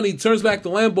of a sudden he turns back to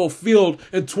Lambeau Field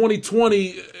in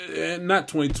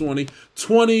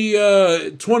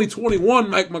 2021,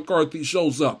 Mike McCarthy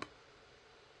shows up.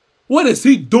 What is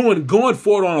he doing going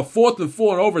for it on a 4th and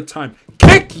 4 in overtime?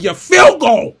 Kick your field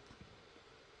goal!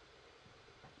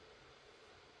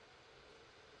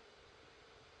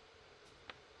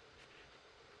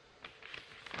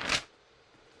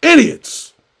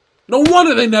 Idiots! No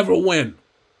wonder they never win.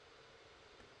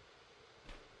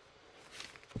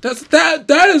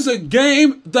 That is a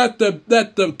game that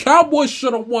the Cowboys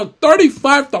should have won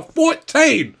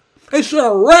 35-14. They should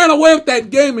have ran away with that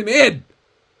game in the end.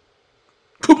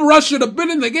 Cooper Rush should have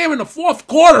been in the game in the 4th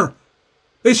quarter.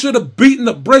 They should have beaten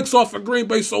the brakes off of Green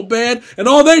Bay so bad, and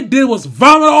all they did was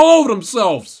vomit all over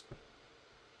themselves.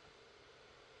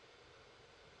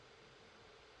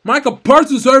 Michael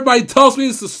Parsons, everybody tells me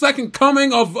it's the second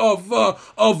coming of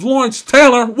Lawrence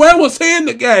Taylor. Where was he in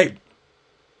the game?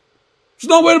 There's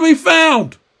nowhere to be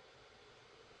found.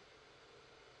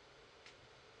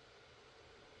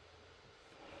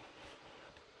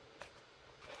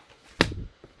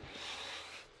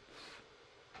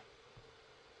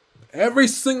 Every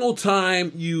single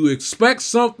time you expect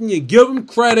something, you give them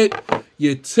credit,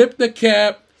 you tip the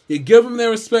cap, you give them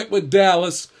their respect with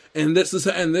Dallas. And this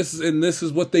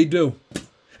is what they do.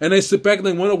 And they sit back and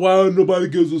they wonder why nobody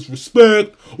gives us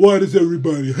respect. Why does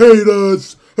everybody hate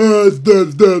us?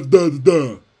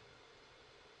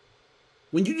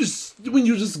 When you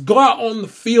just go out on the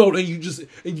field and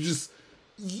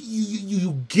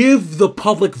you give the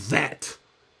public that.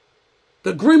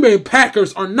 The Green Bay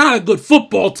Packers are not a good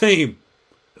football team.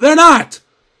 They're not.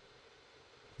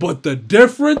 But the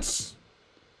difference,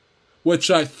 which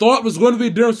I thought was going to be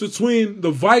the difference between the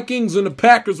Vikings and the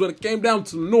Packers when it came down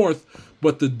to the North.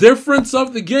 But the difference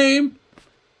of the game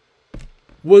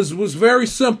was very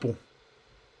simple.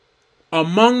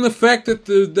 Among the fact that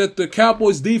the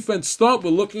Cowboys defense stunk, we're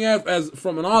looking at as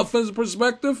from an offensive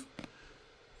perspective,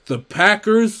 the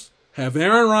Packers have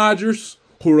Aaron Rodgers,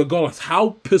 who regardless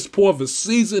how piss poor of a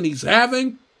season he's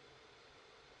having,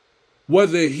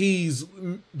 whether he's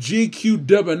GQ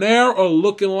debonair or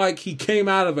looking like he came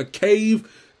out of a cave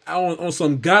on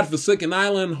some godforsaken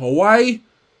island in Hawaii,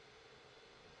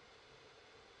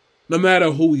 no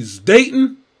matter who he's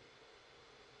dating,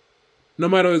 no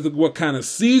matter what kind of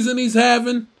season he's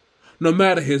having, no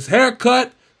matter his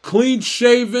haircut, clean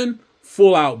shaven,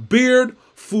 full out beard,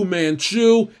 Fu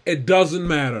Manchu, it doesn't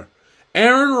matter.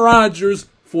 Aaron Rodgers,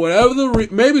 for whatever the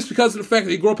maybe it's because of the fact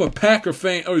that he grew up a Packer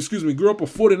fan, grew up a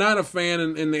 49er fan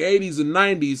in the 80s and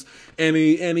 90s, and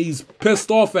he's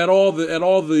pissed off at all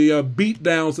the beat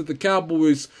downs that the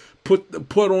Cowboys put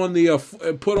on the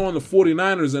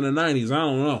 49ers in the 90s. I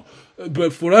don't know,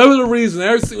 but for whatever the reason,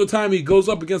 every single time he goes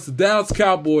up against the Dallas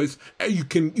Cowboys, you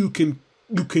can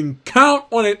count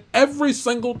on it every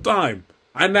single time.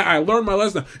 I learned my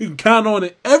lesson. You can count on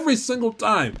it every single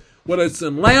time, whether it's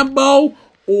in Lambeau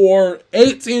or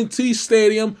AT&T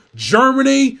Stadium,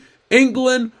 Germany,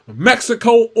 England,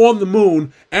 Mexico, on the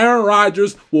moon. Aaron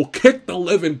Rodgers will kick the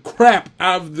living crap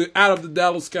out of the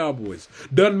Dallas Cowboys.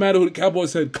 Doesn't matter who the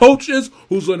Cowboys head coach is,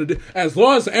 who's going to do. As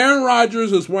long as Aaron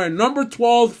Rodgers is wearing number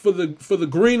 12 for the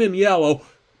green and yellow,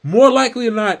 more likely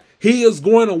than not, he is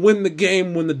going to win the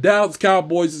game when the Dallas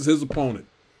Cowboys is his opponent.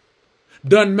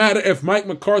 Doesn't matter if Mike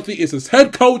McCarthy is his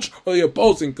head coach or the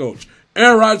opposing coach.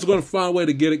 Aaron Rodgers is going to find a way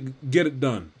to get it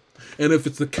done. And if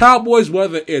it's the Cowboys,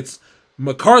 whether it's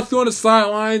McCarthy on the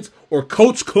sidelines or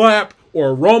Coach Clapp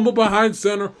or Romo behind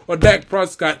center or Dak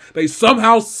Prescott, they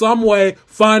somehow, some way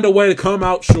find a way to come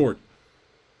out short.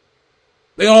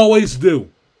 They always do.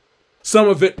 Some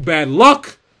of it bad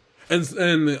luck, and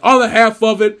the other half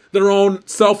of it their own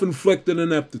self-inflicted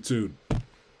ineptitude.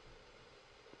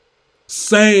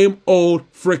 Same old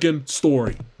freaking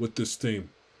story with this team.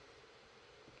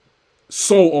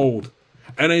 So old.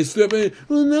 And they sit there,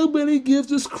 well, nobody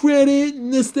gives us credit,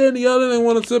 and this, that, and the other. They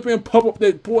want to sit there and pump up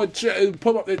their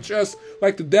chest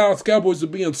like the Dallas Cowboys are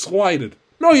being slighted.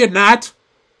 No, you're not.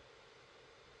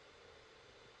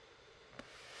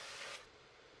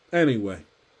 Anyway.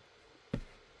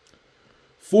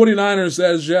 49ers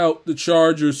edge out the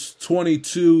Chargers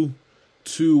 22-16.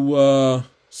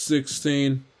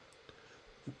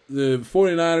 The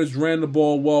 49ers ran the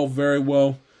ball very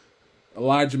well.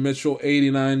 Elijah Mitchell,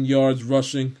 89 yards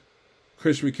rushing.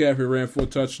 Chris McCaffrey ran for a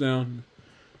touchdown.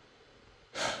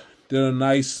 Did a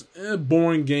nice,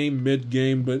 boring game,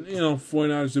 mid-game, but,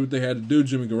 49ers did what they had to do.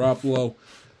 Jimmy Garoppolo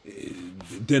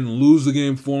didn't lose the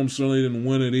game for him, certainly didn't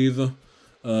win it either.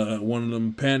 One of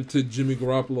them patented Jimmy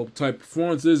Garoppolo type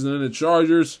performances. And then the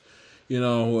Chargers,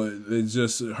 it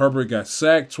just Herbert got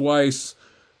sacked twice.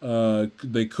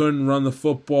 They couldn't run the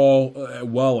football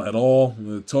well at all.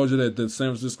 I told you that the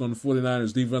San Francisco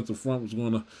 49ers defensive front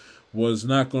was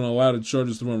not going to allow the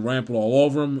Chargers to run rampant all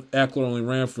over them. Eckler only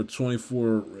ran for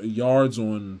 24 yards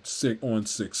on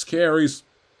six carries.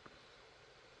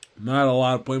 Not a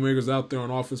lot of playmakers out there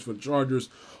on offense for the Chargers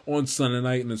on Sunday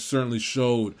night, and it certainly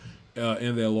showed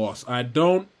in their loss. I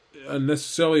don't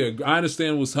necessarily. I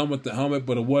understand it was helmet to helmet,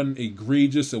 but it wasn't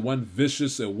egregious. It wasn't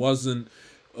vicious. It wasn't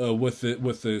with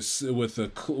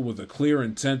a clear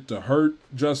intent to hurt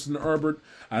Justin Herbert.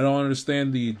 I don't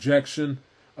understand the ejection,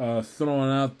 throwing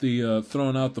out the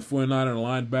 49er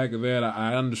linebacker there.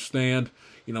 I understand,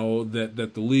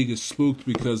 that the league is spooked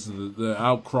because of the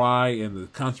outcry and the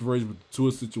controversy with the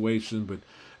Tua situation, but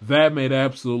that made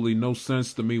absolutely no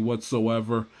sense to me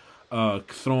whatsoever.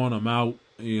 Throwing him out,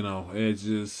 it's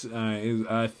just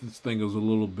I think it was a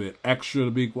little bit extra,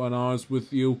 to be quite honest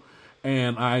with you.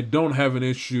 And I don't have an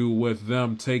issue with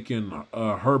them taking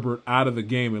Herbert out of the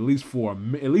game at least for a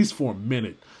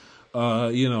minute.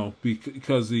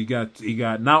 Because he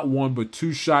got not one but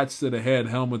two shots to the head,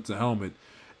 helmet to helmet.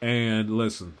 And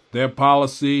listen, their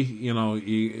policy,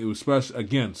 it was special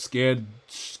again, scared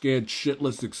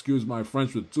shitless, excuse my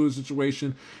French, with the Tua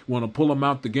situation. You want to pull him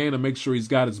out the game and make sure he's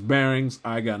got his bearings.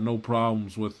 I got no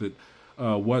problems with it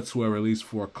whatsoever, at least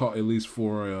for a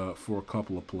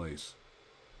couple of plays.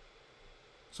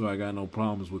 So I got no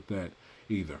problems with that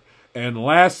either. And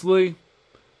lastly,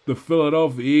 the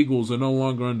Philadelphia Eagles are no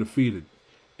longer undefeated.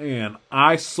 And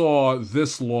I saw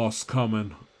this loss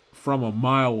coming from a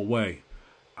mile away.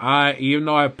 Even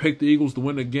though I picked the Eagles to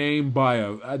win the game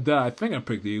I think I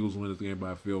picked the Eagles to win the game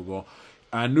by a field goal.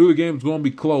 I knew the game was going to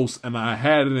be close, and I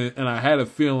had a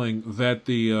feeling that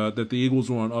the Eagles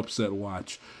were on upset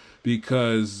watch.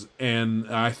 And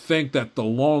I think that the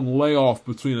long layoff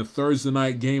between a Thursday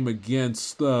night game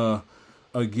against the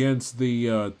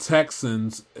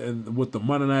Texans and with the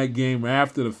Monday night game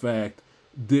after the fact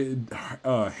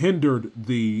hindered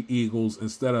the Eagles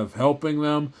instead of helping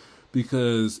them,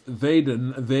 because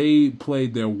they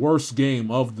played their worst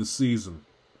game of the season.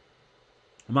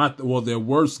 Their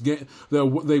worst game.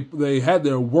 They had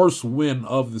their worst win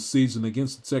of the season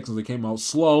against the Texans. They came out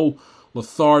slow,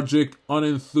 lethargic,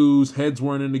 unenthused. Heads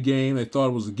weren't in the game. They thought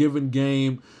it was a given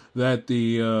game that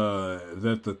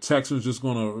the Texans just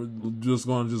gonna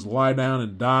lie down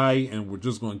and die, and we're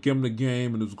just gonna give them the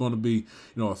game, and it was going to be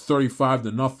a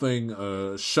 35-0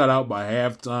 shutout by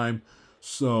halftime.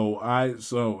 I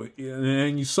saw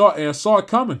it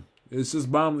coming. It's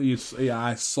just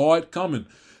I saw it coming.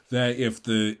 That if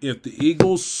the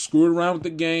Eagles screwed around with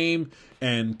the game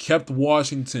and kept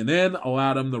Washington in,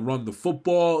 allowed them to run the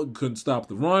football, couldn't stop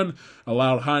the run,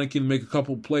 allowed Heineken to make a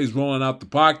couple of plays rolling out the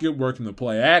pocket, working the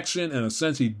play action, and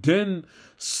essentially didn't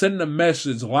send a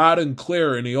message loud and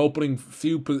clear in the opening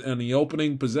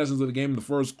possessions of the game in the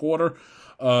first quarter,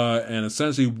 and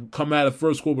essentially come out of the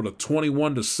first quarter with a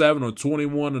 21-7 or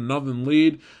 21-0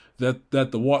 lead.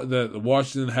 That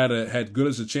Washington had good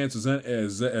as a chance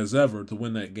as ever to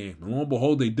win that game. And lo and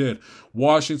behold, they did.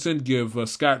 Washington, give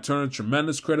Scott Turner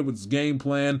tremendous credit with his game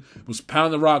plan. It was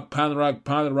pound the rock,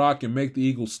 and make the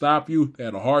Eagles stop you. They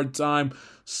had a hard time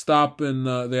stopping.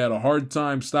 They had a hard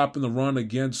time stopping the run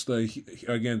against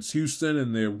Houston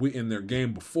in their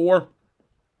game before.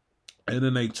 And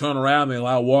then they turn around, they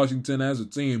allow Washington as a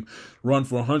team run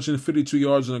for 152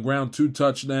 yards on the ground, 2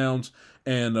 touchdowns.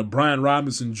 And Brian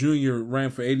Robinson Jr. ran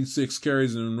for 86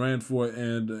 carries and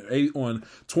on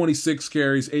 26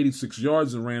 carries, 86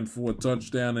 yards, and ran for a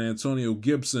touchdown. And Antonio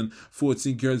Gibson,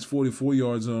 14 carries, 44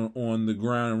 yards on the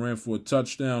ground, and ran for a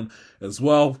touchdown as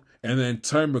well. And then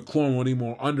Terry McLaurin, one of the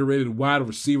more underrated wide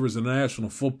receivers in the National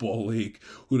Football League,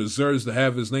 who deserves to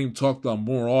have his name talked about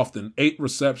more often. 8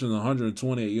 receptions,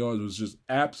 128 yards, was just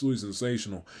absolutely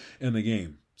sensational in the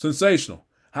game. Sensational.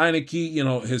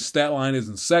 Heineke, his stat line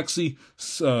isn't sexy,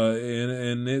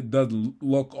 and it doesn't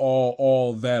look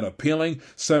all that appealing.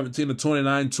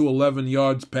 17-29, 211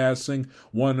 yards passing,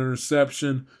 1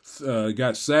 interception.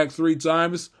 Got sacked 3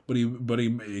 times, but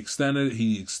he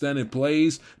extended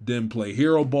plays. Didn't play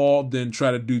hero ball. Didn't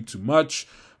try to do too much.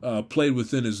 Played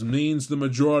within his means the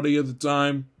majority of the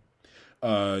time.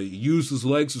 Used his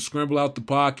legs to scramble out the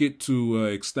pocket to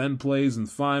extend plays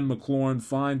and find McLaurin,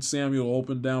 find Samuel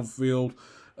open downfield.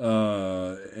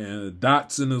 And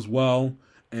Dotson as well,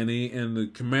 and the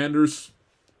Commanders,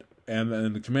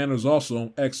 and the Commanders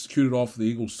also executed off the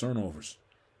Eagles' turnovers.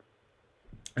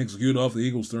 Why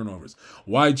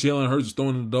Jalen Hurts is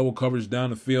throwing in double coverage down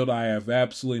the field, I have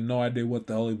absolutely no idea what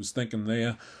the hell he was thinking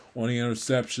there. on the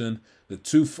interception. The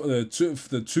two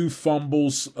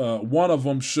fumbles. One of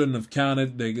them shouldn't have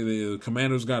counted. The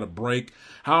Commanders got a break.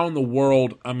 How in the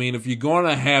world? I mean, if you're going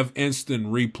to have instant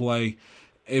replay,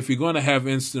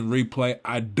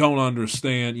 I don't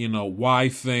understand. Why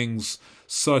things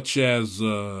such as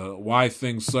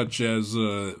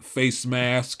face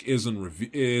mask isn't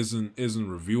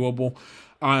reviewable.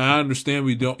 I understand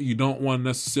you don't want to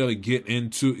necessarily get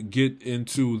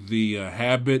into the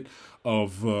habit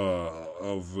of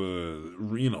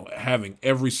having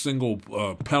every single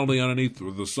penalty underneath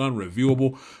the sun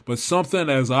reviewable, but something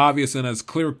as obvious and as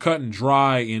clear cut and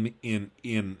dry in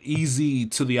easy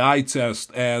to the eye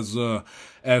test as a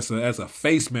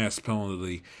face mask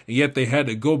penalty, and yet they had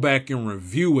to go back and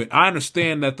review it. I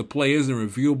understand that the play isn't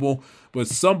reviewable, but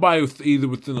somebody either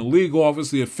within the league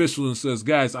office, the official, and says,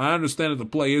 guys, I understand that the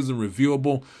play isn't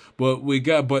reviewable,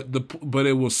 but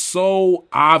it was so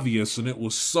obvious and it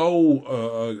was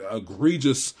so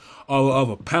egregious of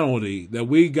a penalty that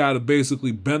we got to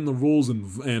basically bend the rules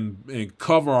and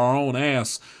cover our own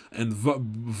ass, and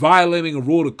violating a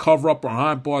rule to cover up our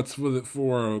hind parts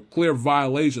for a clear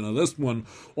violation of this one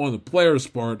on the player's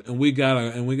part, and we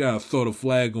gotta throw the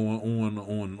flag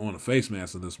on a face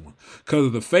mask in this one, because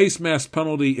if the face mask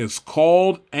penalty is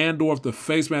called or if the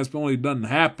face mask penalty doesn't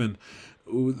happen,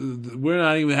 we're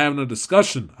not even having a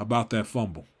discussion about that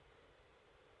fumble.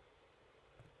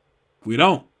 We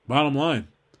don't. Bottom line.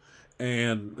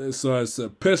 And so it's a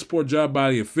piss poor job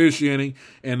by the officiating,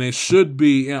 and it should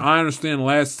be. And I understand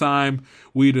last time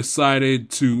we decided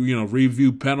to,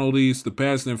 review penalties. The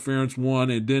pass interference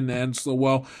one, it didn't end so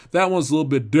well. That one's a little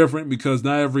bit different because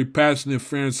not every pass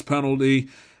interference penalty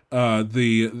is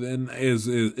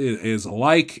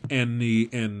alike,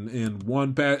 and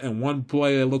one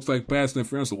play it looks like pass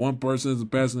interference to one person is a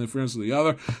pass interference to the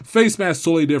other. Face mask,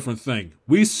 totally different thing.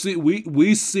 We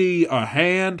see a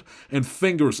hand and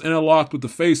fingers interlocked with the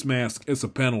face mask. It's a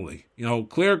penalty.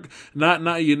 Clear.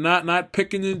 You're not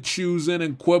picking and choosing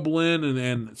and quibbling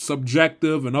and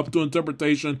subjective and up to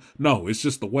interpretation. No, it's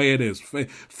just the way it is.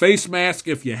 Face mask.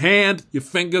 If your hand, your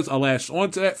fingers are lashed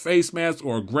onto that face mask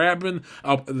or grabbing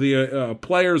up the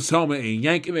player's helmet and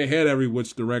yanking their head every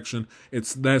which direction,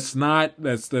 that's not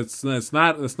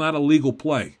a legal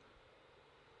play.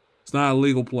 It's not a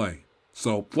legal play.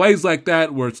 So plays like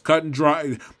that where it's cut and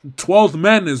dry, 12th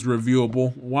men is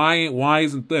reviewable. Why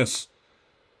isn't this?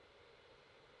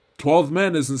 12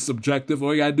 men isn't subjective.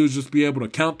 All you gotta do is just be able to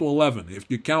count to 11. If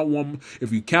you count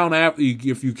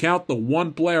the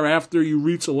one player after you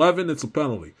reach 11, it's a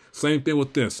penalty. Same thing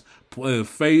with this.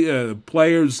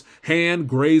 Player's hand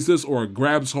grazes or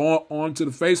grabs onto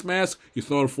the face mask, you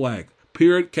throw the flag.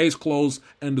 Period. Case closed.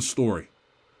 End of story.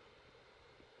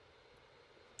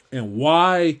 And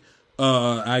why?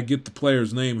 I get the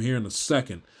player's name here in a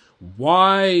second.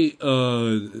 Why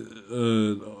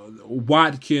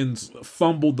Watkins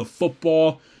fumbled the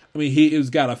football? I mean, he's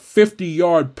got a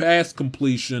 50-yard pass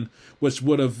completion, which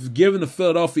would have given the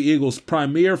Philadelphia Eagles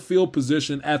premier field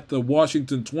position at the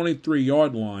Washington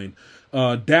 23-yard line,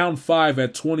 down 5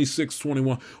 at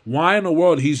 26-21. Why in the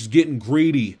world he's getting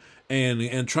greedy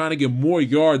and trying to get more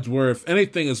yards, where if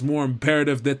anything is more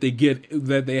imperative that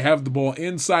they have the ball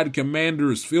inside the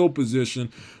Commanders' field position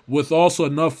with also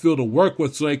enough field to work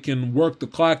with so they can work the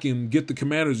clock and get the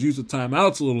Commanders use the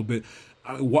timeouts a little bit.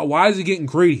 Why is he getting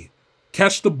greedy?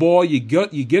 Catch the ball, you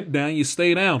get down, you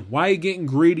stay down. Why are you getting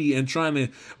greedy and trying to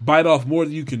bite off more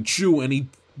than you can chew? And he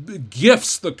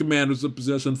gifts the Commanders of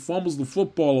possession, fumbles the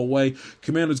football away.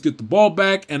 Commanders get the ball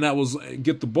back, and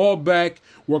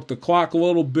work the clock a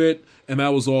little bit, and that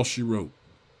was all she wrote.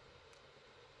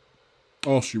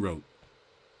 All she wrote.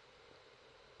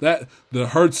 That the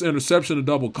Hurts interception of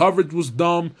double coverage was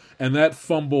dumb, and that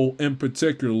fumble in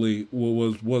particularly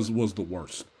was the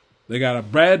worst. They got a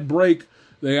bad break.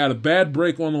 They got a bad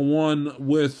break on the one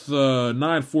with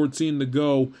 9:14 to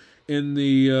go.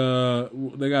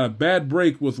 They got a bad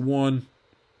break with one.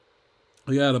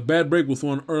 They got a bad break with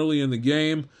one early in the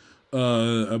game,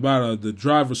 the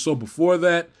drive or so before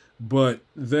that. But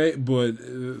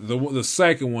the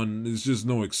second one is just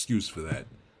no excuse for that.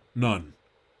 None.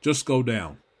 Just go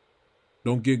down.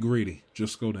 Don't get greedy.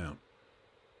 Just go down.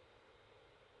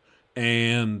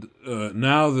 And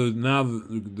now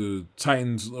the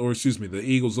Titans, or excuse me, the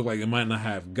Eagles look like they might not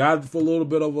have God for a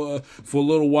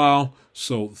little while.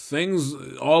 So things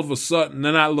all of a sudden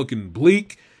they're not looking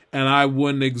bleak, and I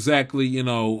wouldn't exactly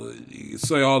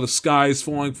say all the sky is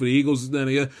falling for the Eagles. Then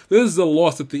this is a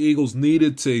loss that the Eagles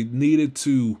needed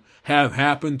to have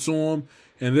happen to them,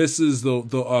 and this is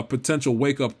the potential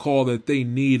wake up call that they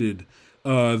needed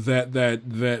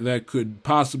that could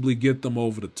possibly get them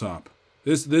over the top.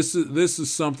 This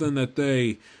is something that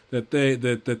they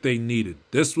needed.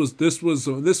 This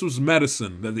was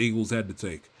medicine that the Eagles had to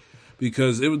take,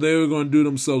 because they were going to do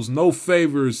themselves no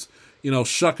favors,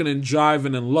 shucking and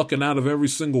jiving and lucking out of every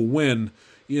single win.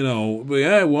 But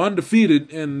yeah, we're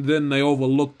undefeated, and then they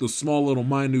overlooked the small little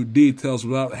minute details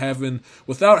without having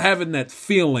that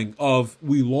feeling of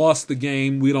we lost the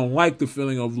game. We don't like the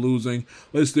feeling of losing.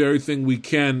 Let's do everything we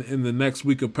can in the next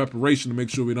week of preparation to make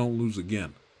sure we don't lose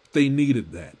again. They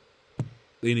needed that.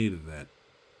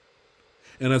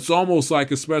 And it's almost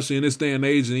like, especially in this day and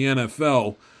age in the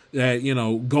NFL, that,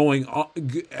 going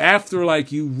after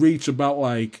you reach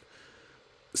about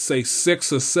say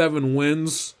 6 or 7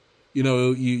 wins,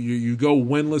 you go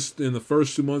winless in the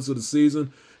first 2 months of the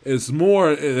season. It's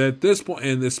more at this point,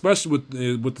 and especially with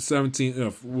the 17th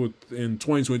in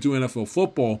 2022 NFL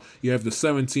football, you have the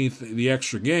 17th, the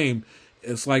extra game.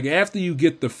 It's like after you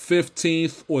get the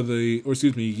 15th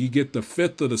you get the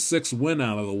 5th or the 6th win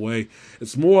out of the way,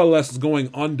 it's more or less going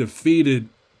undefeated.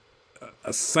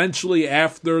 Essentially,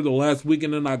 after the last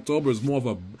weekend in October is more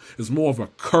of a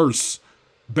curse,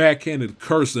 backhanded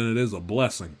curse, than it is a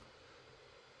blessing.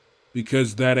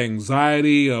 Because that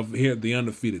anxiety of the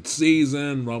undefeated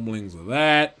season, rumblings of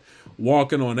that,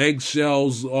 walking on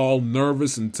eggshells, all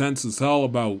nervous and tense as hell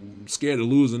about scared to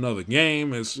lose another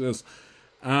game. It's just,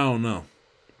 I don't know.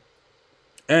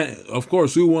 And of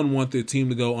course, who wouldn't want their team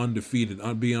to go undefeated,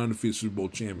 be undefeated Super Bowl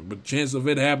champion? But the chance of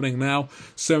it happening now,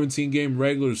 17-game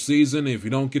regular season. If you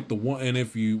don't get the one, and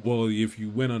if you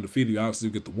win undefeated, you obviously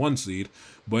get the 1 seed.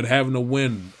 But having to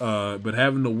win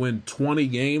 20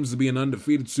 games to be an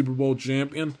undefeated Super Bowl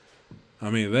champion, I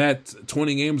mean, that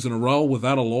 20 games in a row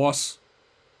without a loss.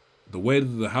 The way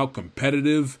how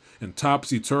competitive and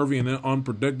topsy-turvy and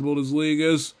unpredictable this league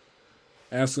is,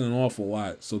 asking an awful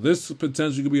lot. So this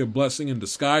potentially could be a blessing in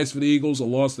disguise for the Eagles, a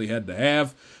loss they had to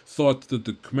have. Thought that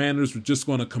the Commanders were just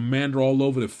going to commander all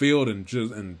over the field, and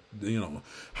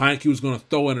Heinicke was going to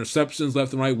throw interceptions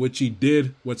left and right, which he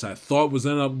did, which I thought was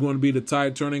ended up going to be the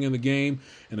tide turning in the game,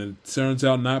 and it turns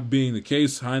out not being the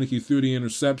case. Heinicke threw the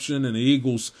interception, and the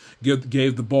Eagles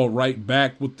gave the ball right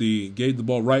back with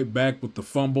the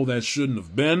fumble that shouldn't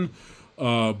have been.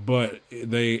 But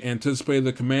they anticipated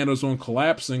the Commanders on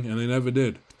collapsing, and they never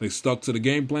did. They stuck to the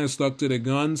game plan, stuck to their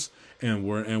guns, and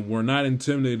were not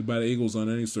intimidated by the Eagles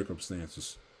under any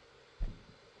circumstances.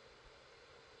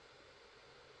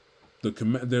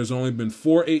 There's only been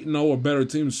 4 8-0 or better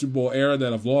teams in the Super Bowl era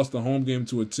that have lost a home game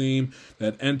to a team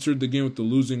that entered the game with the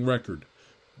losing record.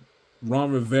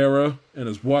 Ron Rivera and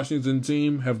his Washington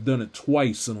team have done it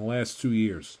twice in the last 2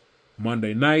 years.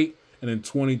 Monday night, and in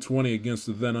 2020 against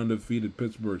the then undefeated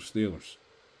Pittsburgh Steelers.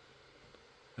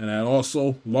 And that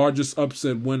also, largest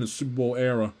upset win in Super Bowl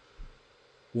era,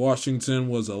 Washington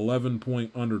was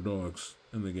 11-point underdogs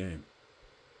in the game.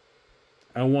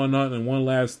 And one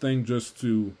last thing just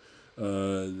to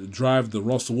drive the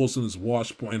Russell Wilson's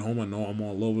wash point home. I know I'm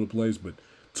all over the place, but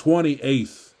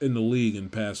 28th in the league in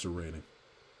passer rating.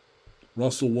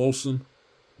 Russell Wilson,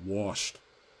 washed.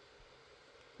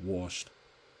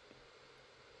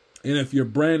 And if you're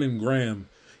Brandon Graham,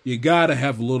 you got to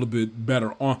have a little bit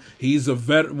better on. He's a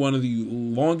veteran, one of the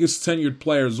longest tenured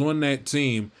players on that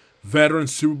team, veteran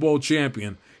Super Bowl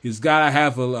champion. He's got to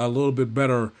have a little bit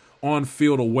better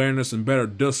on-field awareness and better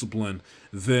discipline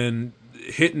than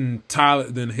hitting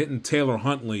Taylor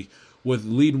Huntley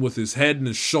leading with his head and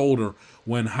his shoulder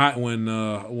when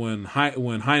Heinicke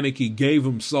gave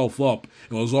himself up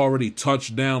and was already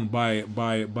touched down by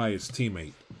his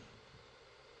teammate.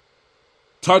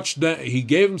 Touchdown. He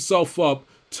gave himself up,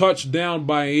 touched down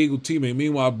by an Eagle teammate.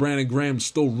 Meanwhile, Brandon Graham's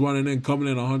still running in, coming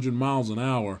in 100 miles an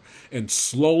hour, and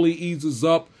slowly eases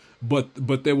up.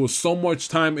 But there was so much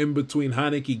time in between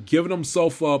Heinicke giving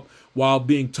himself up while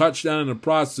being touched down in the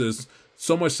process.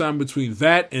 So much time between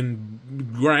that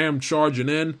and Graham charging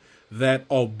in that,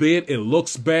 albeit it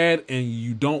looks bad and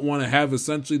you don't want to have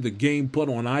essentially the game put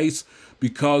on ice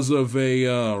because of a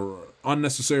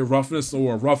unnecessary roughness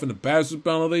or a roughing the passer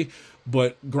penalty.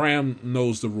 But Graham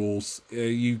knows the rules.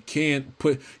 You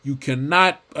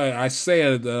cannot, I say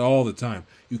it all the time,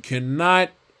 you cannot,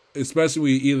 especially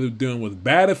when you're either dealing with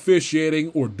bad officiating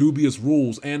or dubious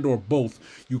rules and or both,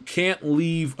 you can't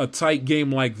leave a tight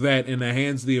game like that in the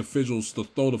hands of the officials to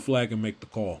throw the flag and make the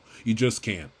call. You just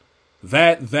can't.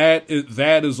 That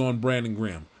is on Brandon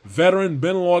Graham. Veteran,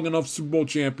 been long enough Super Bowl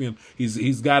champion,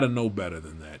 he's got to know better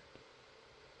than that.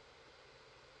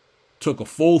 Took a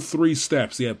full 3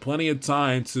 steps. He had plenty of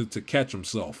time to catch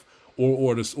himself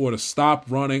or to stop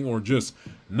running or just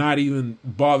not even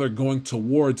bother going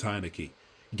towards Heinicke.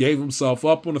 Gave himself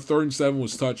up on the 3rd and 7,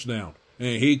 was touchdown.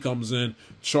 And he comes in,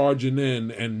 charging in,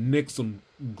 and nicks him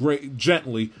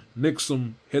gently, hits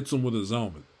him with his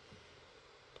helmet.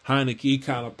 Heineke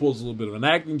kind of pulls a little bit of an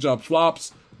acting job,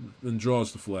 flops, and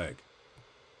draws the flag.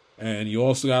 And you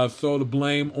also got to throw the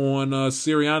blame on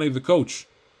Sirianni, the coach.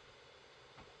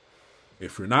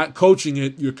 If you're not coaching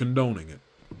it, you're condoning it.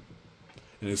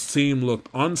 And his team looked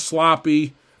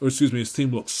sloppy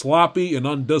and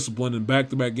undisciplined in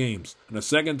back-to-back games. And the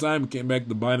second time, it came back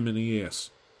to bite him in the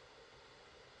ass.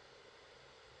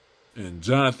 And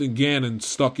Jonathan Gannon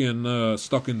stuck in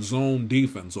zone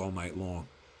defense all night long,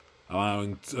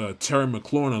 allowing Terry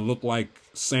McLaurin to look like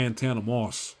Santana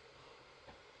Moss.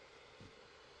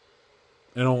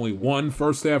 And only one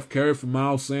first-half carry for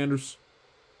Miles Sanders.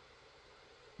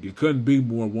 You couldn't be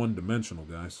more one-dimensional,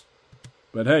 guys.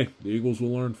 But hey, the Eagles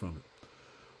will learn from it.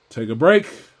 Take a break.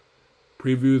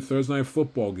 Preview the Thursday Night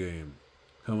Football game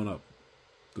coming up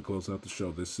to close out the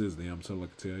show. This is the I'm Telling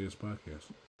Like a TIS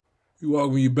podcast. We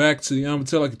welcome you back to the I'm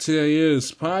Telling Like a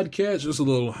TIS podcast. Just a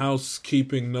little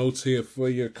housekeeping notes here for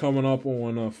you. Coming up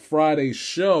on Friday's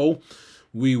show,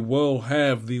 we will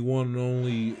have the one and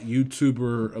only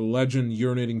YouTuber legend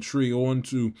Urinating Tree on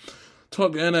to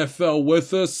talk NFL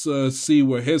with us, see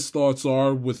where his thoughts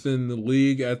are within the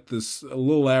league at this a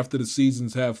little after the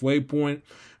season's halfway point.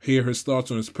 Hear his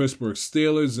thoughts on his Pittsburgh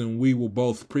Steelers, and we will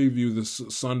both preview this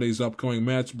Sunday's upcoming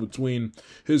match between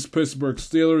his Pittsburgh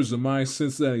Steelers and my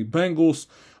Cincinnati Bengals,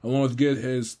 along with get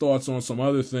his thoughts on some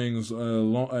other things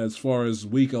as far as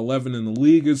Week 11 in the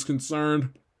league is concerned.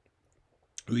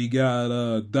 We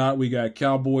got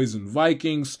Cowboys and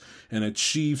Vikings and a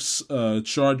Chiefs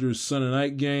Chargers Sunday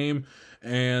night game,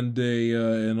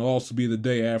 and also be the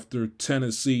day after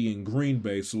Tennessee and Green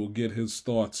Bay. So we'll get his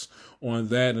thoughts on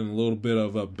that and a little bit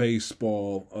of a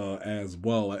baseball as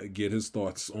well. Get his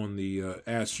thoughts on the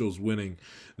Astros winning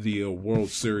the World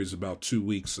Series about 2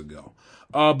 weeks ago.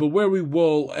 But where we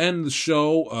will end the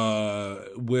show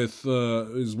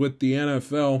is with the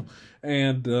NFL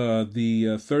and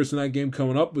the Thursday night game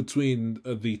coming up between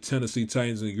the Tennessee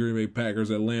Titans and the Green Bay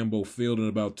Packers at Lambeau Field in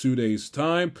about 2 days'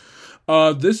 time.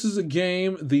 This is a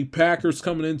game, the Packers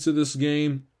coming into this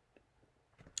game,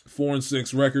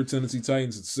 4-6 record, Tennessee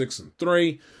Titans at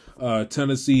 6-3.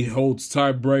 Tennessee holds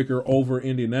tiebreaker over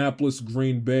Indianapolis.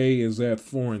 Green Bay is at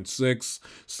 4-6.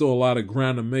 Still a lot of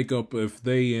ground to make up if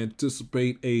they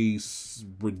anticipate a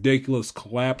ridiculous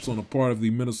collapse on the part of the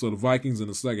Minnesota Vikings in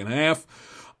the second half.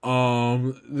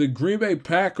 The Green Bay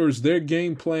Packers, their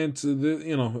game plan who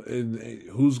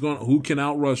can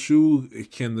outrush who?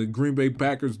 Can the Green Bay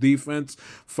Packers defense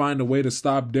find a way to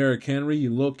stop Derrick Henry?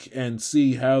 You look and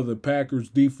see how the Packers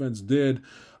defense did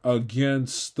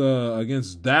against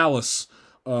Dallas,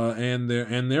 and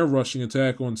their rushing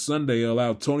attack on Sunday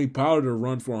allowed Tony Pollard to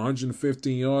run for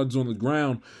 115 yards on the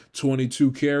ground,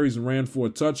 22 carries, and ran for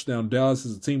a touchdown. Dallas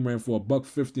as a team ran for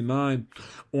 $159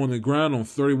 on the ground on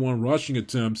 31 rushing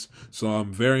attempts. So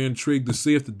I'm very intrigued to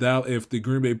see if the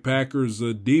Green Bay Packers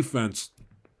defense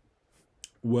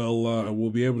will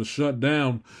be able to shut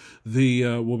down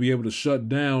Derrick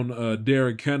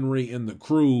Henry and the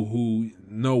crew, who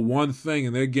know one thing,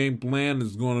 and their game plan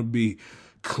is going to be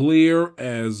clear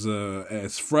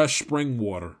as fresh spring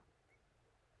water.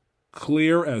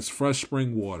 Clear as fresh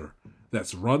spring water.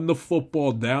 That's run the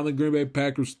football down the Green Bay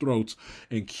Packers' throats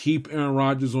and keep Aaron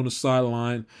Rodgers on the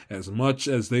sideline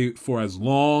for as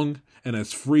long and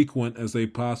as frequent as they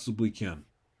possibly can.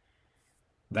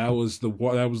 That was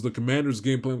the Commanders'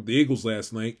 game plan with the Eagles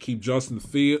last night. Keep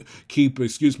Jalen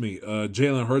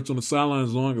Hurts on the sideline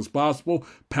as long as possible,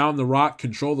 pound the rock,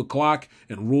 control the clock,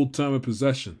 and rule time of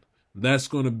possession. That's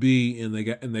going to be, and they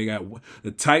got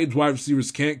the Titans wide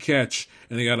receivers can't catch,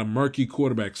 and they got a murky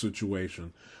quarterback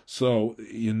situation. So,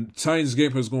 Titans'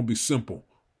 game plan is going to be simple.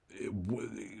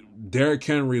 Derrick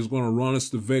Henry is going to run us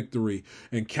to victory,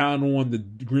 and count on the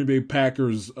Green Bay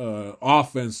Packers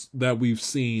offense that we've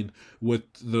seen with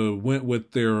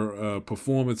their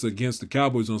performance against the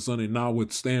Cowboys on Sunday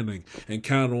notwithstanding, and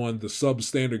count on the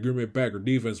substandard Green Bay Packer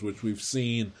defense, which we've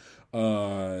seen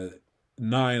 9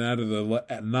 out of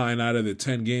the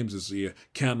 10 games this year.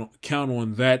 Count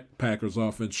on that Packers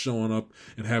offense showing up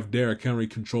and have Derrick Henry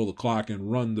control the clock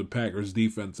and run the Packers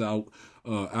defense out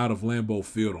of Lambeau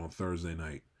Field on Thursday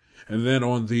night. And then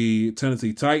on the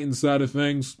Tennessee Titans side of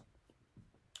things,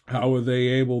 how are they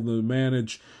able to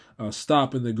manage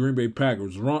stopping the Green Bay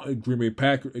Packers run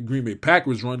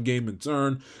game in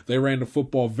turn? They ran the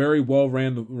football very well,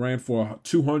 ran for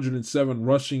 207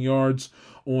 rushing yards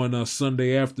on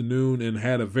Sunday afternoon and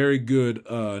had a very good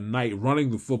night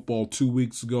running the football 2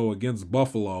 weeks ago against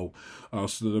Buffalo.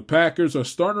 So the Packers are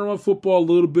starting to run football a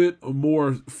little bit more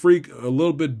a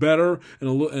little bit better,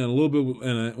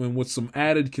 and with some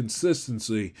added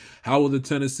consistency. How will the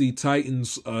Tennessee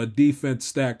Titans defense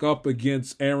stack up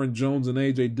against Aaron Jones and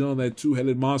A.J. Dillon, that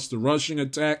two-headed monster rushing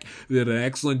attack? They did an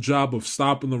excellent job of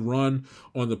stopping the run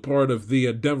on the part of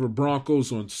the Denver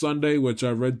Broncos on Sunday, which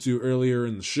I read to earlier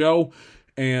in the show.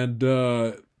 And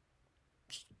and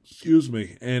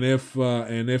if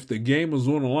the game was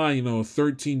on the line,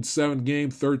 13-7 game,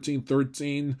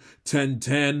 13-13,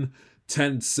 10-10,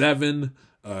 10-7,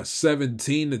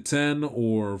 17-10,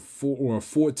 or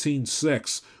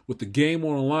 14-6, with the game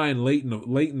on the line late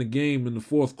in the game in the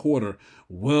fourth quarter,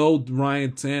 will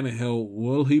Ryan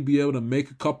Tannehill be able to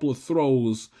make a couple of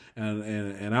throws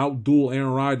and outduel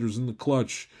Aaron Rodgers in the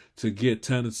clutch to get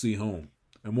Tennessee home?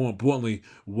 And more importantly,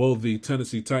 will the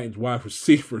Tennessee Titans wide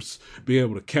receivers be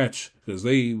able to catch? Because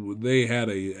they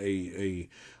had a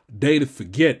day to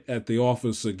forget at the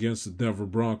office against the Denver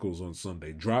Broncos on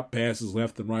Sunday. Drop passes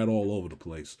left and right all over the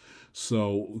place.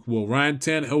 So will Ryan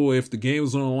Tannehill, if the game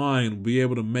is on the line, be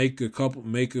able to make a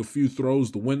few throws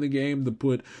to win the game to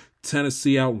put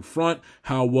Tennessee out in front?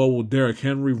 How well will Derrick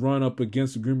Henry run up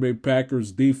against the Green Bay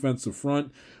Packers defensive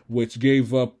front, which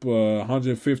gave up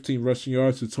 115 rushing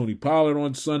yards to Tony Pollard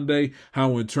on Sunday?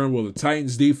 How, in turn, will the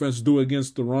Titans defense do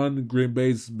against the run? Green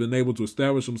Bay's been able to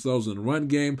establish themselves in the run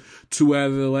game 2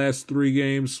 out of the last 3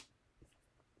 games.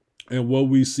 And will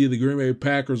we see the Green Bay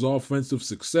Packers' offensive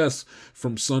success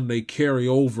from Sunday carry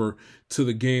over to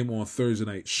the game on Thursday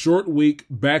night? Short week,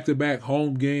 back-to-back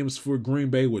home games for Green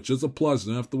Bay, which is a plus.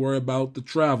 Don't have to worry about the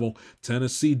travel.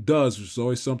 Tennessee does, which is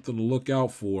always something to look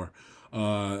out for.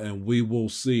 And we will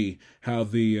see how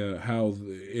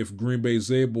if Green Bay is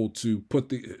able to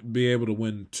be able to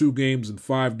win 2 games in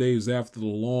 5 days after the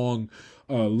long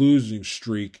losing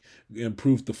streak,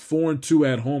 improve to 4-2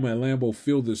 at home at Lambeau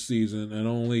Field this season, and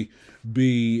only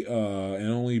be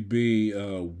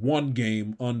 1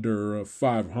 game under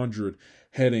 500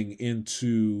 heading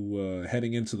into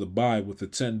the bye with a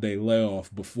 10-day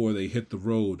layoff before they hit the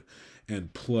road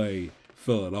and play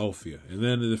Philadelphia. And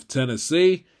then if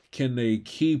Tennessee, can they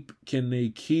keep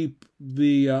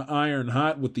the iron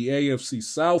hot with the AFC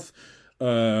South?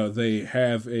 They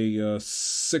have a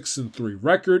 6-3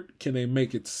 record. Can they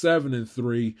make it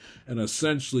 7-3 and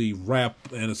essentially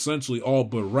all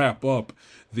but wrap up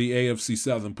the AFC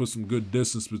South and put some good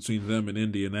distance between them and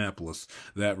Indianapolis?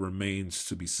 That remains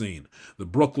to be seen. The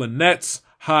Brooklyn Nets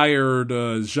hired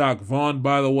Jacques Vaughn,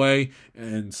 by the way,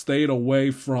 and stayed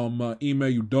away from Ime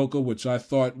Udoka, which I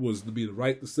thought was to be the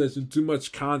right decision. Too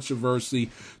much controversy,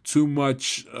 too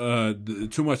much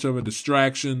of a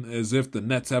distraction, as if the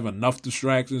Nets have enough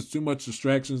distractions. Too much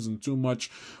distractions and too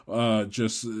much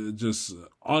just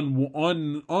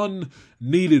unneeded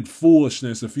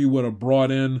foolishness. If you would have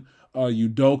brought in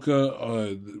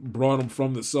Udoka, brought him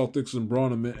from the Celtics and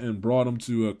brought him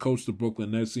to coach the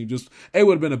Brooklyn Nets team, just A,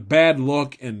 would have been a bad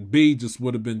look, and B, just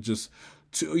would have been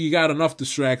you got enough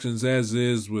distractions as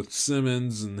is with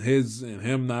Simmons and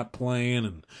him not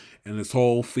playing and this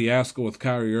whole fiasco with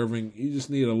Kyrie Irving. You just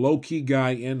need a low-key guy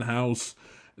in-house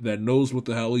that knows what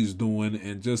the hell he's doing,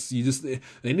 and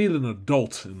they need an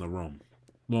adult in the room.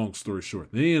 Long story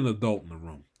short, they need an adult in the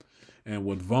room. And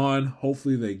with Vaughn,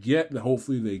 hopefully they get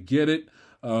it.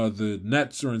 The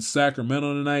Nets are in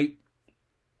Sacramento tonight.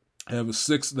 They have a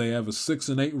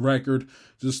 6-8 record,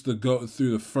 just to go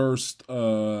through the first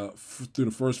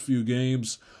few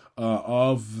games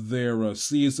of their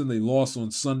season. They lost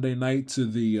on Sunday night to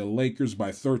the Lakers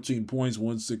by 13 points,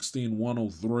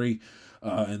 116-103.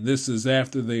 And this is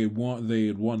after they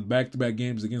had won back-to-back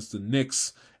games against the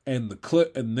Knicks and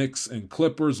Knicks and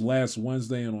Clippers last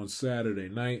Wednesday and on Saturday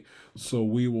night. So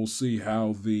we will see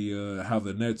how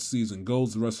the Nets season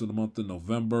goes the rest of the month of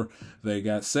November. They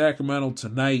got Sacramento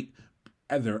tonight.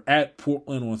 They're at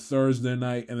Portland on Thursday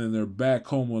night, and then they're back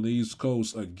home on the East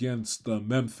Coast against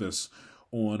Memphis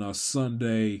on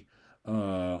Sunday,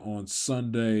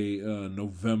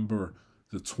 November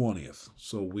the 20th.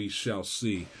 So we shall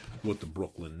see with the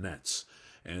Brooklyn Nets.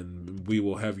 And we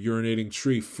will have Urinating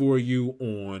Tree for you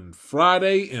on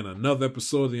Friday and another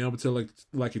episode of the I'ma Tell It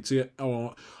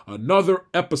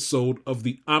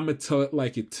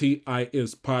Like It T.I.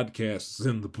 Is podcast is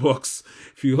in the books.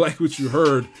 If you like what you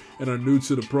heard and are new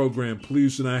to the program,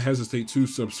 please do not hesitate to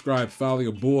subscribe. Follow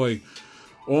your boy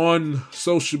On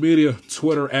social media,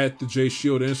 Twitter at the J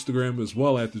Shield, Instagram as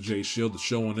well at the J Shield, the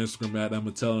show on Instagram at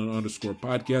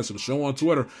 @podcast, and the show on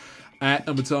Twitter at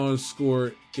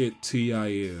 @it_TIS.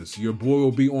 Your boy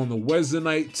will be on the Wednesday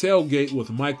night tailgate with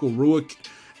Michael Ruick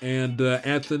and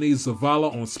Anthony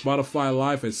Zavala on Spotify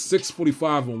Live at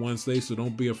 6:45 on Wednesday, so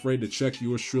don't be afraid to check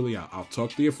yours truly out. I'll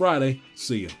talk to you Friday.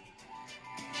 See ya.